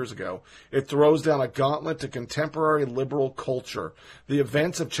 50 years ago. It throws down a gauntlet to contemporary liberal culture. The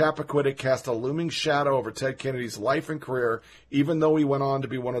events of Chappaquiddick cast a looming shadow over Ted Kennedy's life and career, even though he went on to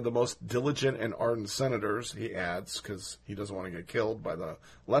be one of the most diligent and ardent senators, he adds, because he doesn't want to get killed by the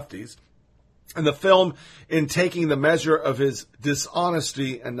lefties. And the film, in taking the measure of his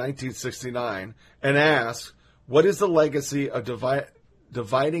dishonesty in 1969, and asks, What is the legacy of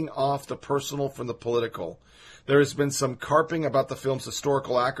dividing off the personal from the political? There has been some carping about the film's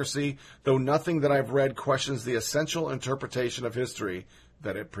historical accuracy, though nothing that I've read questions the essential interpretation of history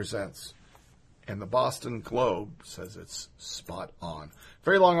that it presents. And the Boston Globe says it's spot on.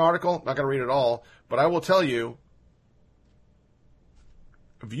 Very long article, not going to read it all, but I will tell you,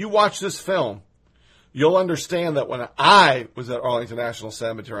 if you watch this film, you'll understand that when I was at Arlington National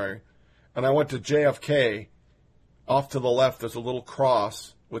Cemetery and I went to JFK, off to the left there's a little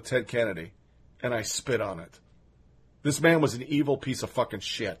cross with Ted Kennedy, and I spit on it. This man was an evil piece of fucking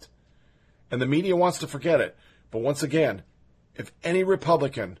shit. And the media wants to forget it. But once again, if any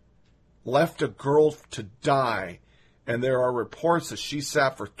Republican left a girl to die, and there are reports that she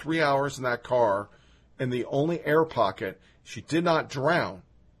sat for 3 hours in that car, in the only air pocket, she did not drown.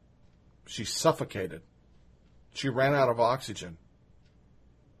 She suffocated. She ran out of oxygen.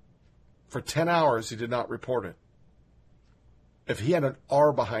 For 10 hours, he did not report it. If he had an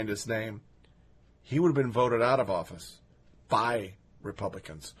R behind his name, he would have been voted out of office by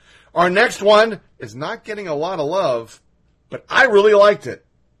Republicans. Our next one is not getting a lot of love, but I really liked it.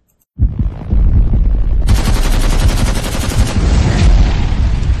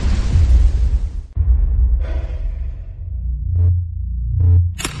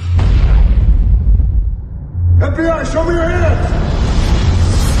 FBI, show me your hands!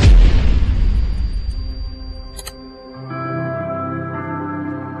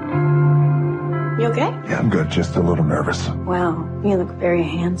 You okay? Yeah, I'm good. Just a little nervous. Wow, you look very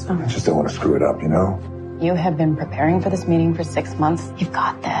handsome. I just don't want to screw it up, you know? You have been preparing for this meeting for 6 months. You've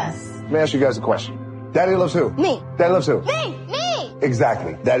got this. Let me ask you guys a question. Daddy loves who? Me. Daddy loves who? Me!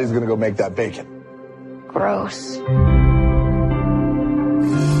 Exactly. Daddy's gonna go make that bacon. Gross.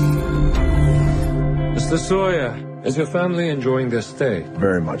 Mr. Sawyer, is your family enjoying their stay?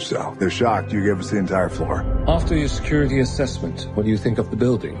 Very much so. They're shocked. You gave us the entire floor. After your security assessment, what do you think of the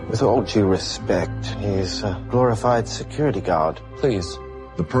building? With all due respect, he's a glorified security guard. Please.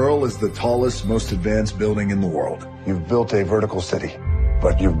 The Pearl is the tallest, most advanced building in the world. You've built a vertical city,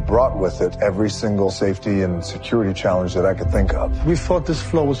 but you've brought with it every single safety and security challenge that I could think of. We thought this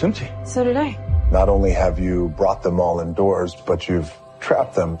floor was empty. So did I. Not only have you brought them all indoors, but you've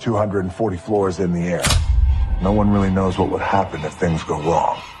trapped them 240 floors in the air. No one really knows what would happen if things go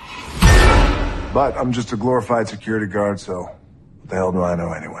wrong. But I'm just a glorified security guard, so what the hell do I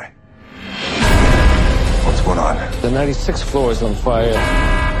know anyway? What's going on? The 96th floor is on fire.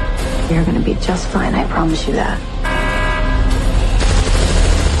 You're gonna be just fine, I promise you that.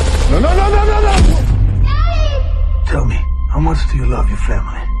 No! Daddy! Tell me, how much do you love your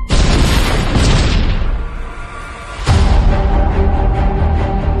family?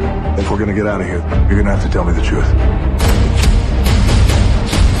 If we're gonna get out of here, you're gonna have to tell me the truth.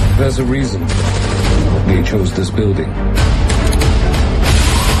 There's a reason they chose this building.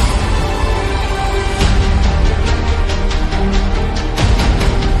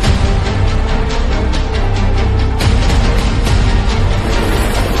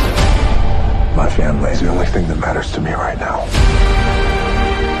 My family is the only thing that matters to me right now.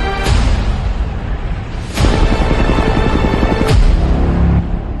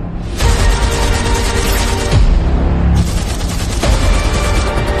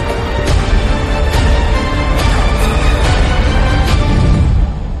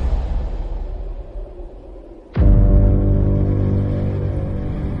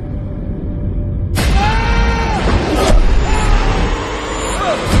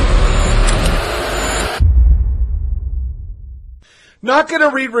 Not going to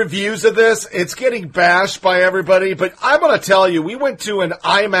read reviews of this. It's getting bashed by everybody, but I'm going to tell you, we went to an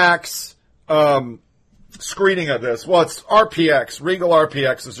IMAX screening of this. Well, it's RPX. Regal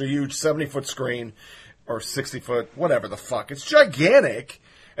RPX is a huge 70-foot screen, or 60-foot, whatever the fuck. It's gigantic,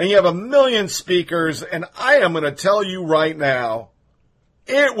 and you have 1 million speakers, and I am going to tell you right now,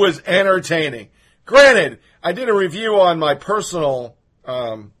 it was entertaining. Granted, I did a review on my personal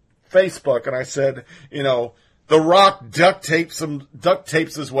Facebook, and I said, you know, The Rock duct tapes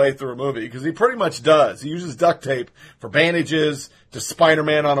his way through a movie, because he pretty much does. He uses duct tape for bandages, to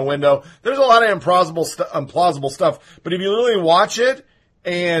Spider-Man on a window. There's a lot of implausible stuff, but if you really watch it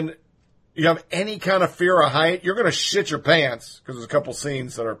and you have any kind of fear of height, you're going to shit your pants, because there's a couple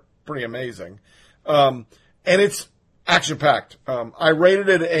scenes that are pretty amazing. And it's action-packed. I rated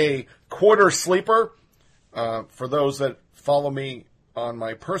it a quarter sleeper. For those that follow me on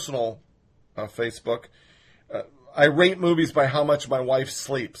my personal Facebook, I rate movies by how much my wife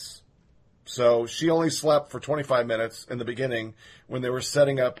sleeps. So she only slept for 25 minutes in the beginning when they were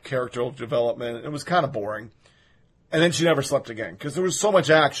setting up character development. It was kind of boring. And then she never slept again because there was so much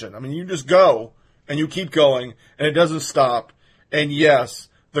action. I mean, you just go and you keep going, and it doesn't stop. And yes,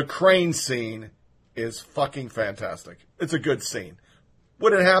 the crane scene is fucking fantastic. It's a good scene.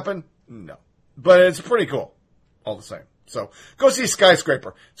 Would it happen? No. But it's pretty cool, all the same. So, go see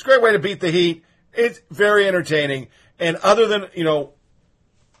Skyscraper. It's a great way to beat the heat. It's very entertaining. And other than,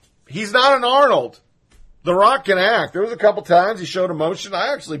 he's not an Arnold. The Rock can act. There was a couple times he showed emotion.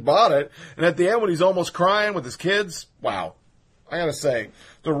 I actually bought it. And at the end when he's almost crying with his kids, wow. I gotta say,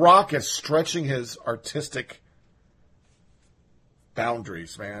 The Rock is stretching his artistic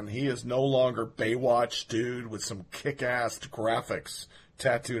boundaries, man. He is no longer Baywatch dude with some kick-ass graphics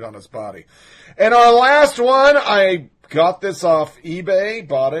tattooed on his body. And our last one, I got this off eBay,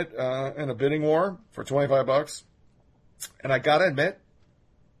 bought it in a bidding war for $25. And I gotta admit,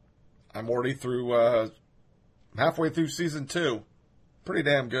 I'm already through, halfway through season 2. Pretty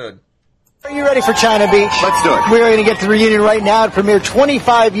damn good. Are you ready for China Beach? Let's do it. We're going to get the reunion right now. It premiered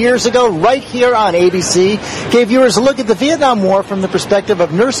 25 years ago right here on ABC. Gave viewers a look at the Vietnam War from the perspective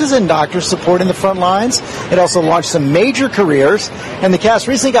of nurses and doctors supporting the front lines. It also launched some major careers. And the cast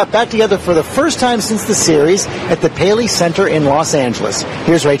recently got back together for the first time since the series at the Paley Center in Los Angeles.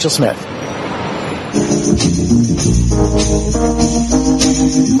 Here's Rachel Smith.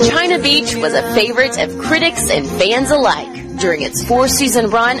 China Beach was a favorite of critics and fans alike during its 4-season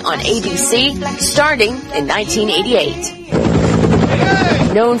run on ABC, starting in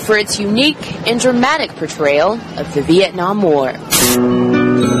 1988. Known for its unique and dramatic portrayal of the Vietnam War.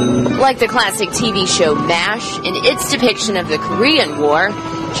 Like the classic TV show MASH and its depiction of the Korean War,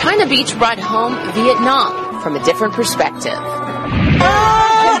 China Beach brought home Vietnam from a different perspective.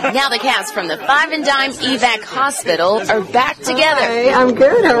 Now the cast from the Five and Dime Evac Hospital are back together. Hi, I'm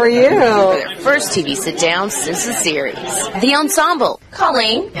good. How are you? For their first TV sit-down since the series. The ensemble,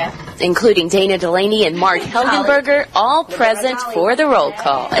 Colleen, including Dana Delaney and Mark Helgenberger, all present for the roll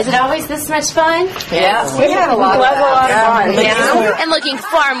call. Is it always this much fun? Yeah, we had a lot of fun. Yeah. And looking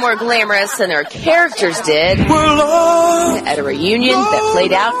far more glamorous than their characters did at a reunion that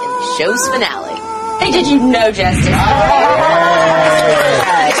played out in the show's finale. Hey, did you know Justice?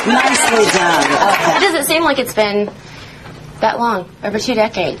 Nicely done. It doesn't seem like it's been that long, over 2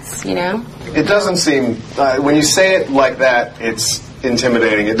 decades, It doesn't seem, when you say it like that, it's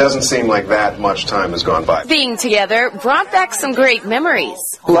intimidating. It doesn't seem like that much time has gone by. Being together brought back some great memories.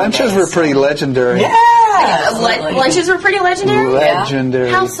 Lunches were pretty legendary. Yeah! Lunches were pretty legendary? Legendary.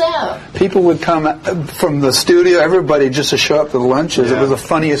 How so? People would come from the studio, everybody just to show up to the lunches. Yeah. It was the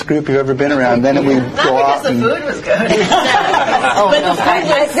funniest group you've ever been around. Then we'd go out. The food was good.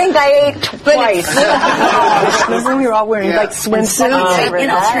 I think I ate twice. Remember we were all wearing swimsuits? 3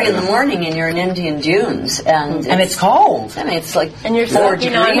 in the morning and you're in Indian dunes. And it's cold. I mean, it's like... And you're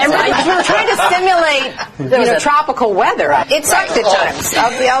soaking on. We were trying to simulate tropical weather. It sucked at times.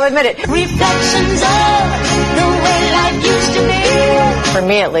 I'll admit it. Reflections of the way life used to be. For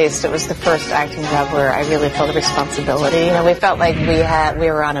me, at least, it was the first acting job where I really felt a responsibility. We felt like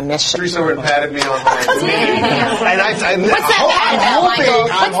we were on a mission. Teresa over and patted me on the head.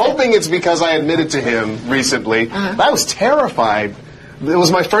 I'm hoping it's because I admitted to him recently. I was terrified. It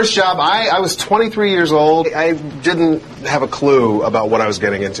was my first job. I was 23 years old. I didn't have a clue about what I was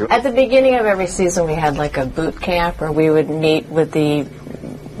getting into. At the beginning of every season, we had like a boot camp where we would meet with the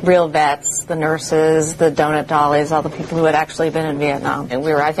real vets, the nurses, the donut dollies, all the people who had actually been in Vietnam. And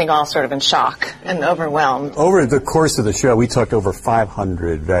we were, I think, all sort of in shock and overwhelmed. Over the course of the show, we took over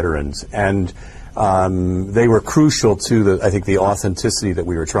 500 veterans, and they were crucial to the authenticity that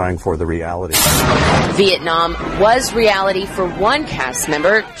we were trying for, the reality. Vietnam was reality for one cast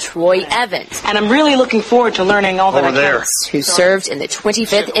member, Troy Evans. And I'm really looking forward to learning all that I can. Who served in the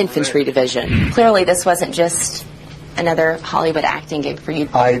 25th Infantry Division. Clearly, this wasn't just another Hollywood acting gig for you.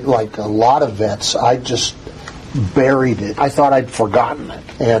 Like a lot of vets, I just buried it. I thought I'd forgotten it.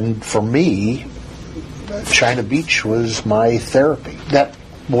 And for me, China Beach was my therapy. That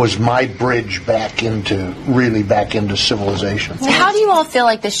was my bridge back into civilization. So how do you all feel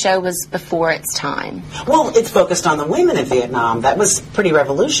like the show was before its time? Well, it's focused on the women in Vietnam. That was pretty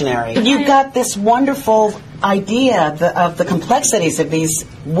revolutionary. You got this wonderful idea of the complexities of these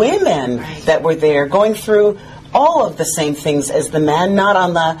women that were there, going through all of the same things as the men, not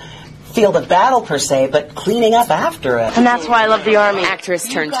on the field of battle per se, but cleaning up after it. And that's why I love the Army. Actress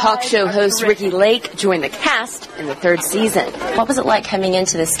turned talk show host Ricky Lake joined the cast in the 3rd season. What was it like coming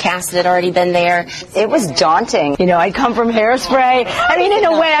into this cast that had already been there? It was daunting. I come from Hairspray. I mean, in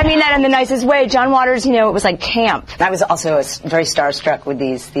a way, I mean that in the nicest way. John Waters, it was like camp. I was also very starstruck with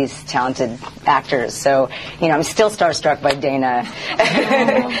these talented actors. So, I'm still starstruck by Dana.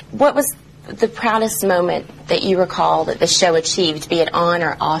 What was the proudest moment that you recall that the show achieved, be it on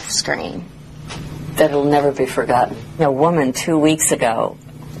or off screen? that'll never be forgotten. A woman 2 weeks ago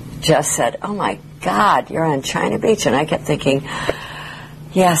just said, "Oh my God, you're on China Beach," and I kept thinking,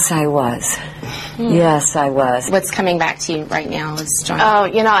 yes, I was. Yes, I was. What's coming back to you right now is John?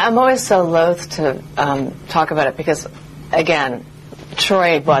 Oh, I'm always so loath to talk about it because, again,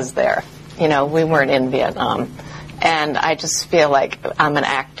 Troy was there. We weren't in Vietnam. And I just feel like I'm an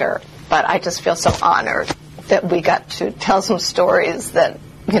actor, but I just feel so honored that we got to tell some stories that,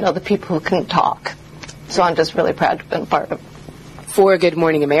 the people who can talk. So I'm just really proud to have been part of it. For Good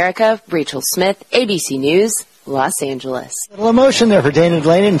Morning America, Rachel Smith, ABC News, Los Angeles. A little emotion there for Dana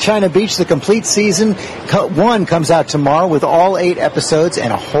Delany in China Beach. The complete season 1 comes out tomorrow with all 8 episodes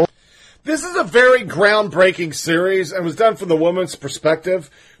and a whole... This is a very groundbreaking series and was done from the woman's perspective,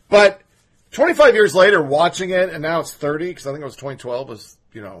 but 25 years later watching it, and now it's 30, because I think it was 2012, was,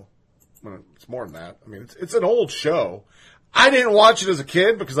 it's more than that. I mean, it's an old show. I didn't watch it as a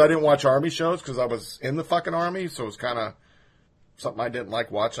kid because I didn't watch Army shows because I was in the fucking Army, so it was kind of something I didn't like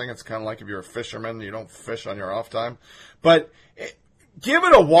watching. It's kind of like if you're a fisherman, you don't fish on your off time. But give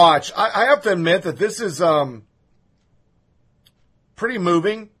it a watch. I have to admit that this is pretty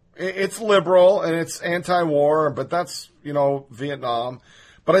moving. It's liberal and it's anti-war, but that's, Vietnam.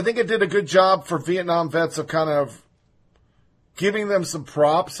 But I think it did a good job for Vietnam vets of kind of giving them some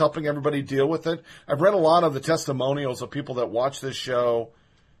props, helping everybody deal with it. I've read a lot of the testimonials of people that watched this show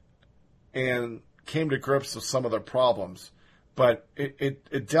and came to grips with some of their problems. But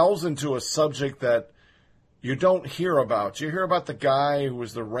it delves into a subject that you don't hear about. You hear about the guy who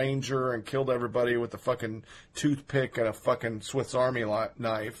was the ranger and killed everybody with a fucking toothpick and a fucking Swiss Army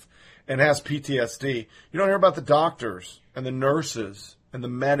knife and has PTSD. You don't hear about the doctors and the nurses and the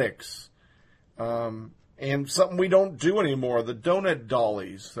medics. And something we don't do anymore, the donut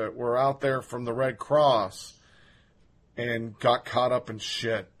dollies that were out there from the Red Cross and got caught up in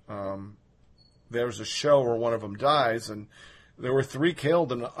shit. There's a show where one of them dies, and there were 3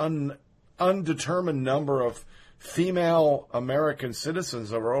 killed and an undetermined number of female American citizens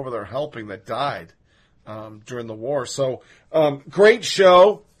that were over there helping that died during the war. So, great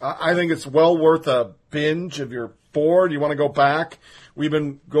show. I think it's well worth a binge if you're bored. You want to go back. We've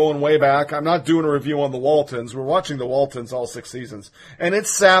been going way back. I'm not doing a review on the Waltons. We're watching the Waltons all 6 seasons. And it's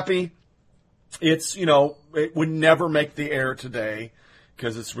sappy. It's, it would never make the air today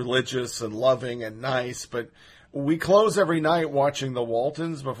because it's religious and loving and nice. But we close every night watching the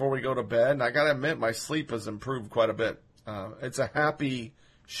Waltons before we go to bed. And I got to admit, my sleep has improved quite a bit. It's a happy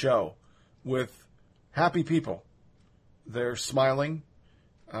show with happy people. They're smiling.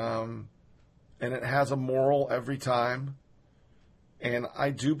 And it has a moral every time. And I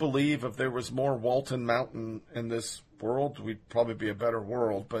do believe if there was more Walton Mountain in this world, we'd probably be a better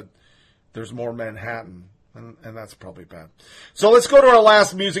world. But there's more Manhattan, and that's probably bad. So let's go to our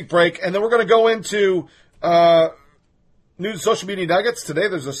last music break, and then we're going to go into news, social media nuggets. Today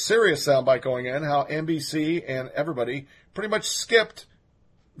there's a serious soundbite going in, how NBC and everybody pretty much skipped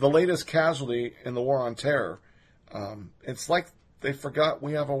the latest casualty in the war on terror. It's like they forgot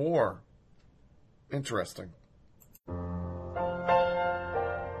we have a war. Interesting.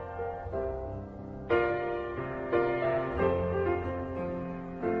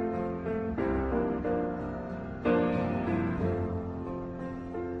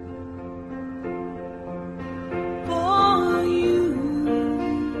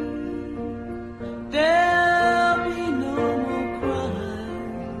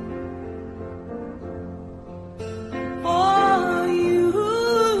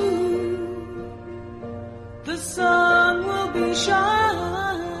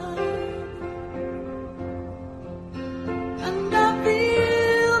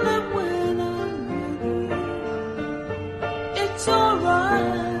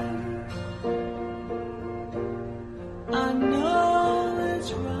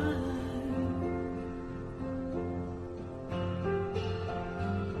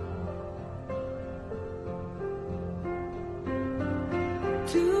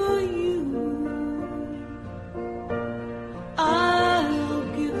 I'll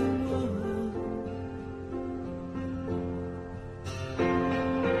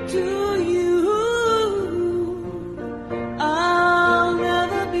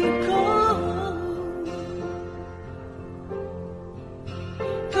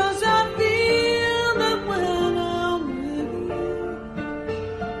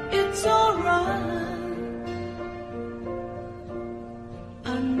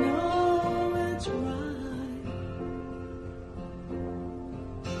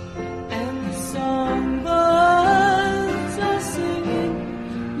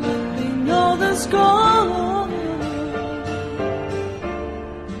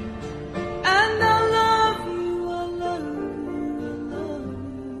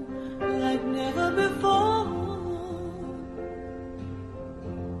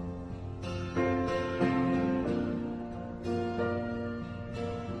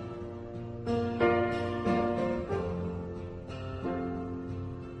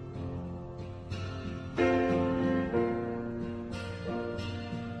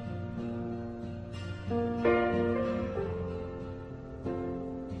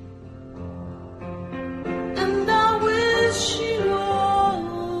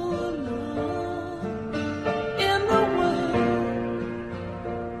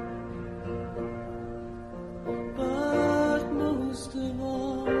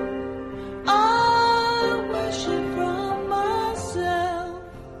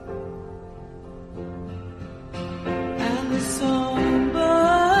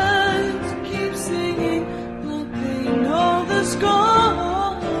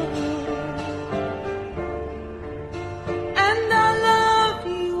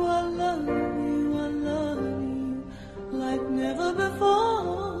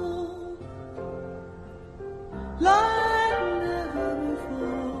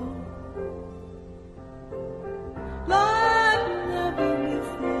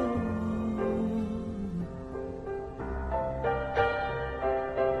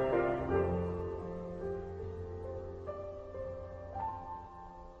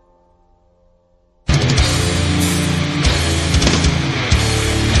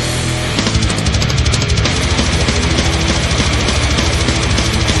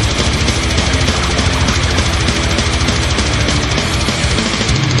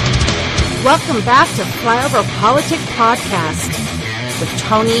Welcome back to Flyover Politics Podcast with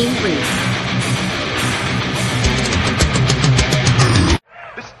Tony Reed.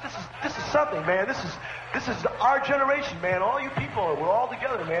 This is something, man. This is our generation, man. All you people, we're all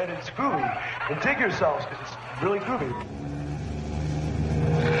together, man. It's groovy. And dig yourselves, because it's really groovy.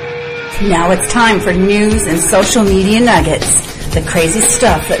 Now it's time for news and social media nuggets. The crazy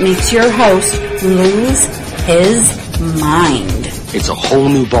stuff that makes your host lose his mind. It's a whole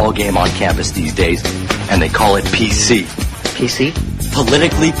new ball game on campus these days, and they call it PC. PC?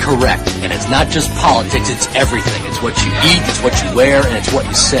 Politically correct. And it's not just politics, it's everything. It's what you eat, it's what you wear, and it's what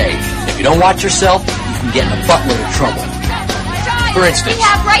you say. If you don't watch yourself, you can get in a buttload of trouble. For instance,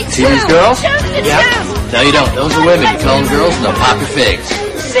 see these girls? Yeah. No, you don't. Those are women. You call them girls, and they'll pop your figs.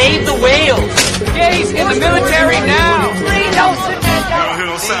 Save the whales. Gays in the military now.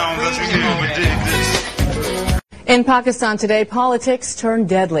 In Pakistan today, politics turned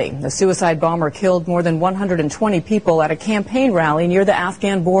deadly. A suicide bomber killed more than 120 people at a campaign rally near the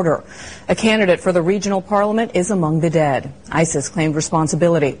Afghan border. A candidate for the regional parliament is among the dead. ISIS claimed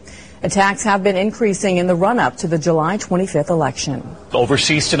responsibility. Attacks have been increasing in the run-up to the July 25th election.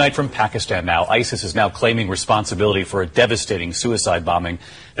 Overseas tonight from Pakistan now, ISIS is now claiming responsibility for a devastating suicide bombing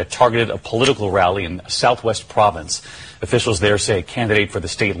that targeted a political rally in a southwest province. Officials there say a candidate for the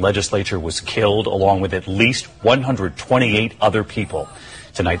state legislature was killed along with at least 128 other people.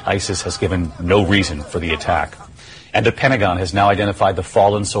 Tonight, ISIS has given no reason for the attack. And the Pentagon has now identified the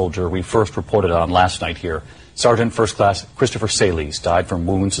fallen soldier we first reported on last night here. Sergeant First Class Christopher Sayles died from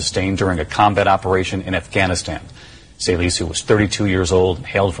wounds sustained during a combat operation in Afghanistan. Sayles, who was 32 years old and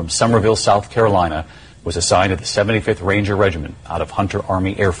hailed from Summerville, South Carolina, was assigned to the 75th Ranger Regiment out of Hunter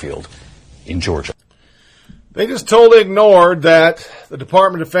Army Airfield in Georgia. They just totally ignored that the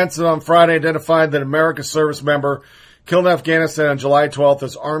Department of Defense on Friday identified that America's service member killed in Afghanistan on July 12th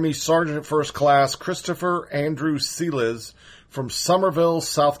as Army Sergeant First Class Christopher Andrew Sayles from Summerville,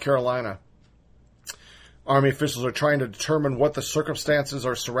 South Carolina. Army officials are trying to determine what the circumstances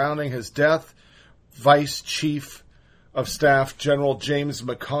are surrounding his death. Vice Chief of Staff General James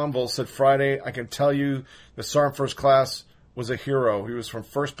McConville said Friday, "I can tell you the Sergeant First Class was a hero. He was from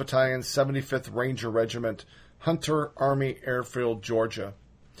 1st Battalion, 75th Ranger Regiment, Hunter Army Airfield, Georgia.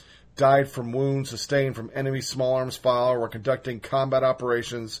 Died from wounds sustained from enemy small arms fire while conducting combat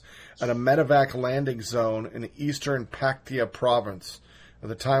operations at a medevac landing zone in the eastern Paktia province. At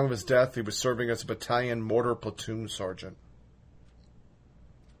the time of his death, he was serving as a battalion mortar platoon sergeant."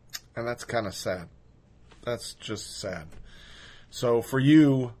 And that's kind of sad. That's just sad. So for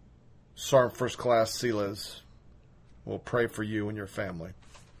you, Sergeant First Class Sayles, we'll pray for you and your family.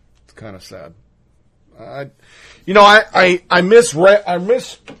 It's kind of sad. I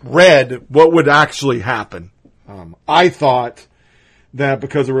misread what would actually happen. I thought that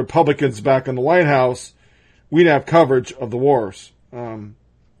because the Republicans back in the White House, we'd have coverage of the wars. And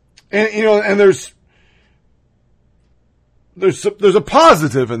there's a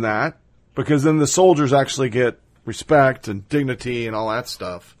positive in that, because then the soldiers actually get respect and dignity and all that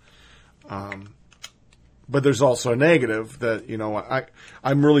stuff. But there's also a negative that,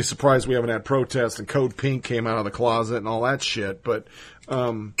 I'm really surprised we haven't had protests and Code Pink came out of the closet and all that shit. But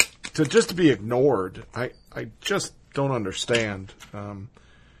to be ignored, I just don't understand.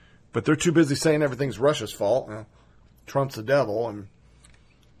 But they're too busy saying everything's Russia's fault. Trump's the devil, and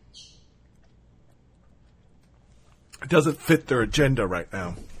it doesn't fit their agenda right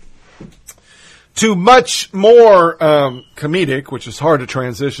now. To much more comedic, which is hard to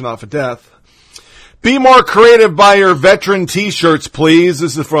transition off of death. Be more creative by your veteran T-shirts, please.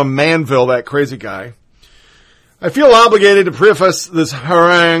 This is from Manville, that crazy guy. I feel obligated to preface this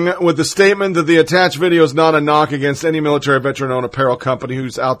harangue with the statement that the attached video is not a knock against any military veteran-owned apparel company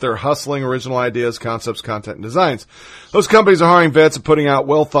who's out there hustling original ideas, concepts, content, and designs. Those companies are hiring vets and putting out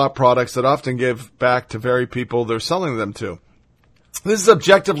well-thought products that often give back to very people they're selling them to. This is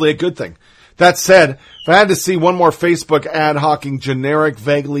objectively a good thing. That said, if I had to see one more Facebook ad hawking generic,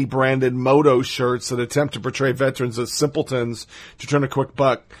 vaguely branded Moto shirts that attempt to portray veterans as simpletons to turn a quick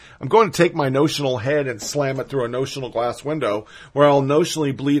buck, I'm going to take my notional head and slam it through a notional glass window where I'll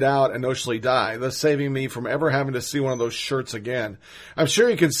notionally bleed out and notionally die, thus saving me from ever having to see one of those shirts again. I'm sure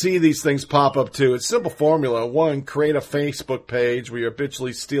you can see these things pop up too. It's simple formula. 1, create a Facebook page where you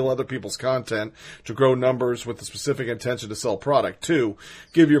habitually steal other people's content to grow numbers with the specific intention to sell a product. 2,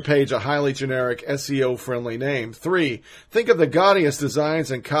 give your page a highly generic generic SEO-friendly name. 3, think of the gaudiest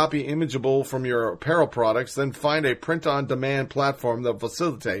designs and copy imageable from your apparel products, then find a print-on-demand platform that will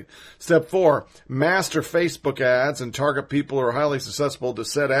facilitate. Step 4, master Facebook ads and target people who are highly susceptible to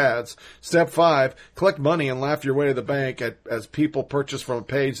said ads. Step 5, collect money and laugh your way to the bank as people purchase from a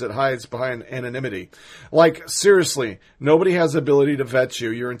page that hides behind anonymity. Like, seriously, nobody has the ability to vet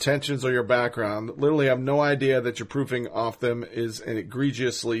you, your intentions, or your background. Literally have no idea that you're proofing off them is an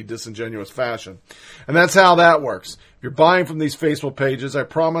egregiously disingenuous fashion. And that's how that works. If you're buying from these Facebook pages, I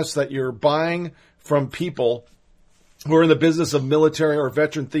promise that you're buying from people who are in the business of military or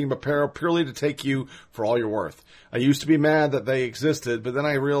veteran-themed apparel purely to take you for all you're worth. I used to be mad that they existed, but then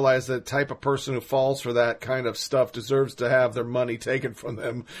I realized that the type of person who falls for that kind of stuff deserves to have their money taken from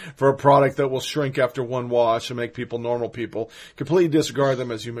them for a product that will shrink after one wash and make people normal people, completely disregard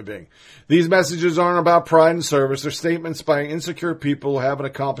them as human beings. These messages aren't about pride and service. They're statements by insecure people who haven't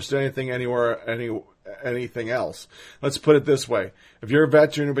accomplished anything anything else. Let's put it this way. If you're a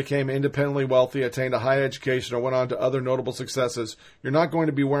veteran who became independently wealthy, attained a high education, or went on to other notable successes, you're not going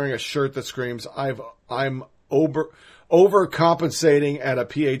to be wearing a shirt that screams, I'm overcompensating at a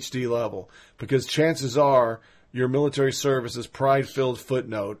PhD level, because chances are your military service is pride-filled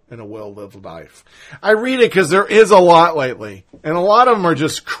footnote in a well-lived life. I read it because there is a lot lately, and a lot of them are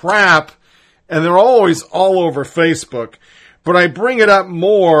just crap, and they're always all over Facebook. But I bring it up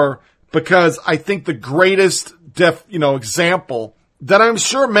more because I think the greatest example that I'm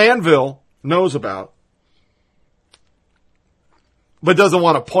sure Manville knows about, but doesn't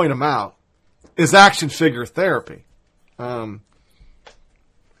want to point them out, is action figure therapy.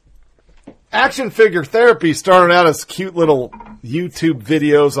 Action figure therapy started out as cute little YouTube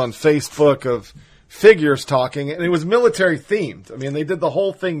videos on Facebook of figures talking, and it was military themed. I mean, they did the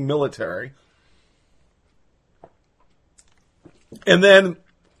whole thing military. And then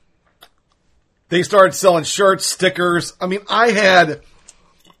they started selling shirts, stickers. I mean, I had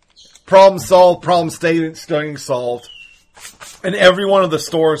problem solved, problem staying solved in every one of the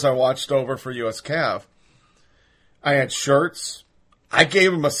stores I watched over for US Cav. I had shirts. I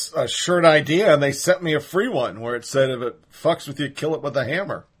gave them a shirt idea, and they sent me a free one where it said, if it fucks with you, kill it with a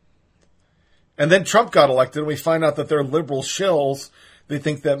hammer. And then Trump got elected, and we find out that they're liberal shills. They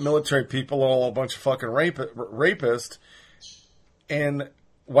think that military people are all a bunch of fucking rapists and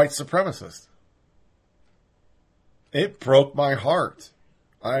white supremacists. It broke my heart.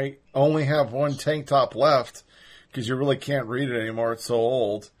 I only have one tank top left because you really can't read it anymore. It's so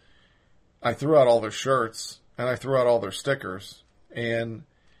old. I threw out all their shirts, and I threw out all their stickers. And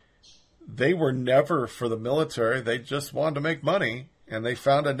they were never for the military. They just wanted to make money, and they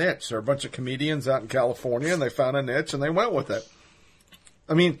found a niche. There are a bunch of comedians out in California, and they found a niche, and they went with it.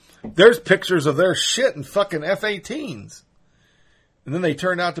 I mean, there's pictures of their shit in fucking F-18s. And then they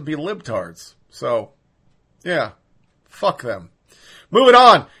turned out to be libtards. So, yeah, fuck them. Moving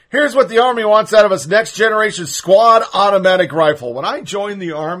on. Here's what the Army wants out of its next generation squad automatic rifle. When I joined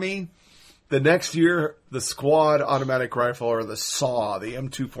the Army, the next year, the squad automatic rifle, or the SAW, the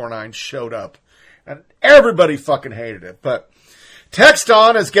M249, showed up. And everybody fucking hated it. But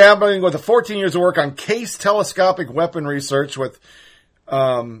Texton is gambling with 14 years of work on case telescopic weapon research with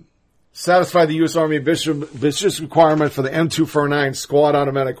satisfy the U.S. Army ambitious requirement for the M249 squad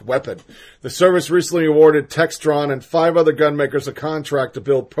automatic weapon. The service recently awarded Textron and 5 other gunmakers a contract to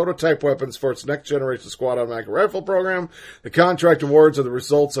build prototype weapons for its next generation squad automatic rifle program. The contract awards are the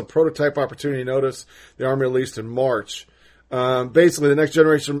results of prototype opportunity notice the Army released in March. Basically, the next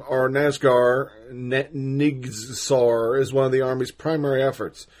generation, or NASGAR, is one of the Army's primary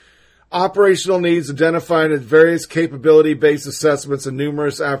efforts. Operational needs identified in various capability-based assessments and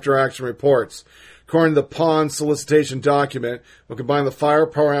numerous after-action reports. According to the PON solicitation document, will combine the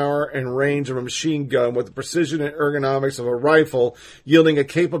firepower and range of a machine gun with the precision and ergonomics of a rifle, yielding a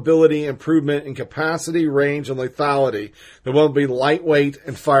capability improvement in capacity, range, and lethality. The one will be lightweight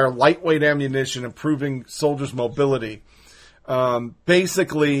and fire lightweight ammunition, improving soldiers' mobility.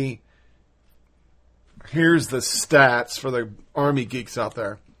 Basically, here's the stats for the Army geeks out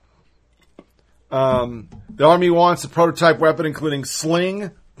there. The Army wants a prototype weapon including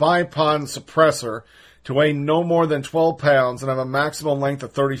sling, bipod, and suppressor to weigh no more than 12 pounds and have a maximum length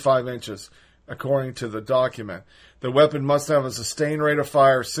of 35 inches, according to the document. The weapon must have a sustained rate of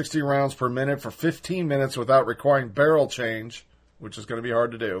fire of 60 rounds per minute for 15 minutes without requiring barrel change, which is going to be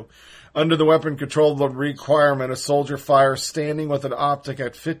hard to do. Under the weapon control requirement, a soldier fires standing with an optic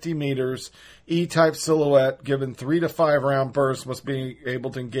at 50 meters. E-type silhouette, given 3 to 5 round bursts, must be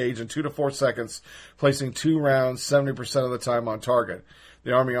able to engage in 2 to 4 seconds, placing 2 rounds 70% of the time on target.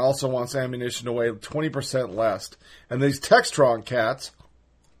 The Army also wants ammunition to weigh 20% less. And these Textron cats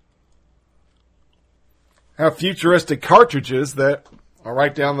have futuristic cartridges that are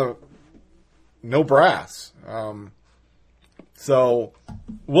right down the no brass. So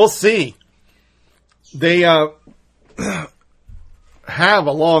we'll see. They have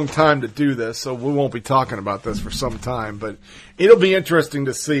a long time to do this, so we won't be talking about this for some time, but it'll be interesting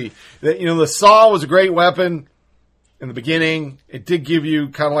to see. That, the saw was a great weapon in the beginning. It did give you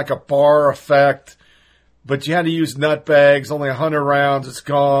kind of like a bar effect, but you had to use nut bags, only 100 rounds, it's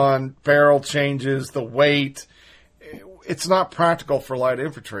gone, barrel changes, the weight. It's not practical for light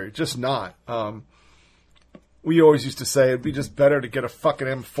infantry, it's just not. We always used to say it'd be just better to get a fucking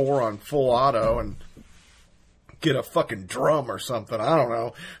M4 on full auto and get a fucking drum or something. I don't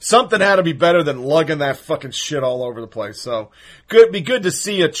know. Something had to be better than lugging that fucking shit all over the place. So, be good to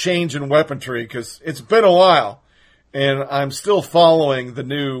see a change in weaponry, because it's been a while, and I'm still following the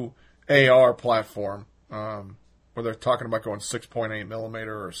new AR platform, where they're talking about going 6.8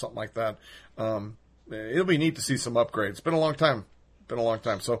 millimeter or something like that. It'll be neat to see some upgrades. It's been a long time.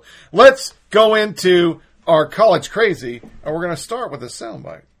 So let's go into our college crazy, and we're going to start with a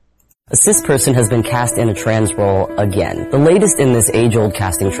soundbite. A cis person has been cast in a trans role again. The latest in this age-old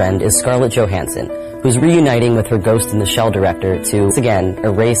casting trend is Scarlett Johansson, who's reuniting with her Ghost in the Shell director to, once again,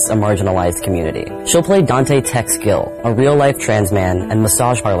 erase a marginalized community. She'll play Dante Tex Gill, a real-life trans man and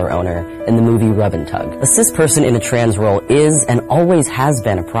massage parlor owner in the movie Rub and Tug. A cis person in a trans role is and always has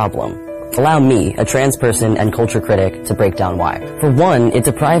been a problem. Allow me, a trans person and culture critic, to break down why. For one, it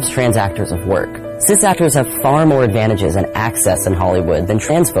deprives trans actors of work. Cis actors have far more advantages and access in Hollywood than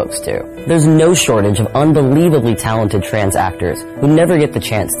trans folks do. There's no shortage of unbelievably talented trans actors who never get the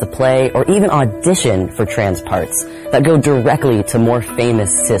chance to play or even audition for trans parts that go directly to more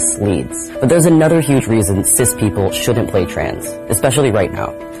famous cis leads. But there's another huge reason cis people shouldn't play trans, especially right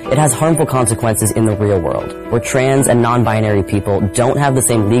now. It has harmful consequences in the real world, where trans and non-binary people don't have the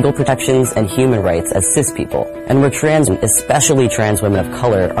same legal protections and human rights as cis people, and where trans, especially trans women of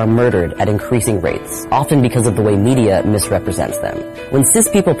color, are murdered at increasing rates, often because of the way media misrepresents them. When cis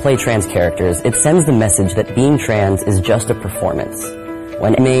people play trans characters, it sends the message that being trans is just a performance.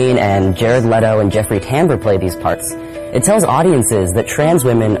 When Maine and Jared Leto and Jeffrey Tambor play these parts, it tells audiences that trans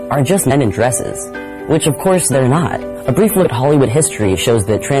women are just men in dresses, which of course they're not. A brief look at Hollywood history shows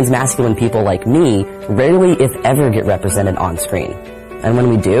that transmasculine people like me rarely, if ever, get represented on screen. And when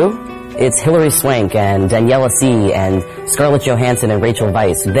we do, it's Hilary Swank and Daniela C. and Scarlett Johansson and Rachel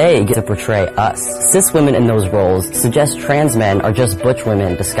Weisz. They get to portray us. Cis women in those roles suggest trans men are just butch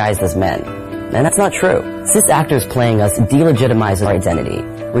women disguised as men. And that's not true. Cis actors playing us delegitimizes our identity,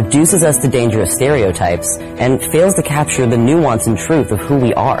 reduces us to dangerous stereotypes, and fails to capture the nuance and truth of who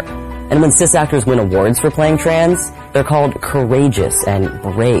we are. And when cis actors win awards for playing trans, they're called courageous and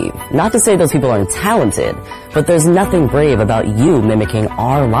brave. Not to say those people aren't talented, but there's nothing brave about you mimicking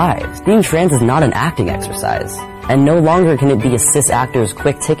our lives. Being trans is not an acting exercise, and no longer can it be a cis actor's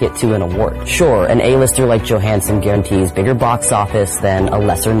quick ticket to an award. Sure, an A-lister like Johansson guarantees bigger box office than a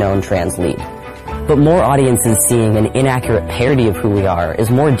lesser-known trans lead. But more audiences seeing an inaccurate parody of who we are is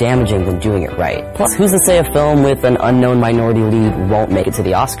more damaging than doing it right. Plus, who's to say a film with an unknown minority lead won't make it to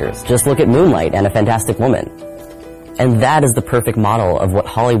the Oscars? Just look at Moonlight and A Fantastic Woman. And that is the perfect model of what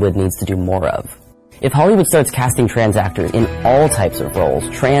Hollywood needs to do more of. If Hollywood starts casting trans actors in all types of roles,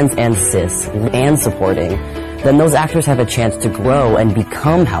 trans and cis, and supporting, then those actors have a chance to grow and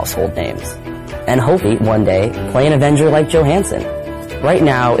become household names. And hopefully, one day, play an Avenger like Johansson. Right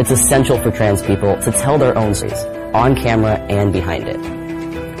now, it's essential for trans people to tell their own stories, on camera and behind it.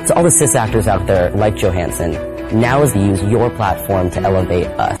 To all the cis actors out there, like Johansson, now is to use your platform to elevate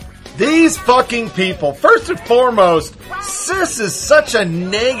us. These fucking people, first and foremost, cis is such a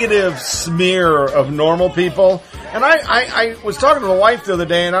negative smear of normal people. And I was talking to the wife the other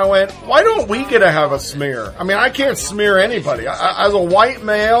day, and I went, why don't we get to have a smear? I mean, I can't smear anybody. As a white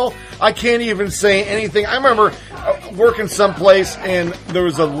male, I can't even say anything. I remember working someplace, and there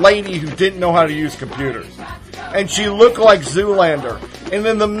was a lady who didn't know how to use computers. And she looked like Zoolander. And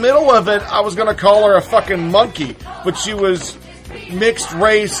in the middle of it, I was going to call her a fucking monkey, but she was mixed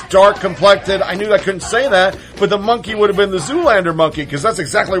race, dark complected. I knew I couldn't say that, but the monkey would have been the Zoolander monkey, because that's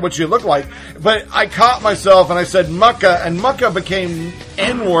exactly what she looked like. But I caught myself and I said mucka, and mucka became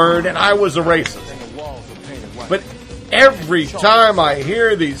N-word, and I was a racist. But every time I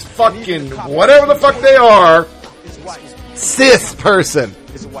hear these fucking, whatever the fuck they are, cis person.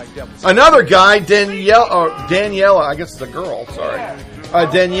 Another guy, Daniela, I guess it's a girl, sorry.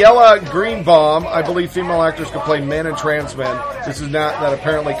 Daniela Greenbaum, I believe female actors can play men and trans men. This is not that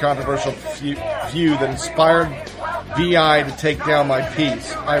apparently controversial view that inspired VI to take down my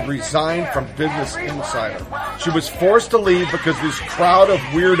piece. I've resigned from Business Insider. She was forced to leave because this crowd of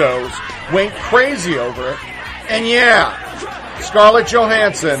weirdos went crazy over it, And yeah, Scarlett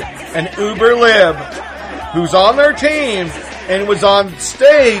Johansson, an Uber lib, who's on their team and was on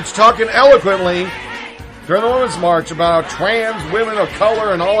stage talking eloquently during the Women's March about how trans women of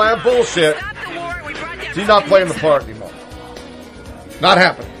color and all that bullshit. She's not playing the part anymore. Not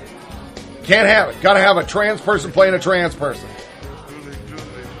happening. Can't have it. Got to have a trans person playing a trans person.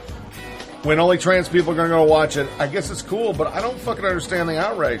 When only trans people are going to go watch it, I guess it's cool, but I don't fucking understand the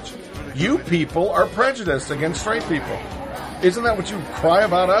outrage. You people are prejudiced against straight people. Isn't that what you cry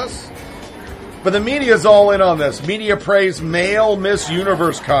about us? But the media's all in on this. Media praise male Miss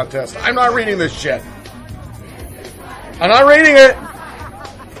Universe contest. I'm not reading this shit. I'm not reading it.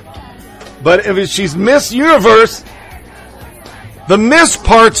 But if she's Miss Universe, the Miss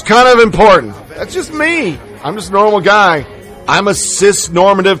part's kind of important. That's just me. I'm just a normal guy. I'm a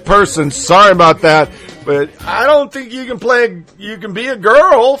cis-normative person. Sorry about that. But I don't think you can be a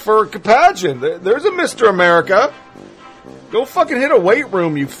girl for a pageant. There's a Mr. America. Go fucking hit a weight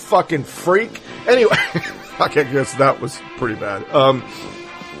room, you fucking freak. Anyway, I guess that was pretty bad.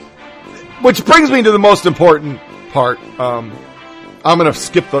 Which brings me to the most important part. I'm going to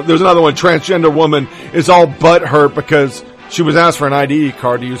skip there's another one. Transgender woman is all butthurt because she was asked for an ID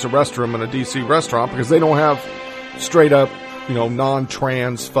card to use a restroom in a DC restaurant because they don't have straight up,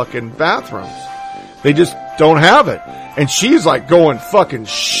 non-trans fucking bathrooms. They just don't have it. And she's like going fucking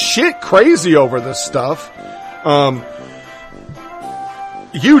shit crazy over this stuff.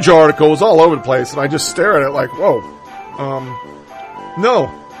 Huge articles all over the place, and I just stare at it like, whoa. No.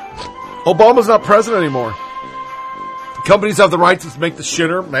 Obama's not president anymore. Companies have the right to make the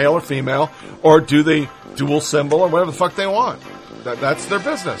shitter male or female, or do the dual symbol or whatever the fuck they want. That's their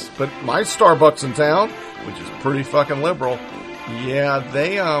business. But my Starbucks in town, which is pretty fucking liberal, yeah,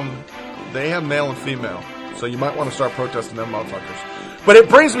 they have male and female. So you might want to start protesting them motherfuckers. But it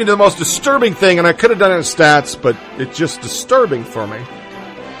brings me to the most disturbing thing, and I could have done it in stats, but it's just disturbing for me.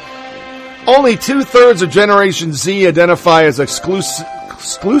 Only 2/3 of Generation Z identify as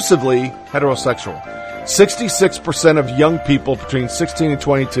exclusively heterosexual. 66% of young people between 16 and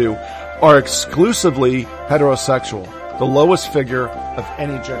 22 are exclusively heterosexual, the lowest figure of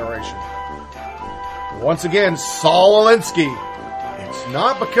any generation. Once again, Saul Alinsky. It's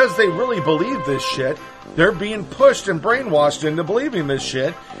not because they really believe this shit. They're being pushed and brainwashed into believing this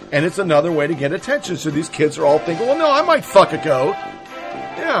shit, and it's another way to get attention. So these kids are all thinking, well, no, I might fuck a goat.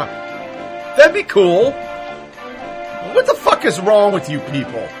 Yeah. That'd be cool. What the fuck is wrong with you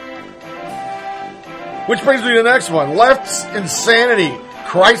people? Which brings me to the next one. Left's insanity.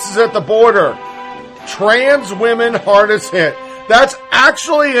 Crisis at the border. Trans women hardest hit. That's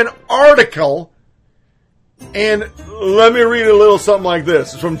actually an article. And let me read a little something like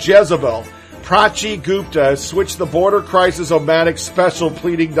this. It's from Jezebel. Prachi Gupta has switched the Border Crisis-O-Matic special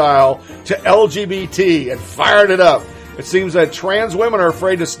pleading dial to LGBT and fired it up. It seems that trans women are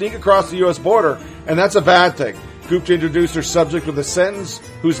afraid to sneak across the U.S. border, and that's a bad thing. Gupta introduced her subject with a sentence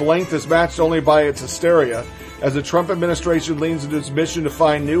whose length is matched only by its hysteria. As the Trump administration leans into its mission to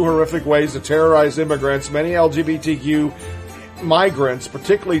find new horrific ways to terrorize immigrants, many LGBTQ migrants,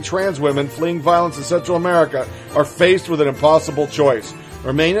 particularly trans women fleeing violence in Central America, are faced with an impossible choice.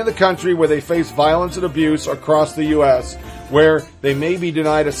 Remain in the country where they face violence and abuse, or cross the U.S., where they may be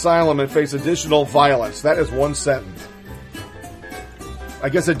denied asylum and face additional violence. That is one sentence. I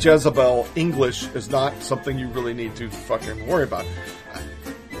guess at Jezebel, English is not something you really need to fucking worry about.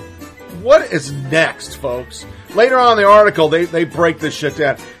 What is next, folks? Later on in the article, they break this shit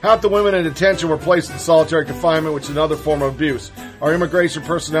down. Half the women in detention were placed in solitary confinement, which is another form of abuse. Our immigration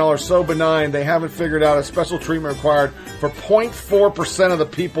personnel are so benign, they haven't figured out a special treatment required for 0.4% of the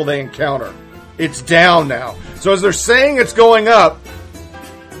people they encounter. It's down now. So as they're saying it's going up,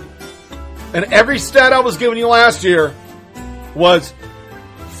 and every stat I was giving you last year was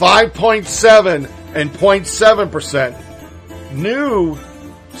 5.7 and 0.7%. New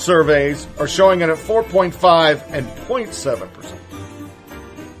surveys are showing it at 4.5 and 0.7%.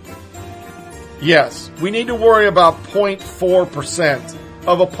 Yes, we need to worry about 0.4%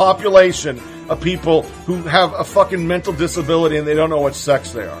 of a population of people who have a fucking mental disability and they don't know what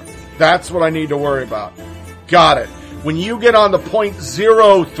sex they are. That's what I need to worry about. Got it. When you get on the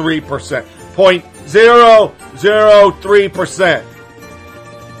 0.03%, 0.003%,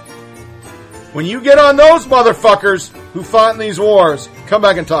 when you get on those motherfuckers who fought in these wars, come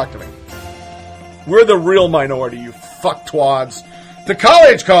back and talk to me. We're the real minority, you fucktwads. To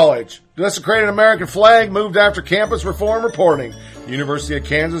college. Desecrated American flag moved after campus reform reporting. The University of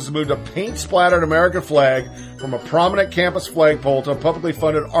Kansas has moved a paint-splattered American flag from a prominent campus flagpole to a publicly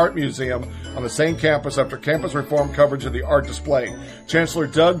funded art museum on the same campus after campus reform coverage of the art display. Chancellor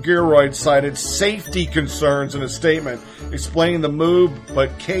Doug Geroyd cited safety concerns in a statement explaining the move, but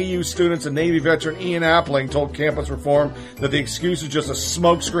KU students and Navy veteran Ian Appling told Campus Reform that the excuse is just a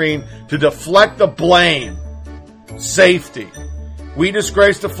smokescreen to deflect the blame. Safety. We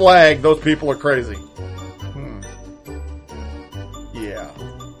disgraced the flag. Those people are crazy. Yeah.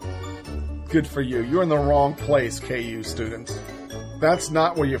 Good for you. You're in the wrong place, KU students. That's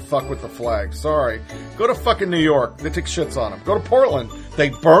not where you fuck with the flag. Sorry. Go to fucking New York. They take shits on them. Go to Portland. They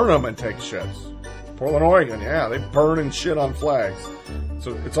burn them and take shits. Portland, Oregon. Yeah, they burn and shit on flags.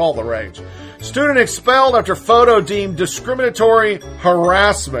 So it's all the rage. Student expelled after photo deemed discriminatory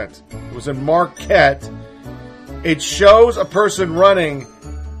harassment. It was in Marquette. It shows a person running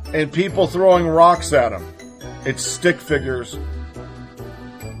and people throwing rocks at him. It's stick figures.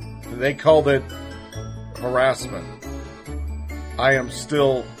 They called it harassment. I am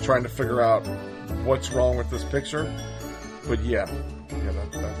still trying to figure out what's wrong with this picture. But yeah,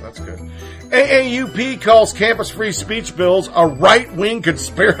 that's good. AAUP calls campus free speech bills a right-wing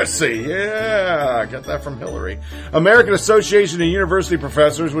conspiracy. Yeah, got that from Hillary. American Association of University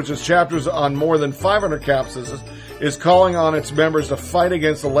Professors, which has chapters on more than 500 campuses, is calling on its members to fight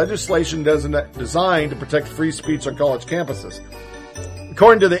against the legislation designed to protect free speech on college campuses.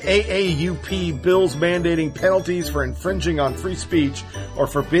 According to the AAUP, bills mandating penalties for infringing on free speech or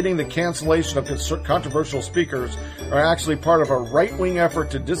forbidding the cancellation of controversial speakers are actually part of a right-wing effort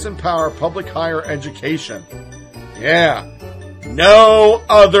to disempower public higher education. Yeah. No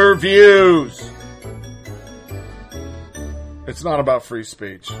other views. It's not about free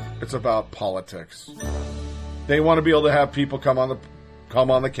speech. It's about politics. They want to be able to have people come on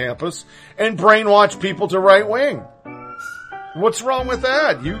the campus and brainwash people to right wing. What's wrong with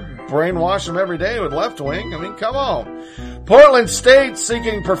that? You brainwash them every day with left wing. I mean, come on. Portland State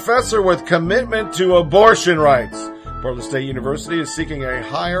seeking professor with commitment to abortion rights. Portland State University is seeking to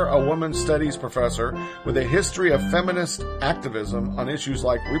hire a women's studies professor with a history of feminist activism on issues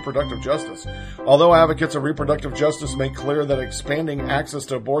like reproductive justice. Although advocates of reproductive justice make clear that expanding access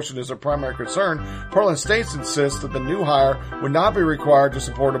to abortion is their primary concern, Portland State insists that the new hire would not be required to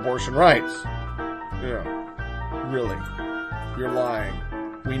support abortion rights. Yeah. Really. You're lying.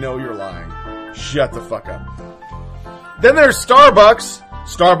 We know you're lying. Shut the fuck up. Then there's Starbucks.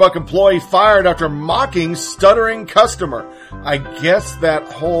 Starbucks employee fired after mocking stuttering customer. I guess that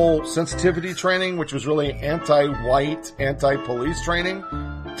whole sensitivity training, which was really anti-white, anti-police training,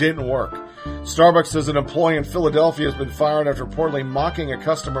 didn't work. Starbucks says an employee in Philadelphia has been fired after reportedly mocking a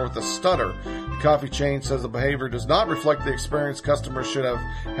customer with a stutter. The coffee chain says the behavior does not reflect the experience customers should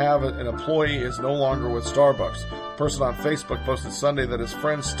have. An employee is no longer with Starbucks. A person on Facebook posted Sunday that his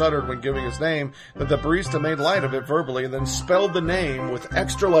friend stuttered when giving his name, that the barista made light of it verbally and then spelled the name with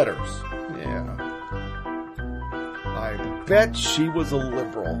extra letters. Yeah. I bet she was a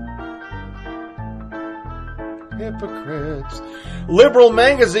liberal. Hypocrites. Liberal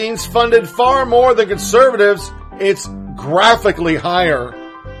magazines funded far more than conservatives. It's graphically higher.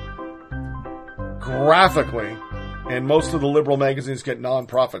 Graphically. And most of the liberal magazines get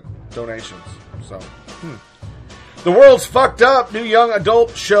non-profit donations. So, The world's fucked up. New young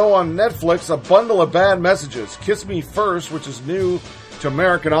adult show on Netflix. A bundle of bad messages. Kiss Me First, which is new to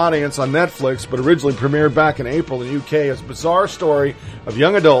American audience on Netflix, but originally premiered back in April in the UK, is a bizarre story of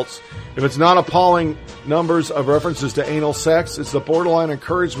young adults. If it's not appalling numbers of references to anal sex, it's the borderline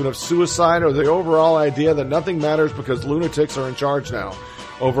encouragement of suicide or the overall idea that nothing matters because lunatics are in charge now.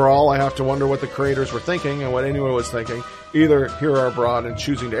 Overall, I have to wonder what the creators were thinking and what anyone was thinking, either here or abroad, and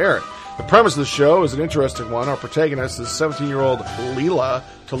choosing to air it. The premise of the show is an interesting one. Our protagonist is 17-year-old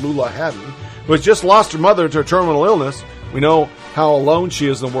Tallulah Haddon, who has just lost her mother to a terminal illness. We know how alone she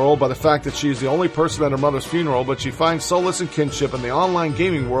is in the world by the fact that she is the only person at her mother's funeral, but she finds solace and kinship in the online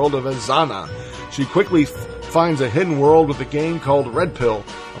gaming world of Azana. She quickly finds a hidden world with a game called Red Pill,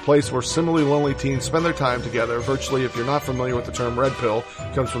 a place where similarly lonely teens spend their time together. Virtually, if you're not familiar with the term Red Pill,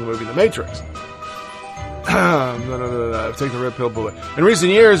 it comes from the movie The Matrix. Take the red pill bullet. In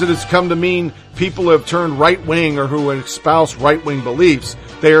recent years, it has come to mean people who have turned right-wing or who espouse right-wing beliefs.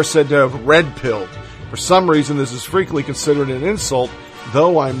 They are said to have red-pilled. For some reason, this is frequently considered an insult,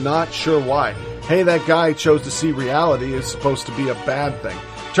 though I'm not sure why. Hey, that guy chose to see reality is supposed to be a bad thing.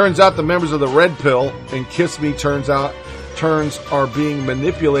 Turns out the members of the Red Pill and Kiss Me turns are being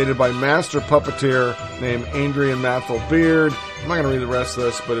manipulated by master puppeteer named Adrian Mathel Beard. I'm not going to read the rest of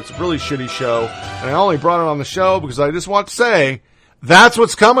this, but it's a really shitty show. And I only brought it on the show because I just want to say that's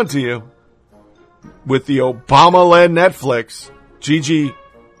what's coming to you with the Obama-led Netflix. Gigi,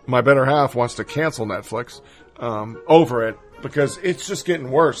 my better half, wants to cancel Netflix over it because it's just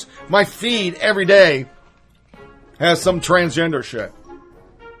getting worse. My feed every day has some transgender shit.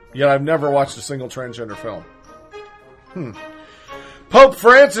 Yet I've never watched a single transgender film. Pope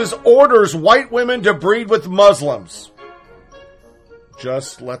Francis orders white women to breed with Muslims.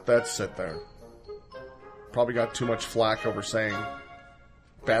 Just let that sit there. Probably got too much flack over saying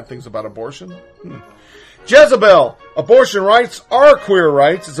bad things about abortion. Jezebel, abortion rights are queer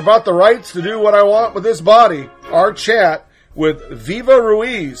rights. It's about the rights to do what I want with this body. Our chat with Viva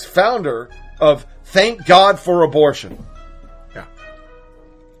Ruiz, founder of Thank God for Abortion. Yeah.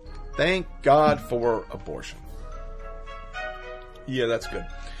 Thank God for abortion. Yeah, that's good.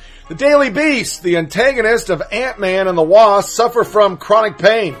 The Daily Beast, the antagonist of Ant-Man and the Wasp, suffer from chronic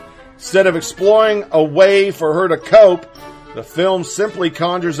pain. Instead of exploring a way for her to cope, the film simply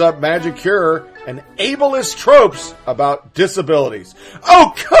conjures up magic cure and ableist tropes about disabilities.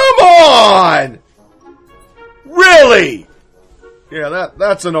 Oh, come on! Really? Yeah,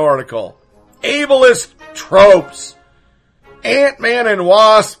 that's an article. Ableist tropes. Ant-Man and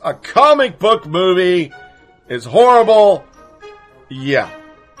Wasp, a comic book movie, is horrible. Yeah.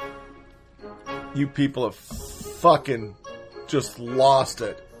 You people have fucking just lost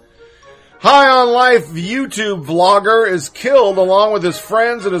it. High on Life YouTube vlogger is killed along with his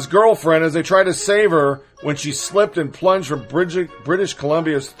friends and his girlfriend as they try to save her when she slipped and plunged from British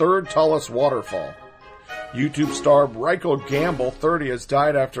Columbia's third tallest waterfall. YouTube star Michael Gamble, 30, has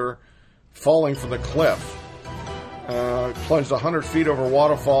died after falling from the cliff. Plunged 100 feet over a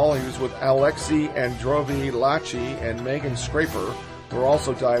waterfall. He was with Alexei Androvilachi and Megan Scraper, who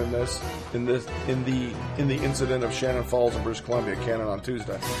also died in the incident of Shannon Falls in British Columbia, Canada, on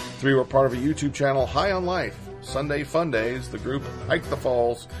Tuesday. 3 were part of a YouTube channel, High on Life. Sunday Fun Days, the group hiked the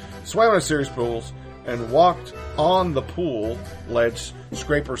falls, swam in a series pools, and walked on the pool ledge.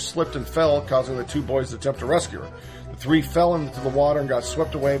 Scraper slipped and fell, causing the 2 boys to attempt to rescue her. The 3 fell into the water and got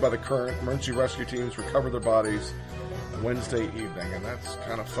swept away by the current. Emergency rescue teams recovered their bodies Wednesday evening, and that's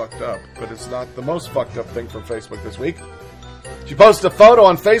kind of fucked up. But it's not the most fucked up thing from Facebook this week. She posted a photo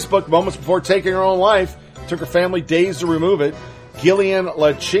on Facebook moments before taking her own life. It took her family days to remove it. Gillian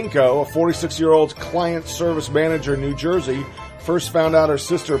Lachenko, a 46-year-old client service manager in New Jersey, first found out her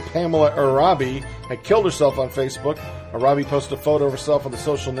sister Pamela Arabi had killed herself on Facebook. Arabi posted a photo of herself on the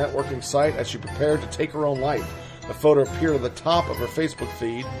social networking site as she prepared to take her own life. The photo appeared at the top of her Facebook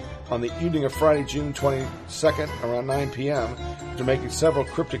feed on the evening of Friday, June 22nd, around 9 p.m. After making several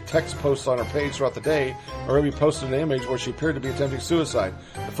cryptic text posts on her page throughout the day, Arabi posted an image where she appeared to be attempting suicide.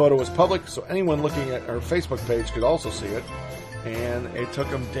 The photo was public, so anyone looking at her Facebook page could also see it. And it took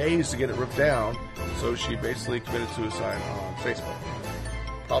them days to get it ripped down, so she basically committed suicide on Facebook.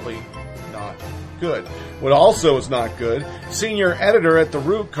 Probably not good. What also is not good, senior editor at The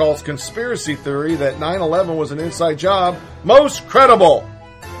Root calls conspiracy theory that 9/11 was an inside job most credible.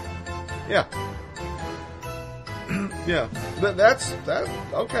 Yeah. Yeah. That's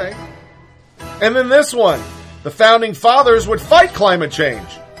okay. And then this one. The founding fathers would fight climate change.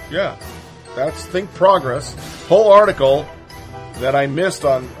 Yeah. That's Think Progress. Whole article that I missed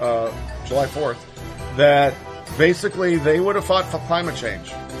on July 4th, that basically they would have fought for climate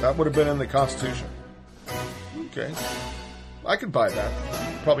change. That would have been in the Constitution. Okay. I could buy that.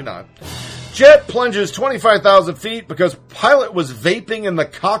 Probably not. Jet plunges 25,000 feet because pilot was vaping in the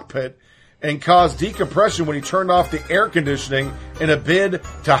cockpit and caused decompression when he turned off the air conditioning in a bid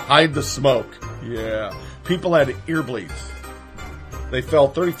to hide the smoke. Yeah. People had ear bleeds. They fell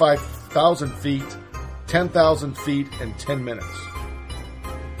 35,000 feet, 10,000 feet in 10 minutes.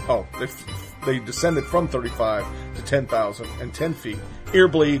 Oh, they descended from 35 to 10,000 and 10 feet. Ear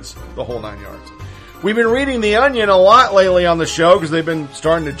bleeds, the whole 9 yards. We've been reading The Onion a lot lately on the show because they've been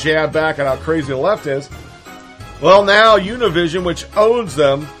starting to jab back at how crazy the left is. Well, now Univision, which owns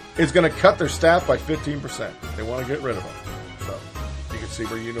them, is going to cut their staff by 15%. They want to get rid of them. So you can see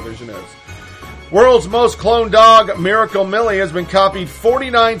where Univision is. World's most cloned dog, Miracle Millie, has been copied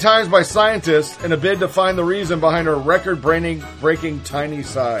 49 times by scientists in a bid to find the reason behind her record-breaking tiny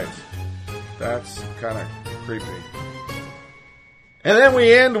size. That's kind of creepy. And then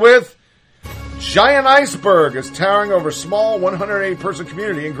we end with giant iceberg is towering over small 108-person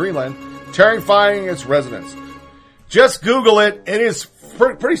community in Greenland, terrifying its residents. Just Google it. It is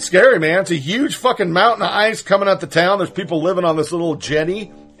pretty scary, man. It's a huge fucking mountain of ice coming out the town. There's people living on this little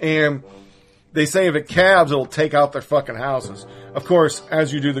jetty, and they say if it calves, it'll take out their fucking houses. Of course,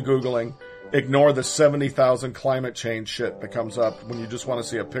 as you do the Googling, ignore the 70,000 climate change shit that comes up when you just want to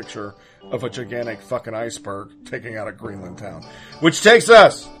see a picture of a gigantic fucking iceberg taking out a Greenland town. Which takes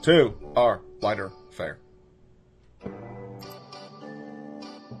us to our lighter fare.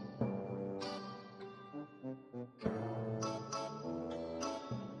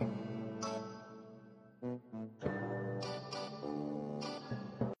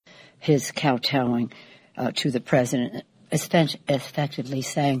 his kowtowing to the president, effectively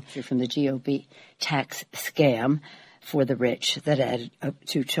saying from the GOP tax scam for the rich that added up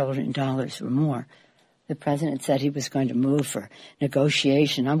to $2 trillion or more. The president said he was going to move for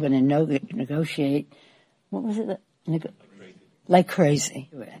negotiation. I'm going to negotiate, what was it? Like crazy.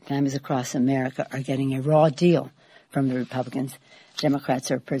 Families across America are getting a raw deal from the Republicans.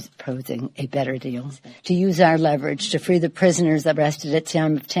 Democrats are proposing a better deal. To use our leverage to free the prisoners arrested at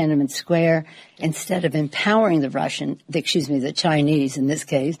Tiananmen Square, instead of empowering the Chinese in this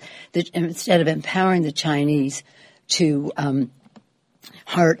case, instead of empowering the Chinese to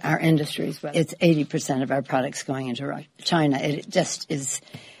hurt our industries. It's 80% of our products going into China.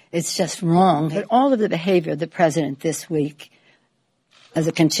 It's just wrong. But all of the behavior of the president this week, as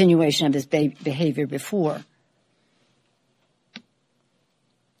a continuation of his behavior before,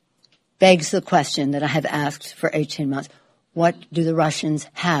 begs the question that I have asked for 18 months. What do the Russians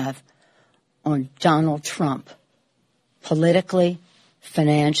have on Donald Trump, politically,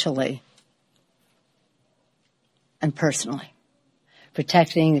 financially, and personally?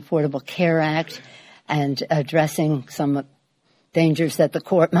 Protecting the Affordable Care Act and addressing some dangers that the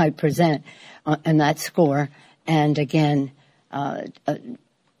court might present on that score. And again,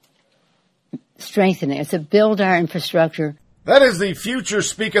 strengthening. It's to build our infrastructure. That is the future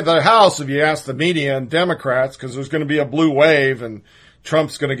Speaker of the House, if you ask the media and Democrats, because there's going to be a blue wave and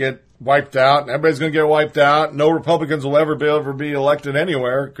Trump's going to get wiped out and everybody's going to get wiped out. No Republicans will ever be elected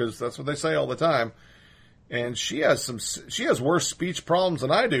anywhere, because that's what they say all the time. And she has worse speech problems than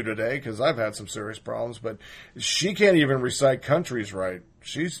I do today, because I've had some serious problems, but she can't even recite countries right.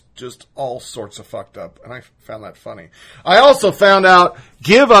 She's just all sorts of fucked up, and I found that funny. I also found out,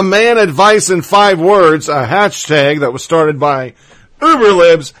 give a man advice in 5 words, a hashtag that was started by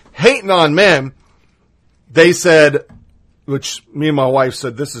Uberlibs hating on men. They said, which me and my wife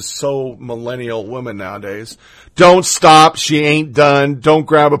said, this is so millennial women nowadays. Don't stop, she ain't done. Don't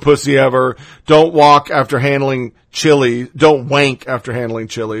grab a pussy ever. Don't walk after handling chili. Don't wank after handling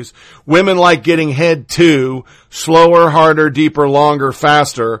chilies. Women like getting head too. Slower, harder, deeper, longer,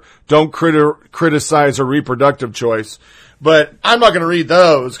 faster. Don't criticize a reproductive choice. But I'm not going to read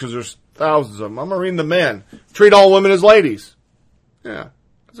those because there's thousands of them. I'm going to read the men. Treat all women as ladies. Yeah,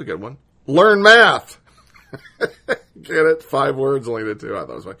 that's a good one. Learn math. Get it? 5 words, only the 2. I thought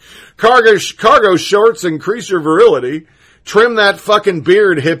it was funny. Cargo shorts increase your virility. Trim that fucking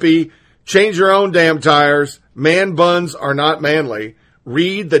beard, hippie. Change your own damn tires. Man buns are not manly.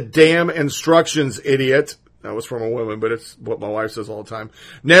 Read the damn instructions, idiot. That was from a woman, but it's what my wife says all the time.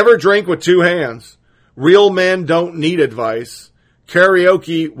 Never drink with 2 hands. Real men don't need advice.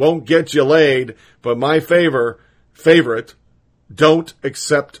 Karaoke won't get you laid, but my favorite, don't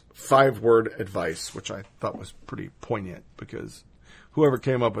accept 5-word advice, which I thought was pretty poignant, because whoever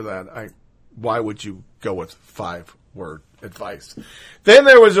came up with that, why would you go with 5-word advice? Then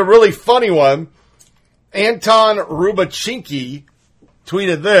there was a really funny one. Anton Rubachinki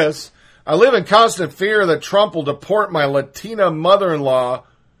tweeted this: I live in constant fear that Trump will deport my Latina mother-in-law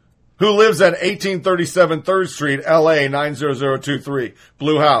who lives at 1837 3rd Street, LA 90023.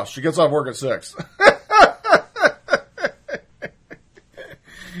 Blue House. She gets off work at 6.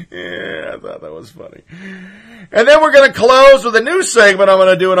 Yeah, I thought that was funny. And then we're going to close with a new segment I'm going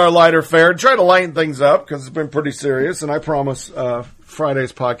to do in our lighter fare and try to lighten things up, because it's been pretty serious. And I promise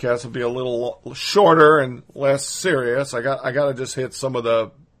Friday's podcast will be a little shorter and less serious. I got to just hit some of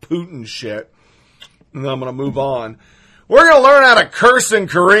the Putin shit, and then I'm going to move on. We're going to learn how to curse in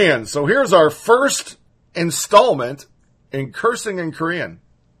Korean. So here's our first installment in cursing in Korean.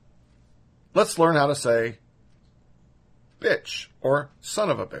 Let's learn how to say bitch or son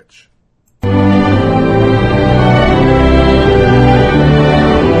of a bitch.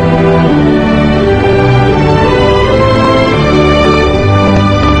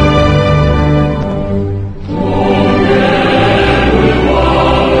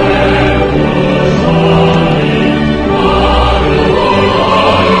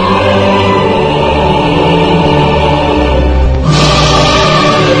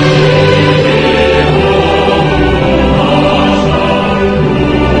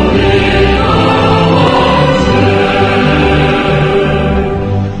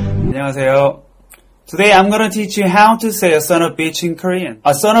 Today I'm going to teach you how to say a son of bitch in Korean.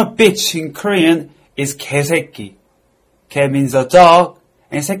 A son of bitch in Korean is 개새끼. 개 means a dog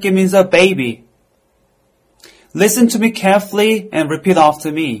and 새끼 means a baby. Listen to me carefully and repeat after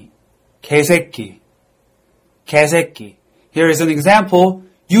me. 개새끼. 개새끼. Here is an example.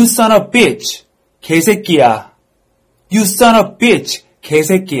 You son of bitch. 개새끼야. You son of bitch.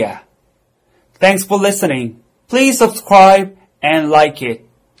 개새끼야. Thanks for listening. Please subscribe and like it.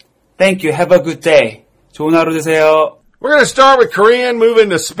 Thank you. Have a good day. 좋은 하루 되세요. We're going to start with Korean, move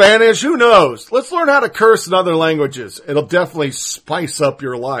into Spanish. Who knows? Let's learn how to curse in other languages. It'll definitely spice up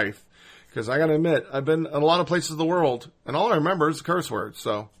your life. Because I got to admit, I've been in a lot of places in the world, and all I remember is curse words.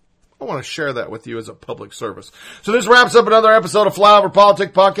 So I want to share that with you as a public service. So this wraps up another episode of Flyover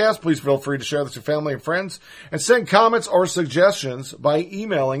Politics Podcast. Please feel free to share this with your family and friends, and send comments or suggestions by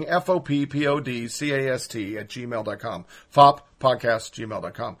emailing foppodcast@gmail.com.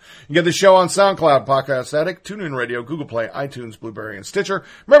 foppodcast@gmail.com. You can get the show on SoundCloud, Podcast Addict, TuneIn Radio, Google Play, iTunes, Blueberry, and Stitcher.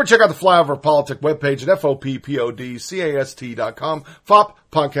 Remember, check out the Flyover Politics webpage at foppodcast.com,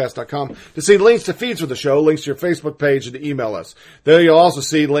 foppodcast.com, to see links to feeds for the show, links to your Facebook page, and to email us. There you'll also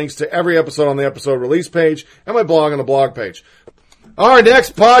see links to every episode on the episode release page and my blog on the blog page. Our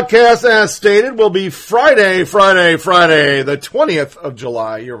next podcast, as stated, will be Friday, the 20th of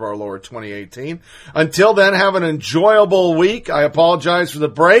July, year of our Lord 2018. Until then, have an enjoyable week. I apologize for the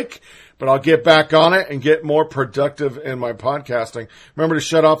break, but I'll get back on it and get more productive in my podcasting. Remember to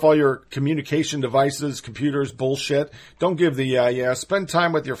shut off all your communication devices, computers, bullshit. Don't give the spend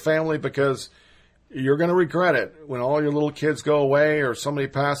time with your family, because you're going to regret it. When all your little kids go away or somebody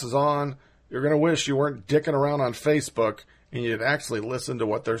passes on, you're going to wish you weren't dicking around on Facebook and you'd actually listen to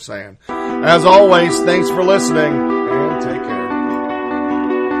what they're saying. As always, thanks for listening, and take care.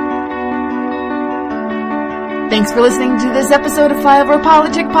 Thanks for listening to this episode of Flyover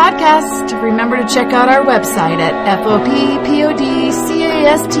Politics Podcast. Remember to check out our website at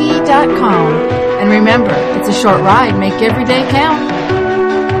foppodcast.com. And remember, it's a short ride. Make every day count.